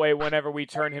so that way whenever we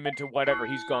turn him into whatever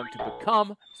he's going to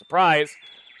become, surprise,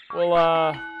 we'll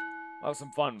have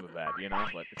some fun with that, you know,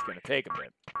 but it's going to take a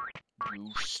bit.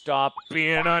 You stop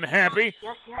being unhappy.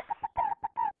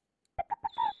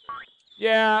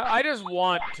 Yeah, I just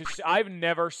want to see, I've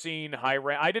never seen high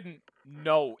rank. I didn't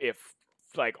know if,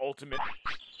 like, Ultimate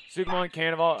Sukamon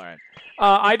can evolve. All right.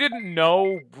 I didn't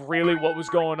know really what was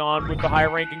going on with the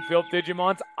high-ranking Filth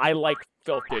Digimons. I like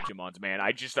Filth Digimons, man.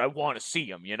 I want to see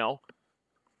them, you know?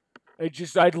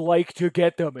 I'd like to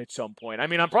get them at some point. I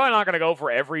mean, I'm probably not going to go for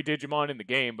every Digimon in the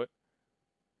game, but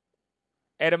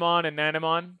Edamon and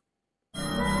Nanamon.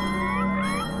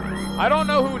 I don't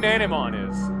know who Nanamon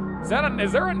is.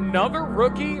 Is there another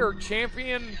rookie or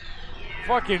champion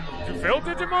fucking Phil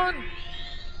Digimon?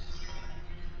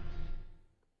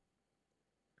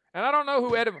 And I don't know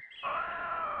who Edamon.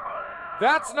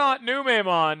 That's not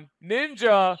Numemon.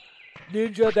 Ninja,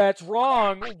 that's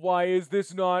wrong. Why is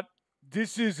this not?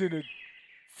 This isn't a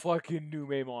fucking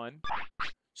Numemon.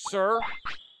 Sir?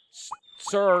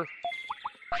 Sir?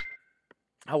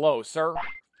 Hello, sir?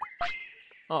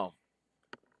 Oh.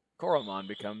 Koromon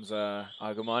becomes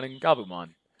Agumon and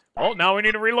Gabumon. Well, now we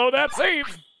need to reload that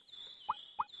save.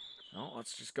 Well,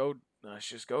 let's just go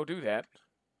do that.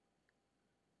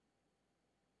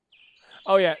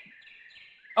 Oh yeah.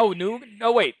 Oh, no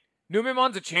wait.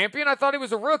 Numemon's a champion? I thought he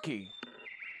was a rookie.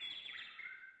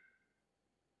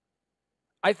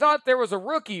 I thought there was a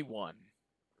rookie one.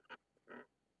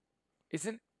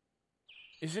 Isn't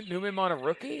Numemon a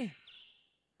rookie?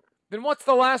 Then what's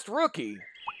the last rookie?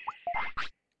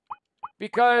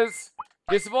 Because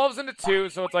this evolves into 2,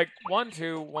 so it's like 1,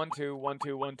 2, 1, 2, 1,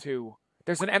 2, 1, 2.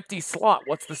 There's an empty slot.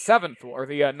 What's the 7th one, or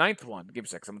the 9th one? Give me a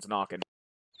sec, someone's knocking.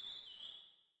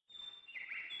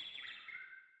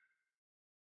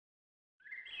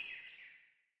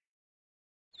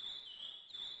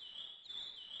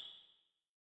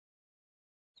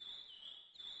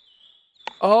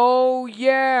 Oh,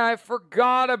 yeah, I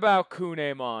forgot about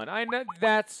Kunemon. I know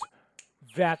that's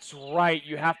right.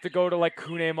 You have to go to, like,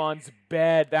 Kunemon's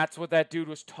bed. That's what that dude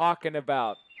was talking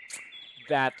about.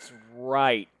 That's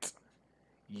right.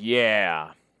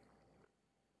 Yeah.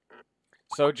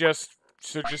 So just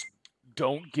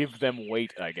don't give them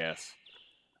weight, I guess.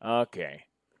 Okay.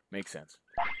 Makes sense.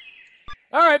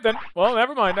 All right, then. Well,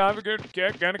 never mind. I'm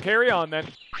gonna carry on, then.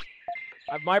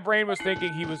 My brain was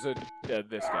thinking he was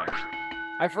this guy.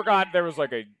 I forgot there was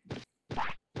like a...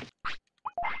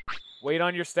 Wait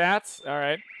on your stats? All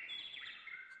right.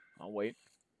 I'll wait.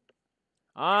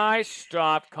 I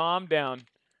stopped. Calm down.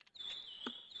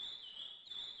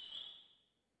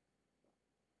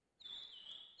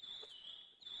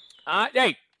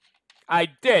 Hey! I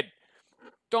did.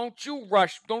 Don't you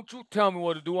rush. Don't you tell me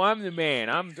what to do. I'm the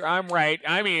man. I'm right.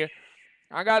 I'm here.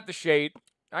 I got the shade.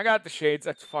 I got the shades.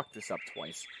 Let's fuck this up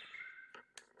twice.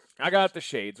 I got the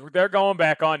shades. They're going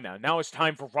back on now. Now it's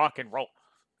time for rock and roll.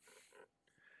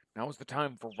 Now is the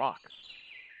time for rock.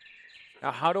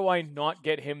 Now, how do I not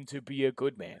get him to be a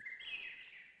good man?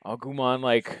 Agumon,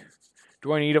 like,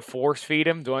 do I need to force feed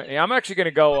him? I'm actually gonna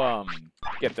go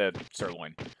get the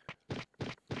sirloin.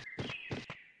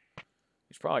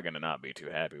 He's probably gonna not be too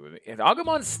happy with it.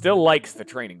 Agumon still likes the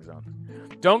training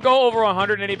zone. Don't go over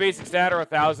 100 in any basic stat or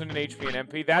 1,000 in HP and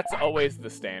MP. That's always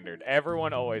the standard.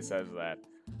 Everyone always says that.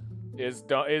 Is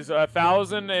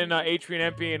 1,000 in HP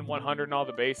and MP and 100 in all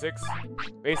the basics.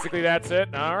 Basically, that's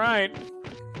it. All right.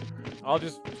 I'll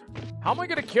just... How am I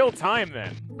going to kill time,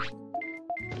 then?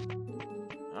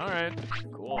 All right.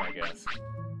 Cool, I guess.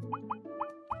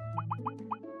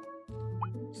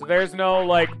 So there's no,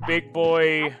 like, big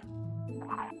boy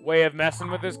way of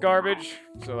messing with this garbage.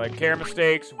 So, like, care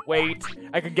mistakes, weight.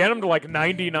 I can get him to, like,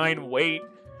 99 weight.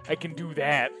 I can do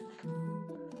that.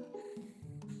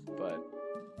 But...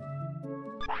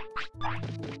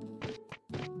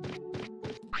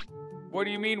 What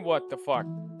do you mean, what the fuck?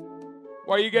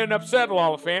 Why are you getting upset,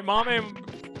 Lollifant? Mom,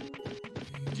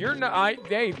 you're not...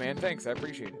 Hey, man, thanks. I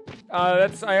appreciate it. I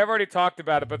have already talked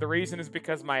about it, but the reason is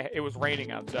because it was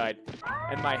raining outside,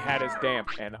 and my hat is damp,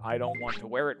 and I don't want to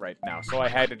wear it right now, so I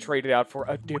had to trade it out for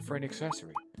a different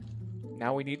accessory.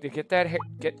 Now we need to get that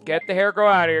get the hair grow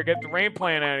out of here, get the rain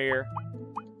plant out of here.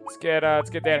 Let's get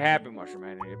that happy mushroom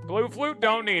out of here. Blue flute,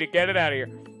 don't need it. Get it out of here.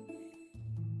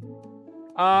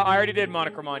 I already did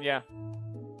Monochromon, yeah.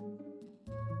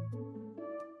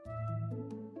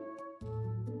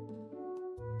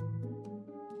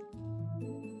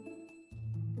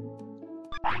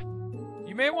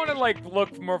 You may want to, like,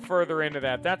 look more further into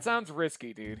that. That sounds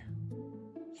risky, dude.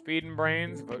 Speed and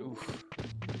brains, but oof.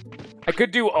 I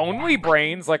could do only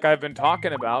brains, like I've been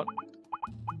talking about.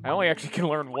 I only actually can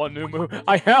learn one new move.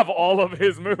 I have all of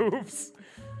his moves.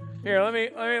 Here, let me,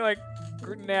 like,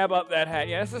 nab up that hat.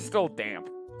 Yeah, this is still damp,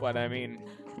 but I mean...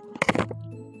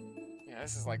 Yeah,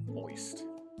 this is, like, moist.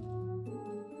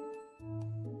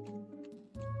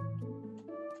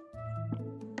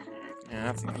 Yeah,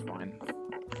 that's not fine.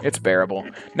 It's bearable.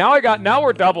 Now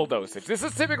we're double dosage. This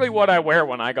is typically what I wear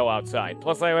when I go outside.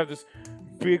 Plus I have this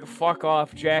big fuck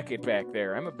off jacket back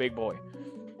there. I'm a big boy.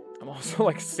 I'm also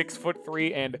like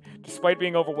 6'3", and despite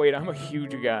being overweight, I'm a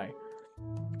huge guy.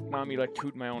 not me like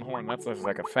tooting my own horn. That's just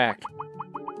like a fact.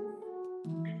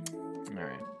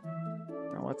 Alright.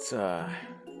 Now let's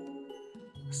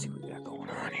see what we got going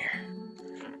on here.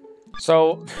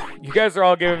 So, you guys are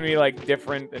all giving me like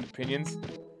different opinions.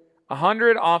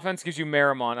 100 offense gives you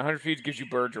Marimon. 100 speed gives you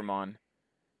Bergermon.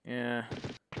 Yeah.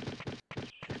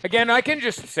 Again, I can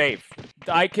just save.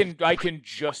 I can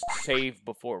just save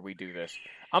before we do this.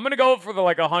 I'm gonna go for the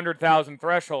like 100,000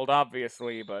 threshold,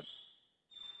 obviously, but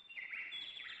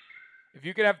if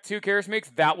you could have 2 Karis makes,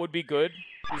 that would be good.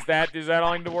 Is that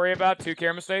all I need to worry about? 2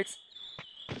 care mistakes?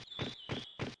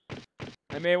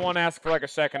 I may want to ask for like a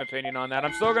second opinion on that.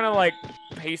 I'm still gonna like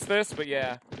paste this, but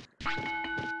yeah.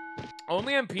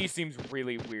 Only MP seems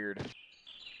really weird.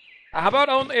 How about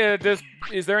only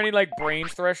is there any like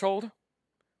brains threshold?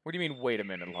 What do you mean? Wait a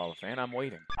minute, Lolafan. I'm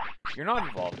waiting. You're not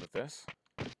involved with this.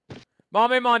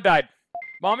 Mamemon died.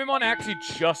 Mamemon actually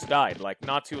just died, like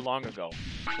not too long ago.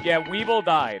 Yeah, Weeble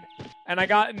died. And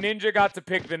Ninja got to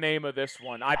pick the name of this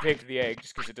one. I picked the egg,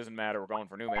 just because it doesn't matter. We're going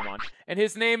for Numemon. And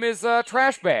his name is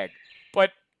Trash Bag.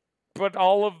 But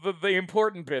all of the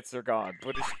important bits are gone.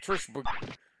 But it's Trish.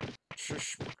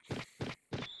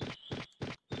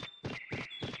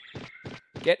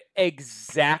 Get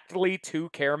exactly 2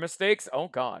 care mistakes? Oh,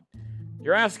 God.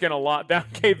 You're asking a lot.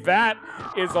 Okay, that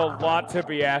is a lot to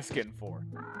be asking for.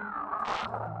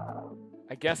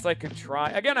 I guess I could try.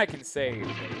 Again, I can save.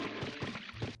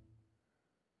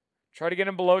 Try to get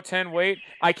him below 10 weight.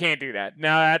 I can't do that.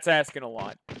 No, that's asking a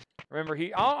lot. Remember,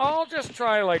 I'll just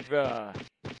try, like, the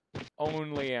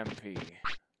only MP.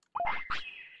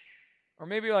 Or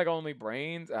maybe, like, only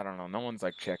brains? I don't know. No one's,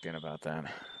 like, checked in about that.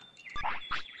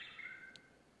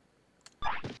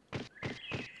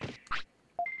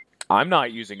 I'm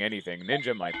not using anything.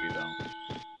 Ninja might be, though.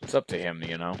 It's up to him,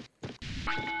 you know.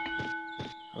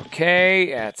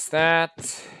 Okay, that's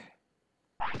that.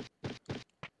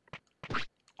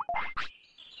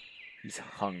 He's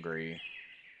hungry.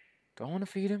 Do I want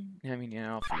to feed him? I mean,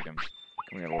 yeah, I'll feed him.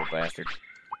 Come here, little bastard.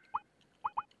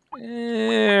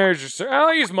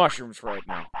 I'll use mushrooms right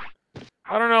now.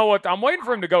 I don't know what... I'm waiting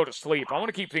for him to go to sleep. I want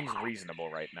to keep things reasonable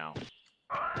right now.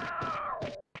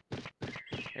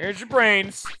 Here's your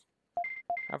brains.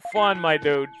 Have fun, my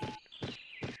dude.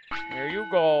 There you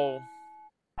go.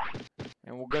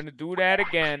 And we're going to do that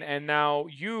again. And now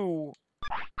you...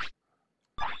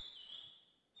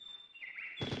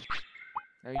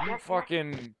 Now you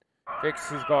fucking fix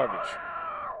his garbage.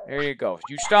 There you go.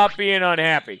 You stop being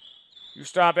unhappy. You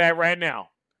stop that right now.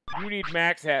 You need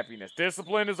max happiness.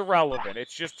 Discipline is irrelevant.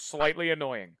 It's just slightly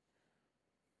annoying.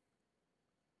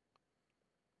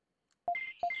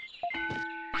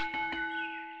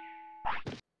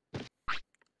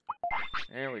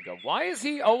 There we go. Why is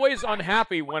he always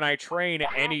unhappy when I train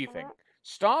anything?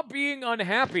 Stop being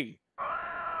unhappy.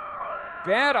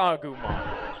 Bad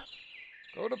Agumon.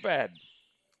 Go to bed.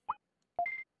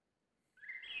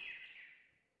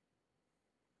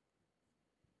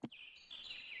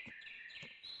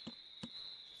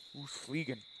 Who's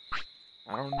Fleegan?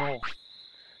 I don't know.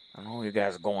 I don't know what you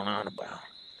guys are going on about.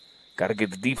 Gotta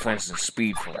get the defense and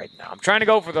speed for right now. I'm trying to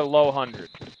go for the low 100.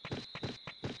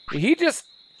 He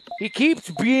keeps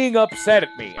being upset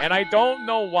at me, and I don't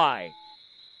know why.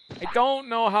 I don't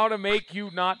know how to make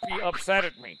you not be upset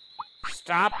at me.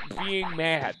 Stop being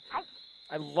mad.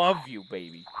 I love you,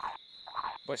 baby.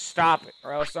 But stop it,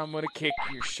 or else I'm gonna kick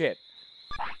your shit.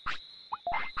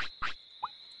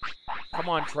 Come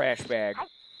on, trash bag.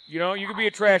 You know, you can be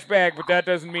a trash bag, but that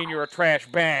doesn't mean you're a trash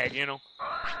bag, you know?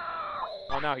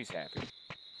 Oh, now he's happy.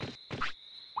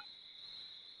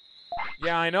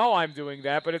 Yeah, I know I'm doing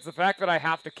that, but it's the fact that I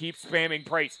have to keep spamming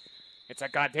praise. It's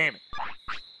like, goddamn it.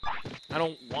 I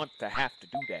don't want to have to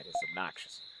do that. It's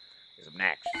obnoxious. It's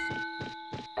obnoxious.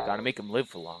 Gotta make him live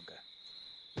for longer.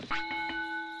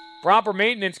 Proper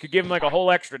maintenance could give him like a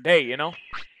whole extra day, you know?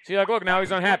 See, like, look, now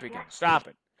he's unhappy again. Stop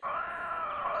it.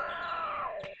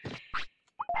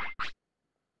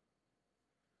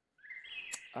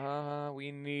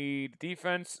 We need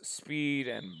defense, speed,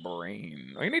 and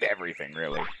brain. We need everything,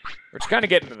 really. We're just kind of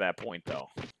getting to that point, though.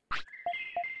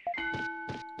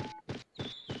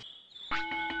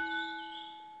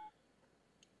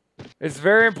 It's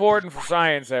very important for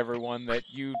science, everyone, that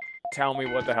you tell me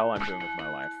what the hell I'm doing with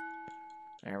my life.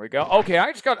 There we go. Okay,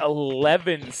 I just got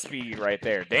 11 speed right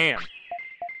there. Damn.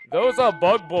 Those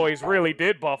bug boys really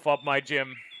did buff up my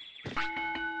gym. Yeah,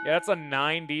 that's a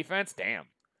 9 defense. Damn.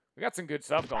 We got some good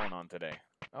stuff going on today.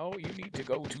 Oh, you need to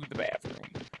go to the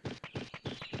bathroom.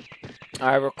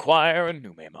 I require a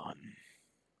Numemon.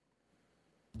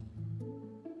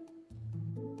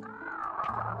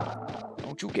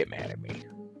 Don't you get mad at me.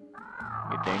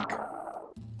 You dink.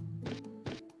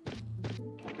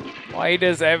 Why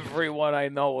does everyone I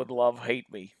know and love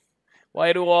hate me?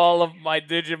 Why do all of my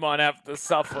Digimon have to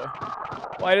suffer?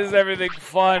 Why does everything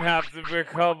fun have to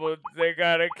become they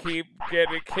gotta keep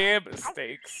getting care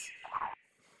mistakes?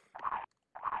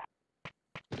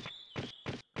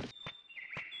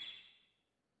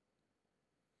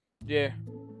 Yeah.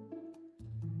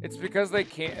 It's because they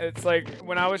can't. It's like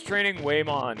when I was training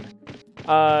Waymon,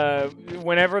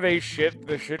 whenever they shit,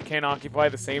 the shit can't occupy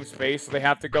the same space, so they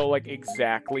have to go like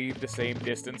exactly the same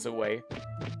distance away.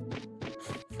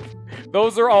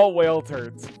 Those are all whale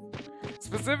turds.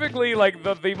 Specifically, like,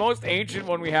 the most ancient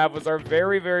one we have was our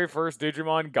very, very first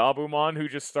Digimon, Gabumon, who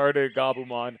just started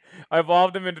Gabumon. I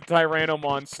evolved him into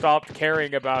Tyrannomon, stopped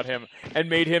caring about him, and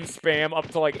made him spam up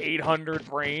to, like, 800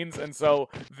 brains, and so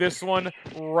this one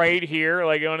right here,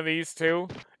 like one of these two,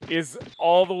 is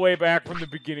all the way back from the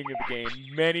beginning of the game,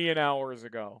 many an hours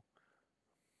ago.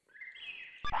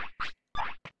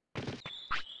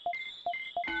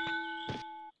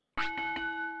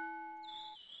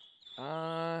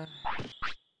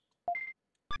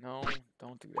 No,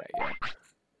 don't do that yet.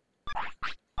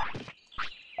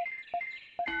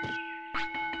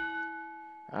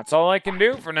 That's all I can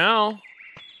do for now.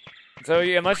 So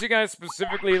yeah, unless you guys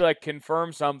specifically like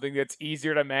confirm something that's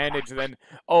easier to manage than,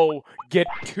 oh, get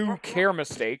 2 care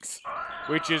mistakes,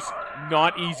 which is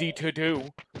not easy to do.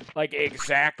 Like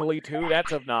exactly 2,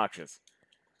 that's obnoxious.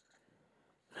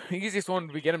 The easiest one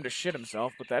would be get him to shit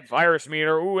himself, but that virus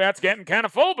meter, ooh, that's getting kind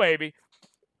of full, baby.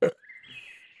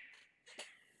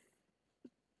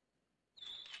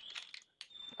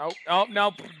 Oh,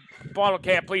 no. Bottle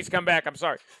cap, please come back. I'm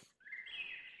sorry.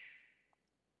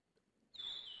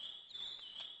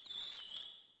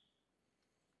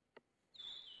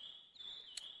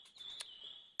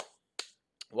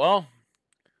 Well,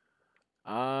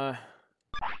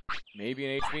 maybe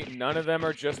an HP. None of them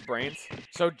are just brains.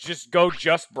 So just go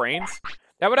just brains.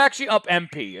 That would actually up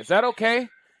MP. Is that okay?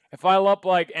 If I up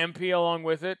like MP along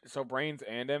with it, so brains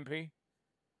and MP?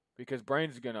 Because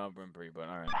brains is gonna up MP, but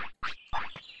alright.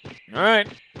 Alright.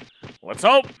 Let's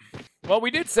hope. Well,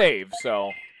 we did save,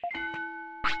 so.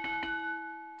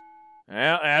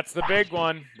 Yeah, that's the big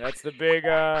one. That's the big,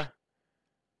 the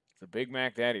Big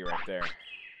Mac Daddy right there.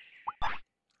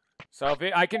 So if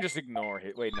I can just ignore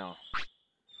it. Wait, no.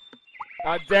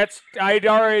 I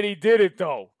already did it,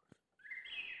 though.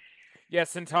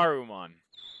 Yes, Sentarumon.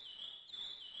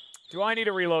 Do I need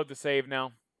to reload the save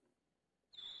now?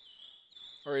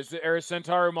 Or is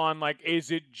Sentarumon, like,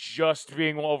 is it just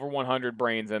being over 100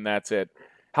 brains and that's it?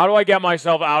 How do I get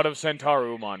myself out of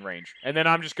Sentarumon range? And then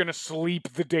I'm just gonna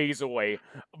sleep the days away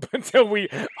until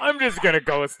I'm just gonna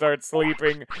go start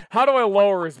sleeping. How do I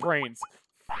lower his brains?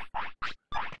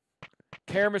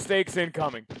 Care mistakes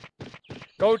incoming.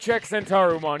 Go check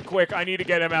Sentarumon, quick. I need to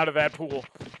get him out of that pool.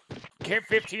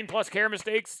 15 plus care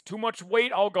mistakes? Too much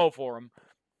weight? I'll go for him.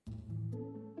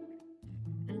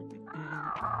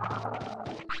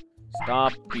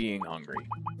 Stop being hungry.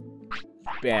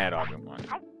 Bad Agumon.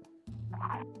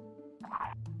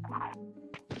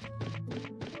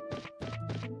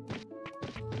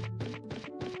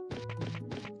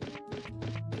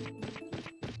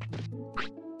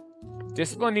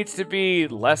 Discipline needs to be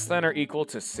less than or equal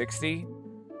to 60?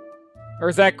 Or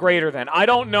is that greater than? I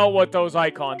don't know what those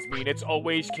icons mean. It's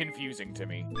always confusing to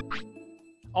me.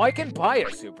 Oh, I can buy a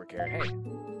super care. Hey.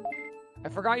 I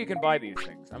forgot you can buy these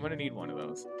things. I'm gonna need one of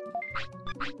those.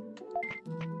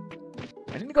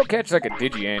 I need to go catch like a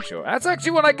Digiancho. That's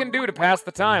actually what I can do to pass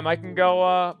the time. I can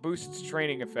go boost its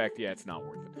training effect. Yeah, it's not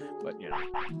worth it. But, you know,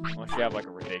 unless you have like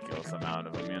a ridiculous amount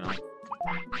of them, you know.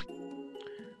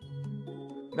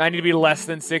 I need to be less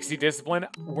than 60 discipline.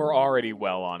 We're already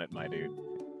well on it, my dude.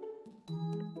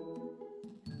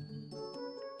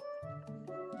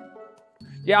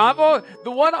 Yeah,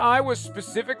 the one I was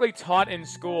specifically taught in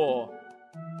school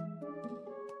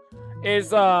is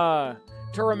to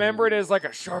remember it as like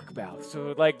a shark mouth.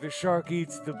 So like the shark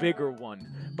eats the bigger one.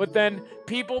 But then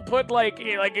people put like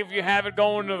if you have it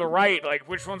going to the right, like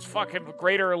which one's fucking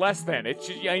greater or less than? It's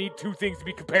just, I need 2 things to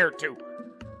be compared to.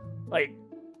 Like,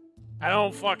 I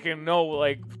don't fucking know,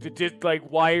 like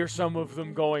why are some of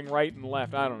them going right and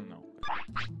left? I don't know.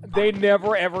 They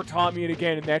never ever taught me it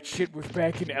again, and that shit was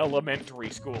back in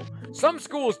elementary school. Some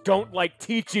schools don't like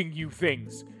teaching you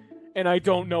things, and I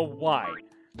don't know why.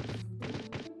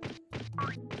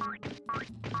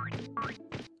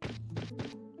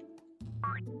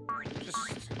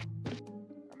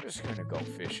 I'm just gonna go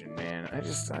fishing, man. I'm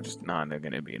just not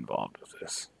gonna be involved with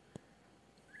this.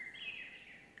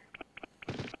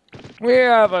 We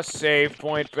have a save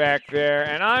point back there,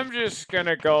 and I'm just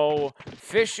gonna go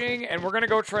fishing, and we're gonna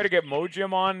go try to get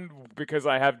Mojimon because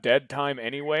I have dead time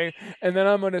anyway, and then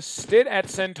I'm gonna sit at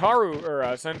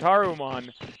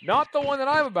Sentarumon, not the one that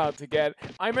I'm about to get.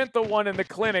 I meant the one in the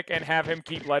clinic, and have him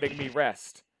keep letting me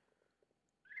rest.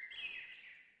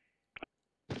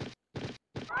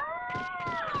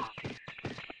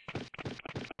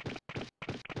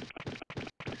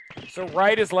 So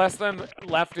right is less than,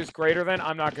 left is greater than.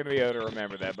 I'm not going to be able to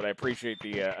remember that, but I appreciate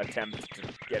the attempt to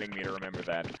getting me to remember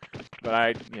that.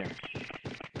 But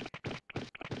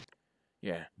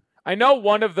yeah. I know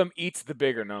one of them eats the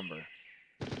bigger number.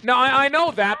 No, I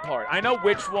know that part. I know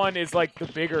which one is, like, the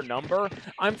bigger number.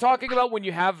 I'm talking about when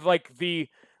you have, like, the,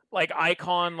 like,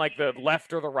 icon, like, the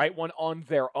left or the right one on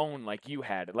their own, like you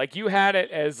had it. Like, you had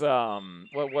it as,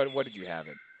 what did you have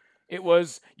it? It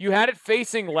was, you had it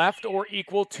facing left or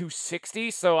equal to 60,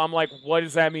 so I'm like, what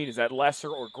does that mean? Is that lesser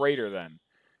or greater than?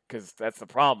 Because that's the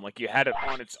problem. Like, you had it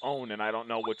on its own, and I don't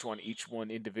know which one each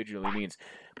one individually means.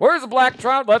 Where's the black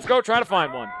trout? Let's go try to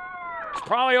find one. It's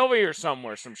probably over here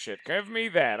somewhere, some shit. Give me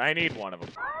that. I need one of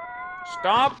them.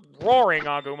 Stop roaring,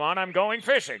 Agumon. I'm going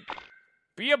fishing.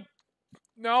 Be a...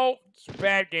 No, it's a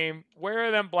bad game. Where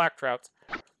are them black trouts?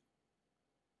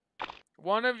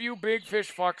 One of you big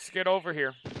fish fucks, get over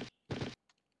here.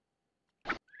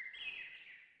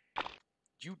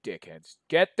 You dickheads.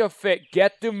 Get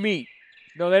the meat.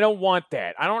 No, they don't want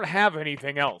that. I don't have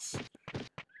anything else.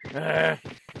 So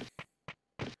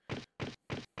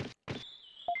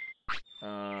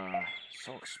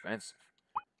expensive.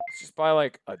 Let's just buy,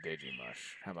 like, a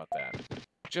Digimush. How about that?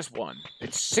 Just one.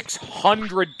 It's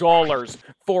 $600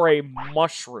 for a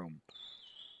mushroom.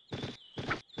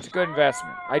 It's a good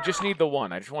investment. I just need the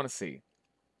one. I just want to see.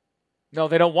 No,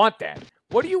 they don't want that.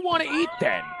 What do you want to eat,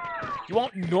 then? You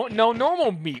want... No,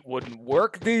 normal meat wouldn't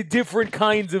work. They're different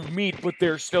kinds of meat, but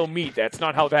they're still meat. That's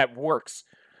not how that works.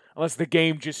 Unless the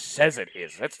game just says it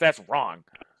is. That's wrong.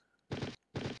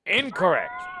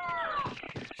 Incorrect.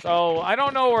 So, I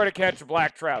don't know where to catch a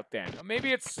black trout, then.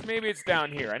 Maybe it's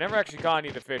down here. I never actually caught any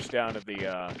of the fish down at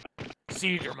the,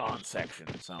 Digimon section,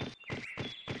 so...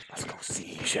 Let's go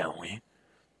see, shall we?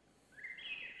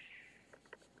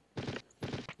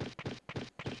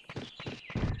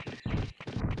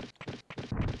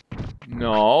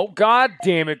 No. God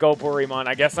damn it, go Burimon.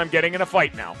 I guess I'm getting in a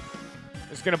fight now.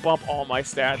 It's gonna bump all my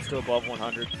stats to above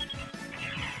 100.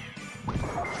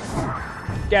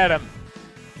 Get him.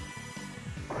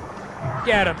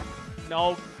 Get him.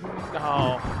 No.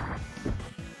 No.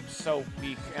 So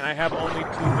weak. And I have only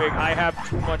I have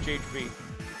too much HP.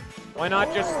 Why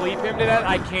not just sleep him to death?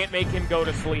 I can't make him go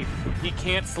to sleep. He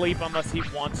can't sleep unless he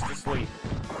wants to sleep.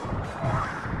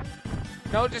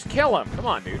 No, just kill him. Come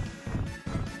on, dude.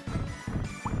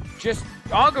 Just,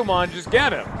 Agumon, just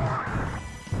get him.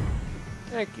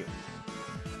 Thank you.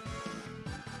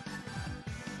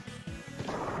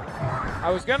 I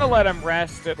was gonna let him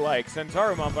rest at, like,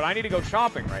 Sentarumon, but I need to go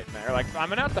shopping right there. Like, I'm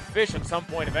gonna have to fish at some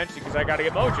point eventually because I gotta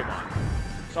get Mojimon.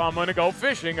 So I'm gonna go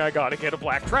fishing, I gotta get a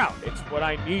black trout. It's what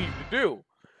I need to do.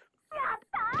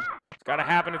 It's gotta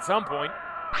happen at some point.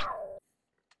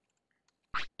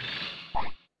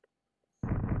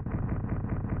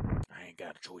 I ain't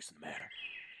got a choice in the matter.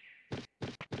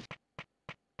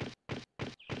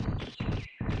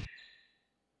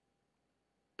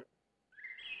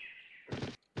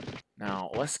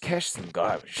 Now, let's catch some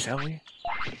garbage, shall we?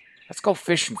 Let's go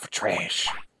fishing for trash.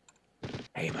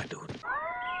 Hey, my dude.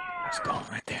 Let's go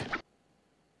right there.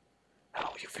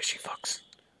 Oh, you fishy fucks.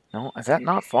 No, is that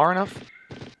not far enough?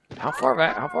 How far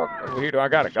over here do I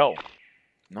gotta go?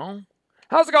 No?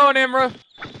 How's it going, Imra?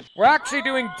 We're actually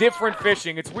doing different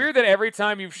fishing. It's weird that every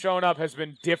time you've shown up has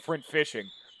been different fishing.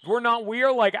 We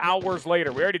are like hours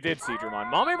later. We already did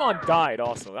Seedramon. Mamemon died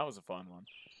also. That was a fun one.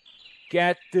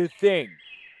 Get the thing.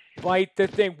 Bite the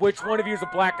thing. Which one of you is a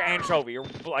black anchovy or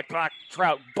black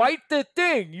trout? Bite the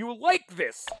thing. You like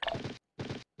this.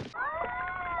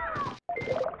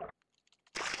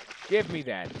 Give me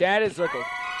that. That is like a...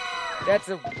 That's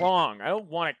a wrong. I don't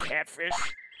want a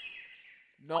catfish.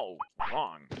 No.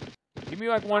 Wrong. Give me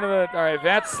like one of the... Alright,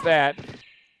 that's that.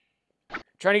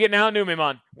 Trying to get now,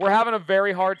 Numemon. We're having a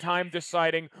very hard time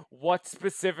deciding what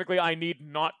specifically I need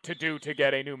not to do to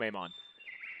get a Numemon.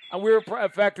 And we were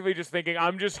effectively just thinking,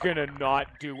 I'm just gonna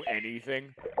not do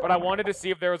anything. But I wanted to see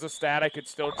if there was a stat I could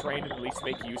still train and at least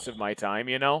make use of my time,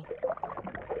 you know?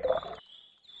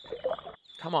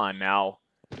 Come on now.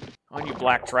 On you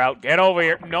black trout, get over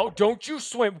here. No, don't you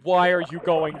swim. Why are you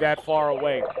going that far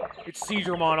away? It's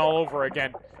Seedramon all over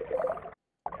again.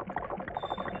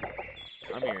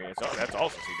 I'm here. That's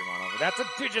also Seedramon over. That's a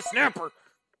Digisnapper.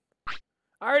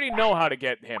 I already know how to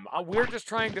get him. We're just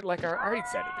trying to, like, I already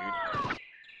said it, dude.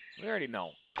 We already know.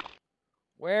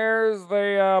 Where's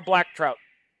the black trout?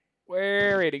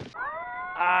 Where is he?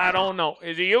 I don't know.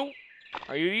 Is he you?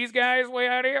 Are you these guys way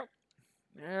out here?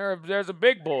 There's a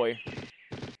big boy.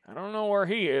 I don't know where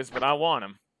he is, but I want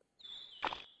him.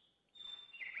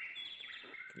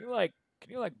 Can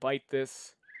you like bite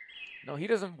this? No, he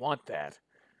doesn't want that.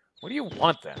 What do you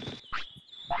want then?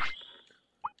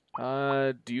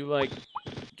 Do you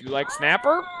like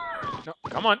Snapper? No,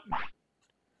 come on.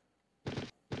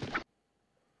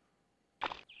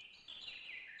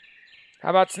 How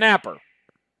about Snapper?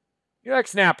 You like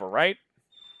Snapper, right?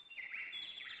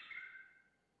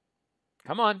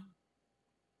 Come on.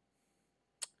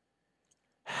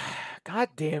 God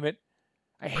damn it.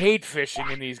 I hate fishing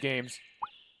in these games.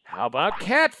 How about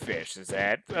catfish? Does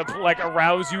that, like,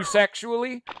 arouse you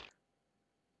sexually?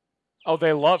 Oh,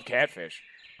 they love catfish.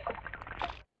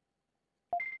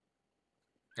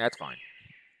 That's fine.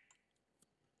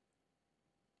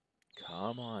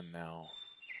 Come on now.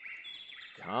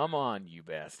 Come on, you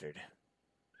bastard.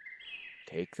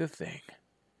 Take the thing.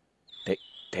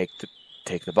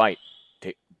 Take the bite.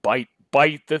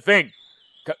 Bite the thing.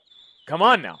 Come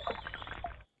on now.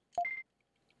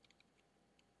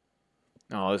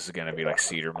 Oh, this is gonna be like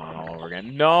Cedarmon all over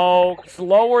again. No,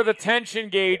 lower the tension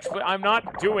gauge. I'm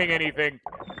not doing anything.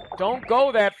 Don't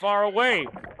go that far away.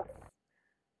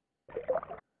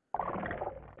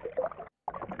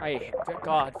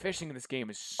 God, fishing in this game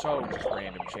is so just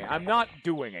random shit. I'm not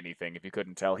doing anything, if you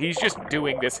couldn't tell. He's just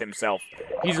doing this himself.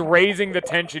 He's raising the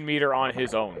tension meter on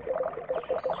his own.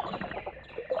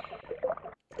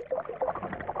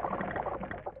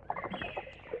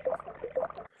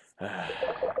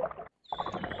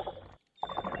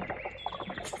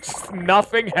 Just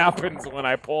nothing happens when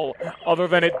I pull, other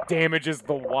than it damages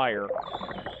the wire.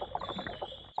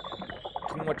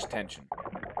 Too much tension.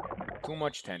 Too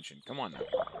much tension. Come on now.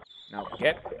 Now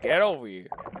get over here.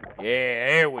 Yeah,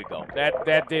 there we go.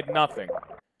 That did nothing.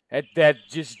 That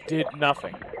just did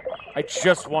nothing. I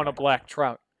just want a black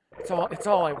trout. It's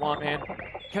all I want, man.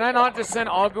 Can I not just send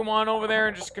Agumon over there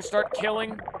and just start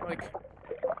killing? Like,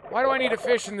 why do I need a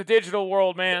fish in the digital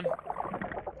world, man?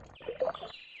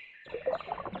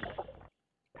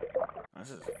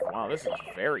 This is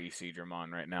very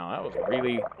Seadramon right now. That was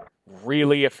really,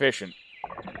 really efficient.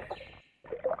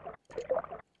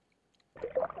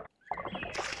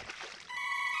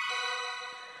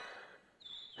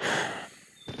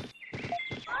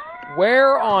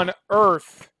 Where on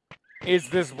earth is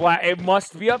this black? It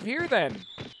must be up here then.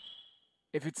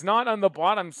 If it's not on the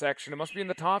bottom section, it must be in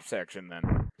the top section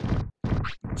then.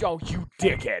 Oh, you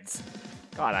dickheads.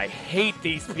 God, I hate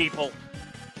these people.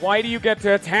 Why do you get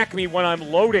to attack me when I'm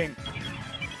loading?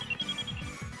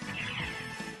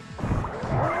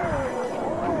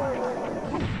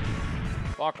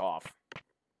 Fuck off.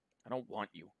 I don't want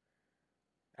you.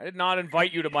 I did not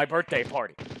invite you to my birthday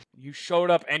party. You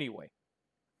showed up anyway.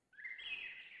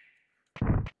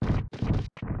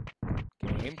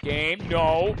 Game,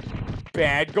 no.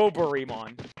 Bad go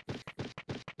Burimon.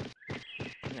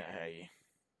 Hey.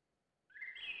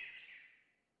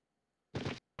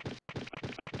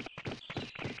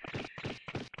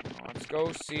 Let's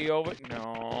go see over...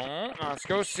 No. Let's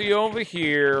go see over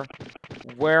here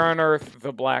where on earth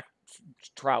the black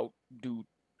trout dude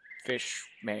fish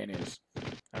man is.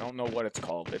 I don't know what it's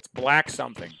called. It's black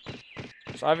something.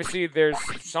 So obviously there's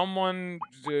someone,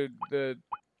 the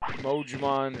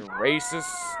Mojimon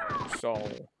racist, so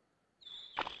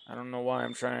I don't know why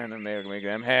I'm trying to make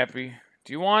them happy.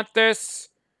 Do you want this?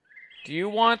 Do you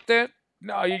want that?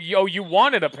 No, you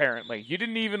want it apparently. You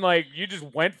didn't even you just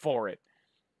went for it.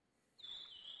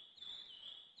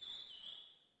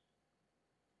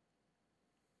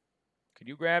 Could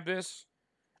you grab this?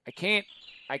 I can't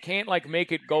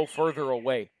make it go further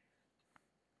away.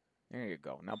 There you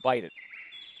go. Now bite it.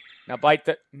 Now bite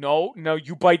the... No,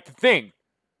 you bite the thing.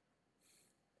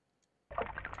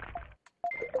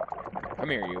 Come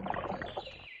here, you.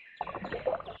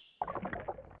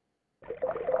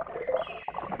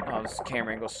 Oh, this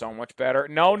camera angle's so much better.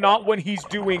 No, not when he's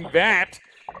doing that.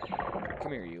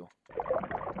 Come here, you.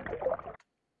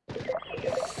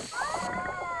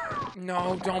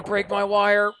 No, don't break my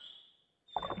wire.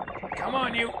 Come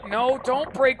on, you. No,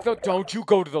 don't break the... Don't you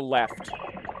go to the left.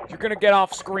 You're going to get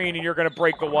off screen and you're going to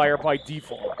break the wire by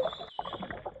default.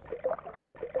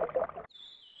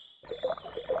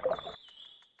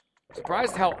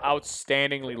 Surprised how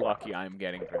outstandingly lucky I'm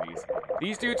getting for these.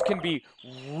 These dudes can be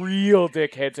real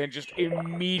dickheads and just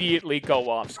immediately go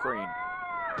off screen.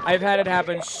 I've had it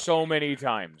happen so many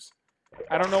times.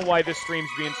 I don't know why this stream's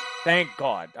being... Thank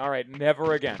God. Alright,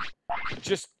 never again.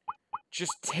 Just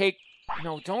take...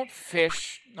 No, don't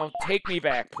fish. No, take me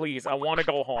back, please. I want to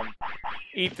go home.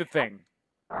 Eat the thing.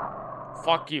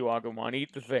 Fuck you, Agumon.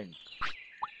 Eat the thing.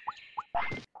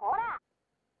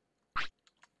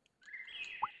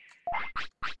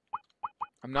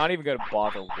 I'm not even gonna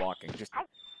bother walking.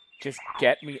 Just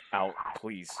get me out,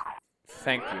 please.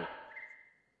 Thank you.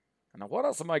 Now, what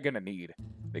else am I gonna need?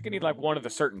 I think I need, like, one of the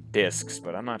certain discs,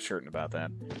 but I'm not certain about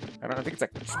that. I think it's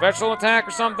like special attack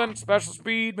or something? Special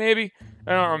speed, maybe?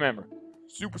 I don't remember.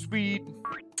 Super speed.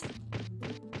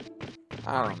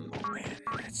 I don't know, man.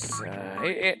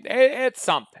 It's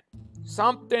something.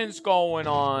 Something's going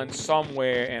on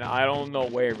somewhere, and I don't know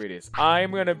where it is.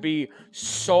 I'm gonna be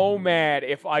so mad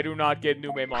if I do not get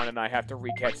Numemon and I have to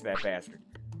recatch that bastard.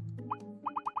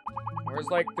 Where's,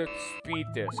 like, the speed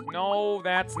disc? No,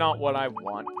 that's not what I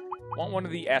want. I want one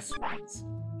of the S ones.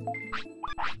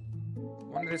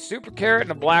 One of the Super Carrot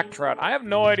and a Black Trout. I have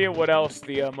no idea what else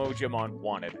the Mojimon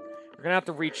wanted. We're gonna have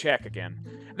to recheck again.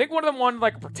 I think one of them wanted,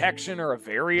 like, a Protection or a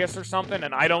Various or something,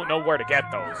 and I don't know where to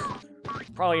get those.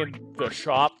 Probably in the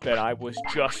shop that I was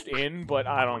just in, but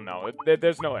I don't know.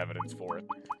 There's no evidence for it.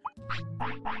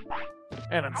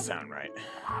 That doesn't sound right.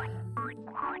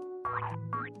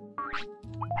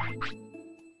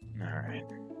 Alright.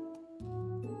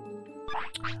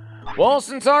 Well,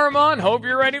 Saruman, hope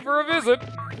you're ready for a visit.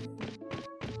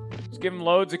 Let's give him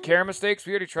loads of care mistakes.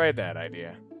 We already tried that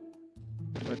idea.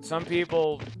 But some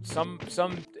people, some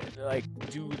like,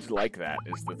 dudes like that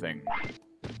is the thing.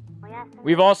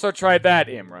 We've also tried that,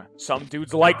 Imra. Some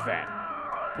dudes like that.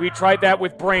 We tried that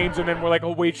with Brains, and then we're like,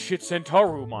 oh wait, shit,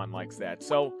 Centarumon likes that.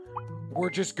 So, we're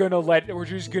just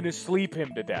gonna sleep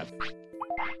him to death.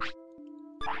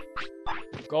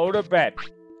 Go to bed.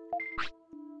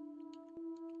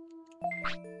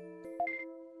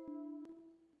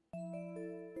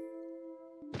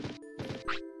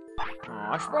 Oh,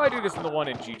 I should probably do this in the one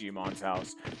in Gigimon's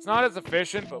house. It's not as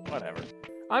efficient, but whatever.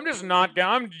 I'm just not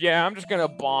gonna... I'm just gonna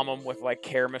bomb him with, like,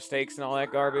 care mistakes and all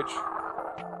that garbage.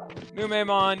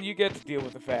 Numemon, you get to deal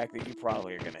with the fact that you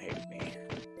probably are gonna hate me.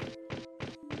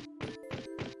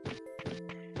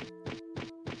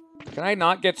 Can I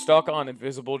not get stuck on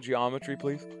invisible geometry,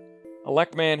 please?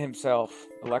 Electman himself.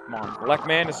 Electmon.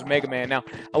 Electman is Mega Man. Now,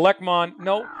 Electmon...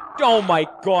 No. Oh my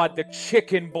god, the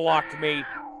chicken blocked me.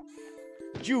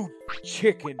 You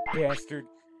chicken bastard.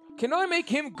 Can I make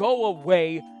him go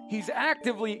away? He's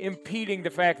actively impeding the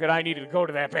fact that I needed to go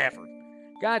to that bathroom.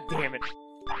 God damn it.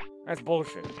 That's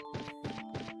bullshit.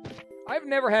 I've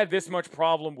never had this much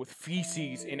problem with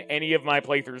feces in any of my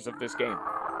playthroughs of this game.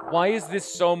 Why is this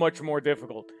so much more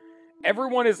difficult?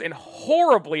 Everyone is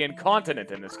horribly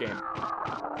incontinent in this game.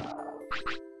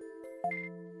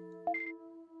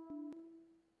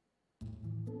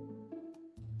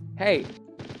 Hey,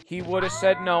 he would have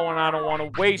said no, and I don't want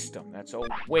to waste him. That's a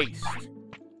waste.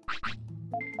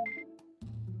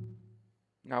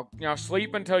 Now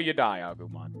sleep until you die,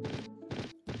 Agumon.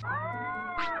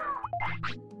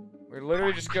 We're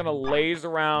literally just gonna laze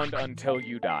around until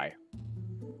you die.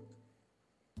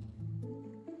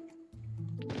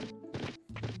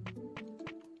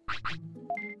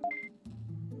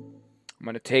 I'm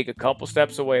gonna take a couple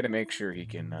steps away to make sure he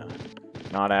can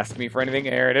not ask me for anything.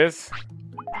 There it is.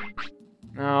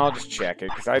 No, I'll just check it,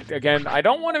 because I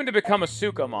don't want him to become a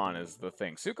Sukamon is the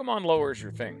thing. Sukamon lowers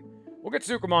your thing. We'll get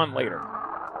Sukamon later.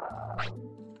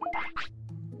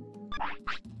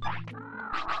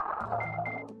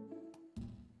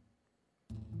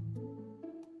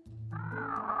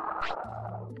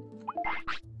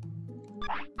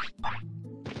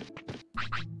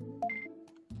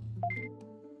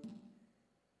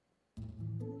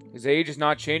 His age is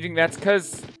not changing. That's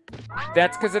because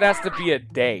it has to be a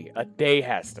day. A day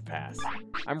has to pass.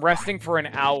 I'm resting for an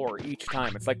hour each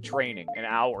time. It's like training. An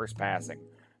hour is passing.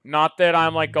 Not that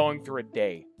I'm, like, going through a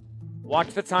day.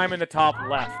 Watch the time in the top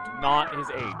left, not his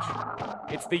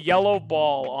age. It's the yellow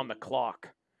ball on the clock.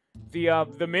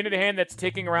 The minute hand that's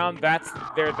ticking around, that's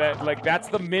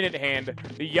the minute hand.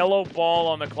 The yellow ball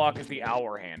on the clock is the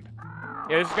hour hand.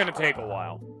 Yeah, this is gonna take a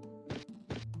while.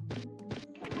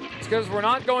 It's because we're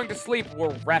not going to sleep,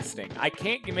 we're resting. I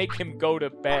can't make him go to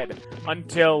bed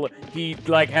until he,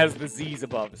 like, has the Z's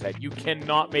above his head. You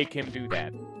cannot make him do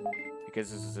that.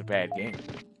 Because this is a bad game.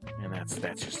 And that's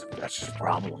just a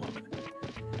problem of it.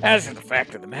 That's just the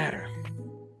fact of the matter.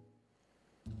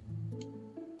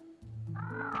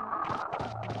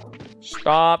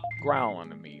 Stop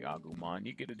growling at me, Agumon.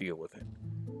 You get to deal with it.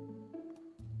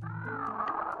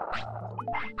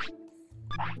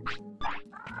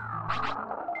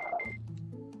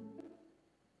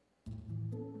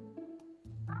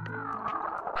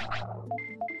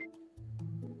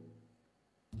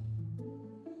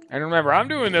 And remember, I'm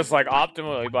doing this, like,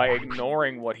 optimally by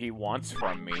ignoring what he wants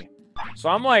from me. So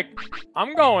I'm like,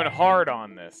 I'm going hard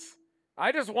on this.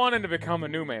 I just want him to become a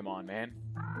Numemon, man.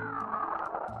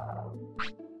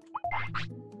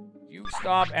 You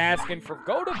stop asking for...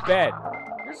 Go to bed.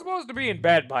 You're supposed to be in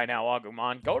bed by now,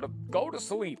 Agumon. Go to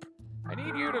sleep. I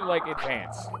need you to, like,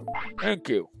 advance. Thank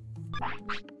you.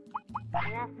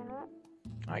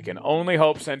 I can only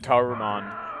hope Centaurimon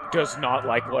does not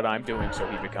like what I'm doing, so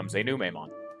he becomes a Numemon.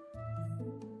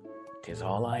 'Tis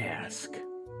all I ask.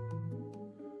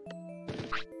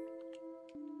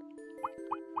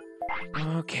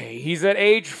 Okay, he's at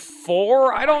age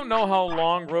 4. I don't know how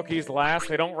long rookies last.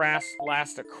 They don't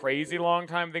last a crazy long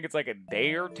time. I think it's like a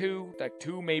day or two. Like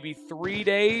 2, maybe 3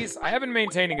 days. I have been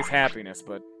maintaining his happiness,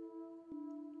 but...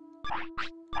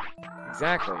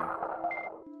 Exactly.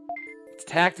 It's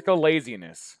tactical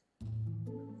laziness.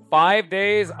 5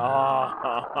 days?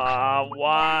 Why?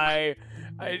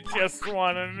 I just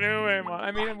want a Numemon.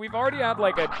 I mean, we've already had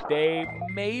like a day,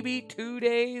 maybe 2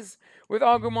 days with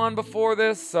Agumon before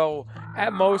this, so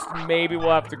at most, maybe we'll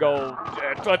have to go,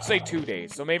 let's say 2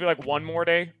 days. So maybe like 1 more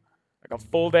day? Like a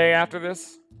full day after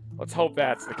this? Let's hope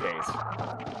that's the case.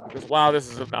 Because, wow,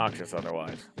 this is obnoxious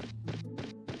otherwise.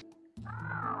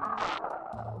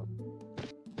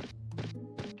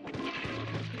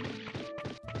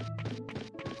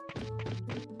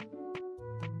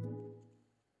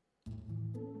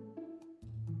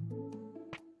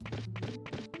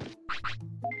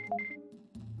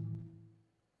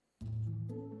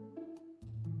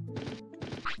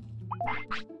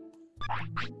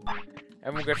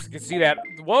 Everyone gets to see that.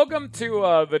 Welcome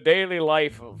to the daily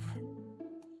life of...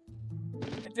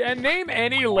 And name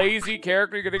any lazy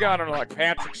character you could think of. I don't know, like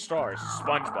Patrick Star,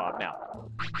 SpongeBob now.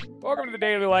 Welcome to the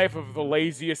daily life of the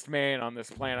laziest man on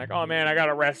this planet. Like, oh man, I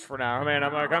gotta rest for now. Man,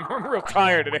 I'm real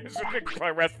tired today, so I think I'll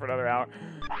probably rest for another hour.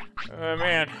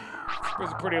 Man, it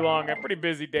was a pretty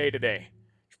busy day today.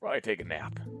 Should probably take a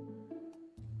nap.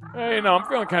 You know, I'm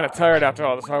feeling kind of tired after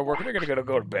all this hard work. I think I'm gonna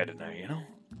go to bed tonight, you know?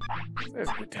 That's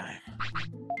a good time.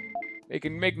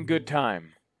 Making good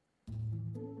time.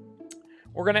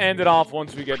 We're gonna end it off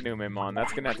once we get Numemon.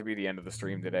 That's gonna have to be the end of the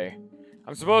stream today.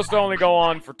 I'm supposed to only go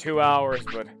on for 2 hours,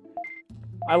 but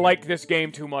I like this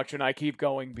game too much and I keep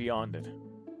going beyond it.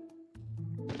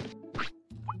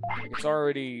 Like it's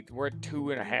already... We're at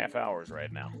 2.5 hours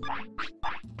right now.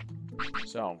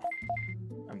 So,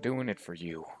 I'm doing it for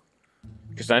you.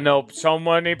 Because I know so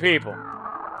many people.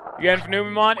 You getting for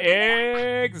Numemon?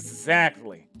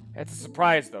 Exactly. It's a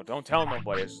surprise, though. Don't tell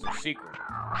nobody. It's a secret.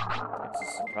 It's a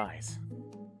surprise.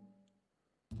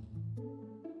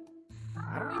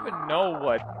 I don't even know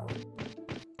what...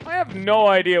 I have no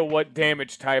idea what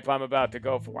damage type I'm about to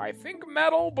go for. I think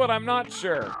metal, but I'm not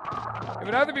sure. It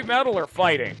would either be metal or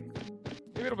fighting.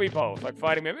 Maybe it'll be both. Like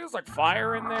fighting. Maybe there's like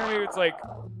fire in there. Maybe it's like...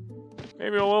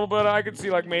 Maybe a little bit. I could see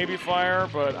like maybe fire,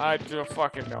 but I just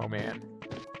fucking know, man.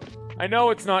 I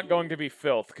know it's not going to be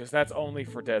filth, because that's only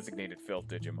for designated filth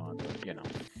Digimon, but, you know.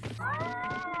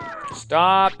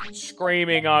 Stop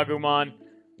screaming, Agumon.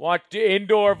 Watch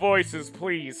indoor voices,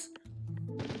 please.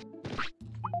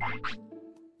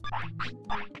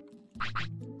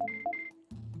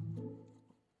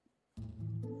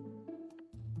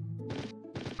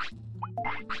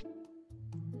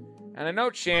 And I know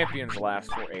champions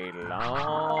last for a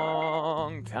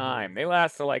long time. They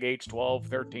last till like age 12,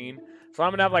 13. So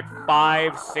I'm gonna have like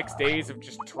 5-6 days of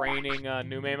just training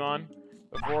Numemon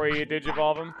before he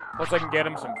digivolve him. Plus I can get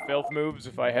him some filth moves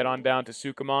if I head on down to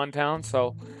Sukamon Town.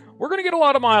 So we're gonna get a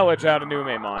lot of mileage out of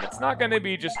Numemon. It's not gonna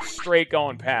be just straight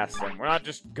going past him. We're not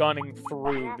just gunning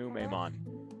through Numemon.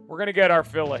 We're gonna get our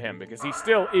fill of him because he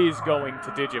still is going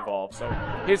to digivolve. So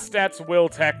his stats will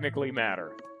technically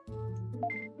matter.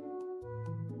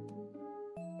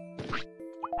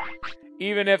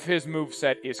 Even if his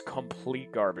moveset is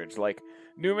complete garbage. Like,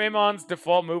 Numemon's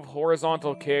default move,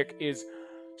 Horizontal Kick, is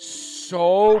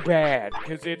so bad.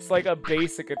 Because it's like a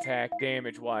basic attack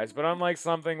damage-wise. But unlike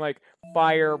something like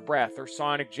Fire Breath or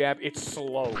Sonic Jab, it's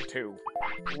slow, too.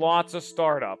 Lots of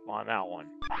startup on that one.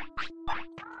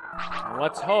 And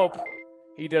let's hope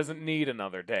he doesn't need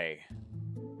another day.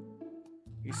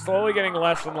 He's slowly getting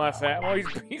less and less... Well,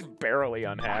 he's barely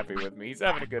unhappy with me. He's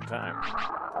having a good time.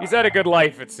 He's had a good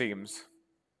life, it seems.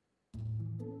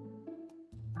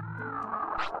 I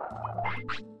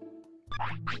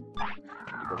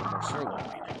need to go more sirloin.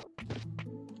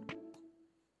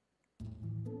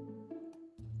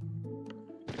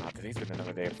 God, today's been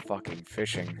another day of fucking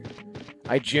fishing.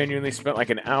 I genuinely spent like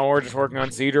an hour just working on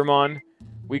Cedarmon.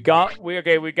 We got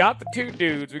the 2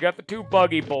 dudes. We got the 2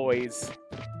 buggy boys.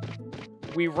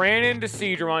 We ran into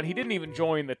Seedramon. He didn't even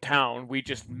join the town. We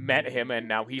just met him, and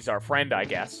now he's our friend, I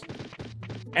guess.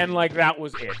 And, like, that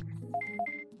was it.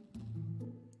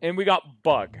 And we got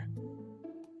Bug.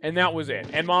 And that was it.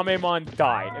 And Mamemon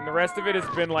died. And the rest of it has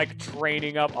been, like,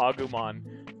 training up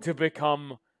Agumon to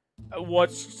become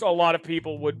what a lot of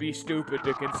people would be stupid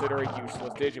to consider a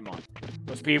useless Digimon.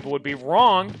 Most people would be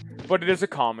wrong, but it is a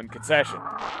common concession.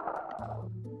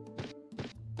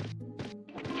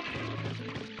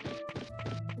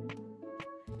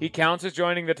 He counts as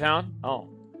joining the town? Oh.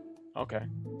 Okay.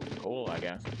 Cool, I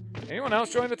guess. Anyone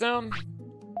else join the town?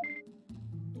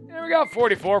 Yeah, we got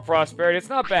 44 prosperity. It's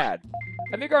not bad.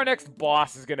 I think our next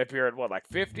boss is going to appear at, what, like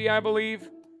 50, I believe?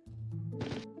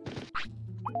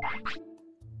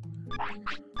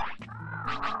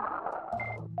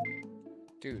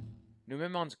 Dude,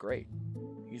 Numemon's great.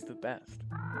 He's the best.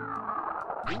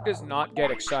 Who does not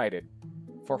get excited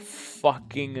for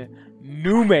fucking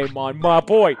Numemon, my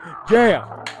boy?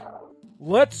 Yeah!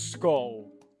 Let's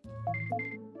go!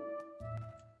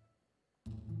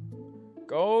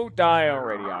 Go die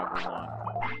already, Agumon.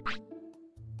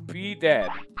 Be dead.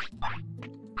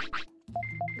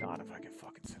 God, if I could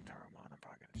fucking Centauromon, I'm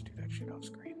probably gonna just do that shit off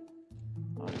screen.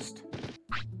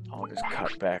 I'll just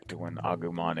cut back to when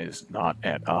Agumon is not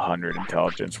at 100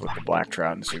 intelligence with the Black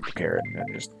Trout and Super Carrot, and then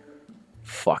just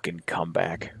fucking come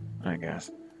back, I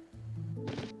guess.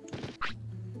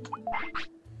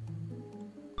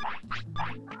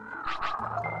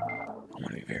 I'm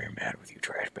gonna be very mad with you,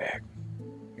 trash bag.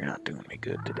 You're not doing me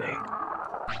good today.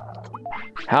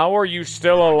 How are you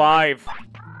still alive?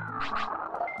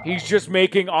 He's just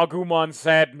making Agumon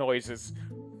sad noises.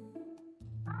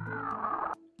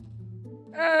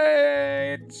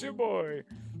 Hey, it's your boy.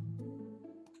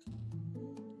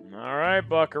 Alright,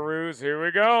 buckaroos, here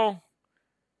we go.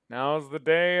 Now's the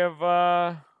day of,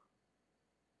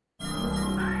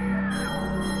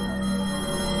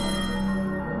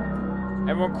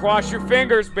 everyone cross your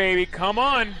fingers, baby. Come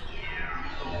on.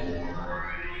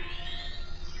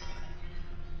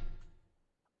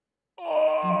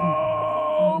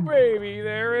 Oh, baby,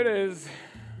 there it is.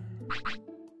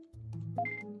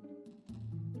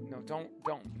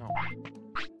 No.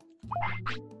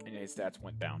 And his stats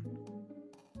went down.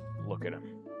 Look at him.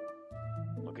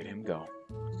 Look at him go.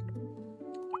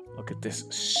 Look at this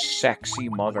sexy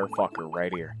motherfucker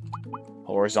right here.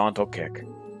 Horizontal kick.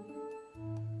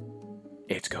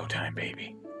 It's go time,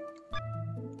 baby.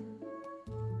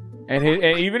 And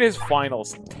even his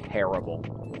final's terrible.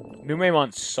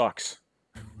 Numemon sucks.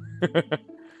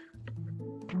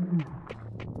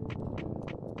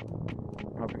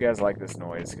 Hope you guys like this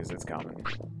noise, because it's coming.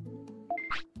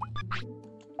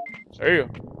 See ya.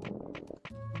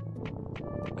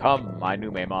 Come, my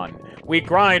Numemon. We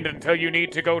grind until you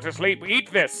need to go to sleep.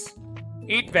 Eat this!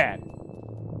 Eat that!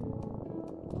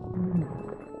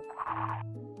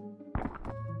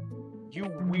 You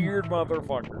weird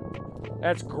motherfucker.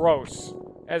 That's gross.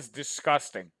 That's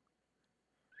disgusting.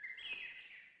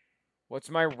 What's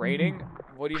my rating?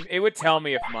 What do you... It would tell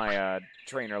me if my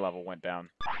trainer level went down.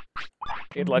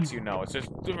 It lets you know. It says,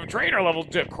 the trainer level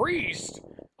decreased!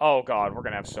 Oh god, we're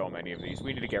gonna have so many of these.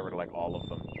 We need to get rid of, like, all of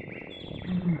them.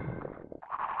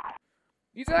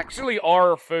 These actually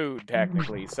are food,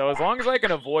 technically, so as long as I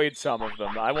can avoid some of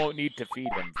them, I won't need to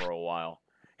feed him for a while.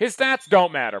 His stats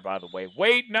don't matter, by the way.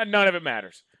 Weight, none of it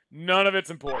matters. None of it's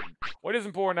important. What is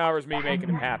important now is me making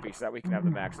him happy so that we can have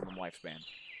the maximum lifespan.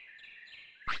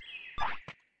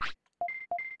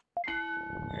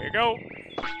 There you go.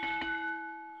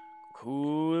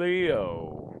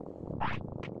 Coolio.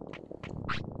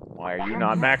 Why are you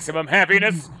not maximum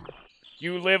happiness?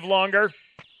 You live longer.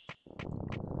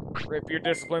 Rip your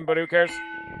discipline, but who cares?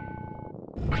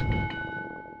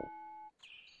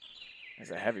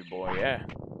 He's a heavy boy, yeah.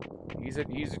 He's a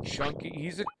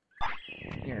chunky,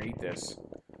 Here, eat this.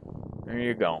 There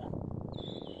you go.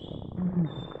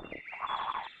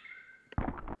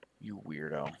 You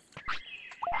weirdo.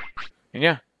 And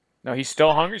yeah. No, he's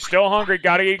still hungry,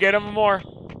 gotta get him more.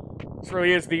 This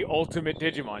really is the ultimate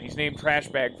Digimon. He's named Trash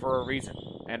Bag for a reason,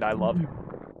 and I love him.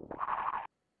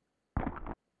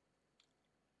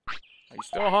 Are you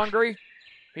still hungry?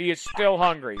 He is still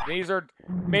hungry.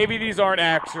 Maybe these aren't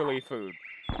actually food.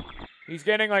 He's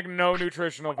getting, like, no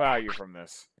nutritional value from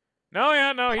this.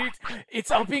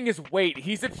 It's upping his weight.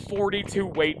 He's at 42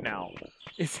 weight now.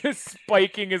 It's just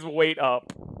spiking his weight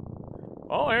up.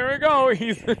 Oh, here we go.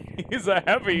 He's a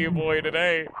heavy boy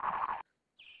today.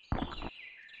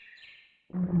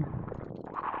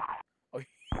 Oh,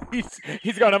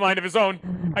 he's got a mind of his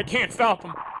own. I can't stop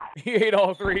him. He ate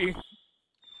all three.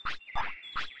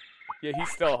 Yeah,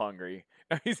 he's still hungry.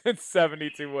 He's at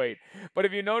 72 weight. But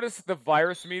if you notice, the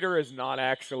virus meter is not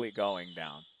actually going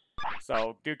down.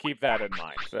 So do keep that in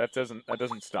mind. So that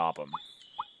doesn't stop him.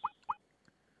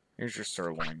 Here's your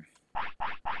sirloin.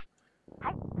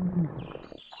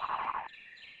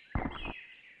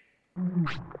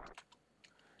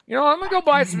 You know, I'm gonna go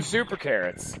buy some super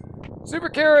carrots. Super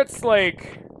carrots,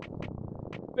 like,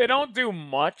 they don't do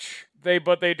much.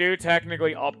 But they do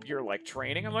technically up your, like,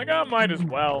 training. I'm like, oh, might as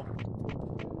well.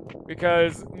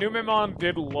 Because Numemon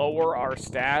did lower our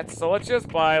stats, so let's just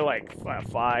buy, like,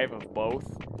 5 of both.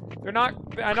 They're not...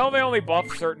 I know they only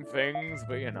buff certain things,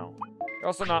 but, you know. They're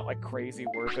also not, like, crazy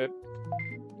worth it.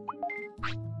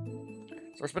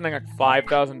 So we're spending, like,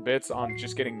 5,000 bits on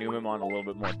just getting Numemon a little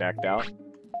bit more decked out.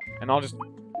 And I'll just...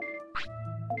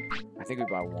 I think we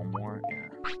buy one more. Yeah.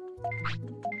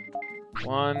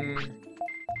 1,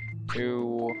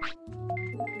 2,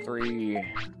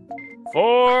 3,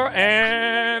 4,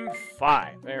 and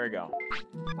 5. There we go.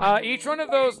 Each one of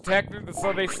those technically,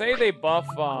 so they say they buff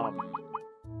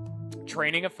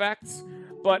training effects,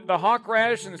 but the Hawk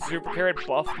Radish and the Super Carrot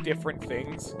buff different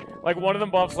things. Like one of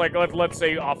them buffs like let's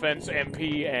say offense,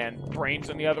 MP, and brains,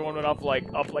 and the other one would up like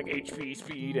HP,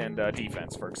 speed, and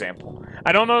defense, for example.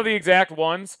 I don't know the exact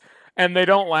ones, and they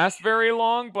don't last very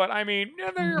long, but I mean,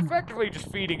 they're effectively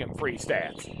just feeding him free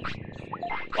stats.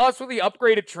 Plus, with the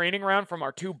upgraded training round from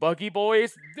our 2 buggy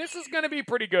boys, this is going to be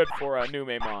pretty good for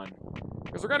Numemon.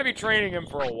 Because we're going to be training him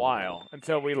for a while,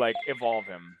 until we, like, evolve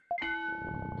him.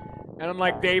 And on,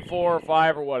 like, day 4 or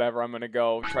 5 or whatever, I'm going to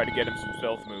go try to get him some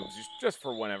filth moves, just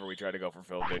for whenever we try to go for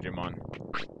filth Digimon.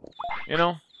 You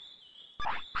know?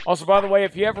 Also, by the way,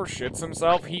 if he ever shits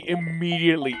himself, he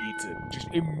immediately eats it. Just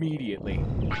immediately.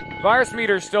 Virus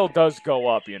meter still does go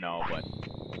up, you know, but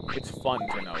it's fun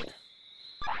to note.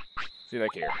 See,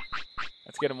 like here.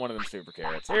 Let's get him one of them super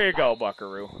carrots. Here you go,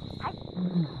 Buckaroo.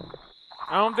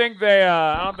 I don't think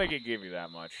he give you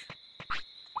that much.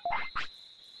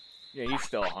 Yeah, he's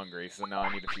still hungry, so now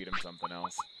I need to feed him something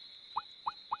else.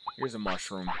 Here's a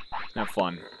mushroom. Have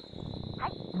fun.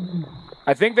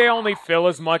 I think they only fill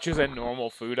as much as a normal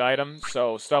food item,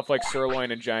 so stuff like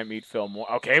sirloin and giant meat fill more.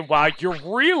 Okay, wow, you're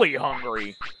really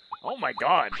hungry. Oh my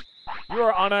god. You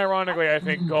are unironically, I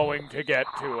think, going to get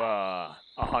to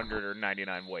 100 or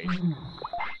 99 weight.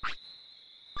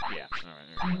 Yeah,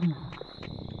 alright.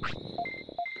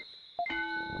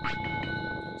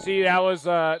 See, that was,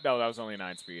 no, that was only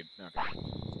 9 speed. Okay.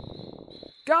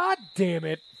 God damn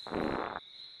it!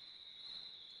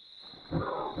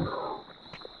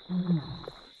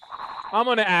 I'm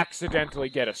gonna accidentally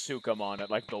get a Sukamon at,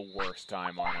 like, the worst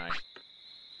time, aren't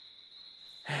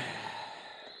I?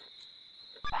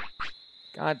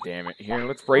 God damn it. Here,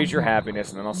 let's raise your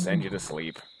happiness, and then I'll send you to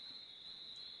sleep.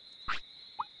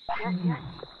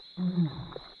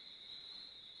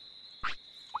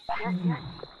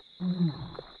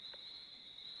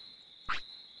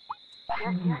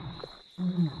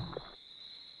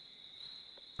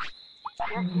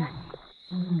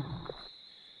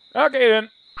 Okay, then.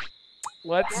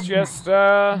 Let's just,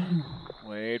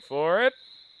 wait for it.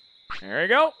 There we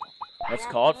go. Let's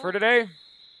call it for today.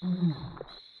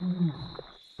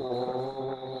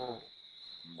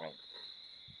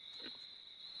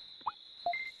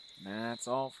 That's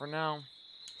all for now.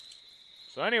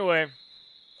 So anyway,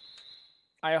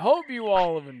 I hope you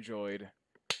all have enjoyed.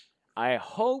 I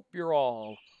hope you're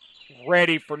all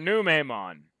ready for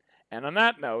Numemon. And on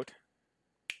that note,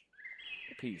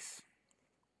 peace.